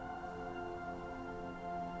 right?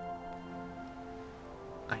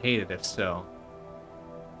 I hate it if so.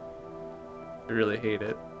 I really hate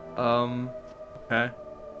it. Okay.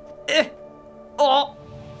 Eh! Oh!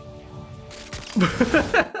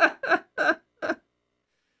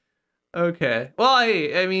 Okay. Well,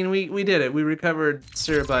 I mean, we did it. We recovered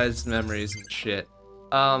Sarabai's memories and shit.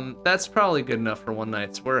 That's probably good enough for one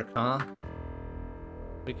night's work, huh?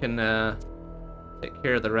 We can, take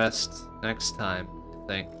care of the rest next time, I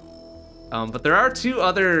think. But there are 2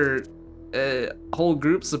 other, whole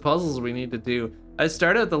groups of puzzles we need to do. I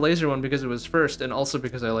started with the laser one because it was first, and also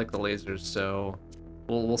because I like the lasers, so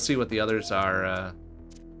we'll see what the others are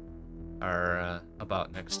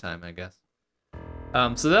about next time, I guess.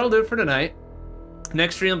 So that'll do it for tonight.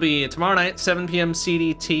 Next stream will be tomorrow night, 7 p.m.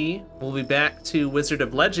 CDT. We'll be back to Wizard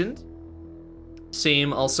of Legend.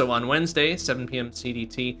 Same also on Wednesday, 7 p.m.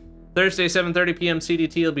 CDT. Thursday, 7:30 p.m.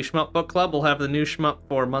 CDT will be Shmup Book Club. We'll have the new Shmup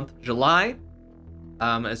for month of July,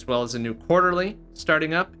 as well as a new quarterly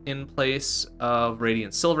starting up in place of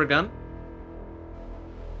Radiant Silvergun.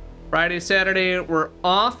 Friday, Saturday, we're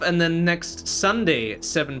off, and then next Sunday,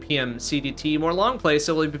 7 p.m. CDT, more long play,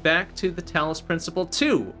 so we'll be back to the Talos Principle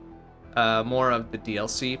 2. More of the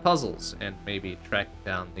DLC puzzles, and maybe tracking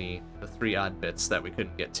down the 3 odd bits that we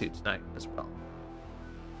couldn't get to tonight as well.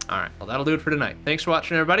 Alright, well that'll do it for tonight. Thanks for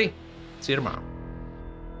watching, everybody. See you tomorrow.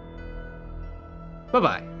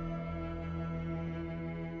 Bye-bye.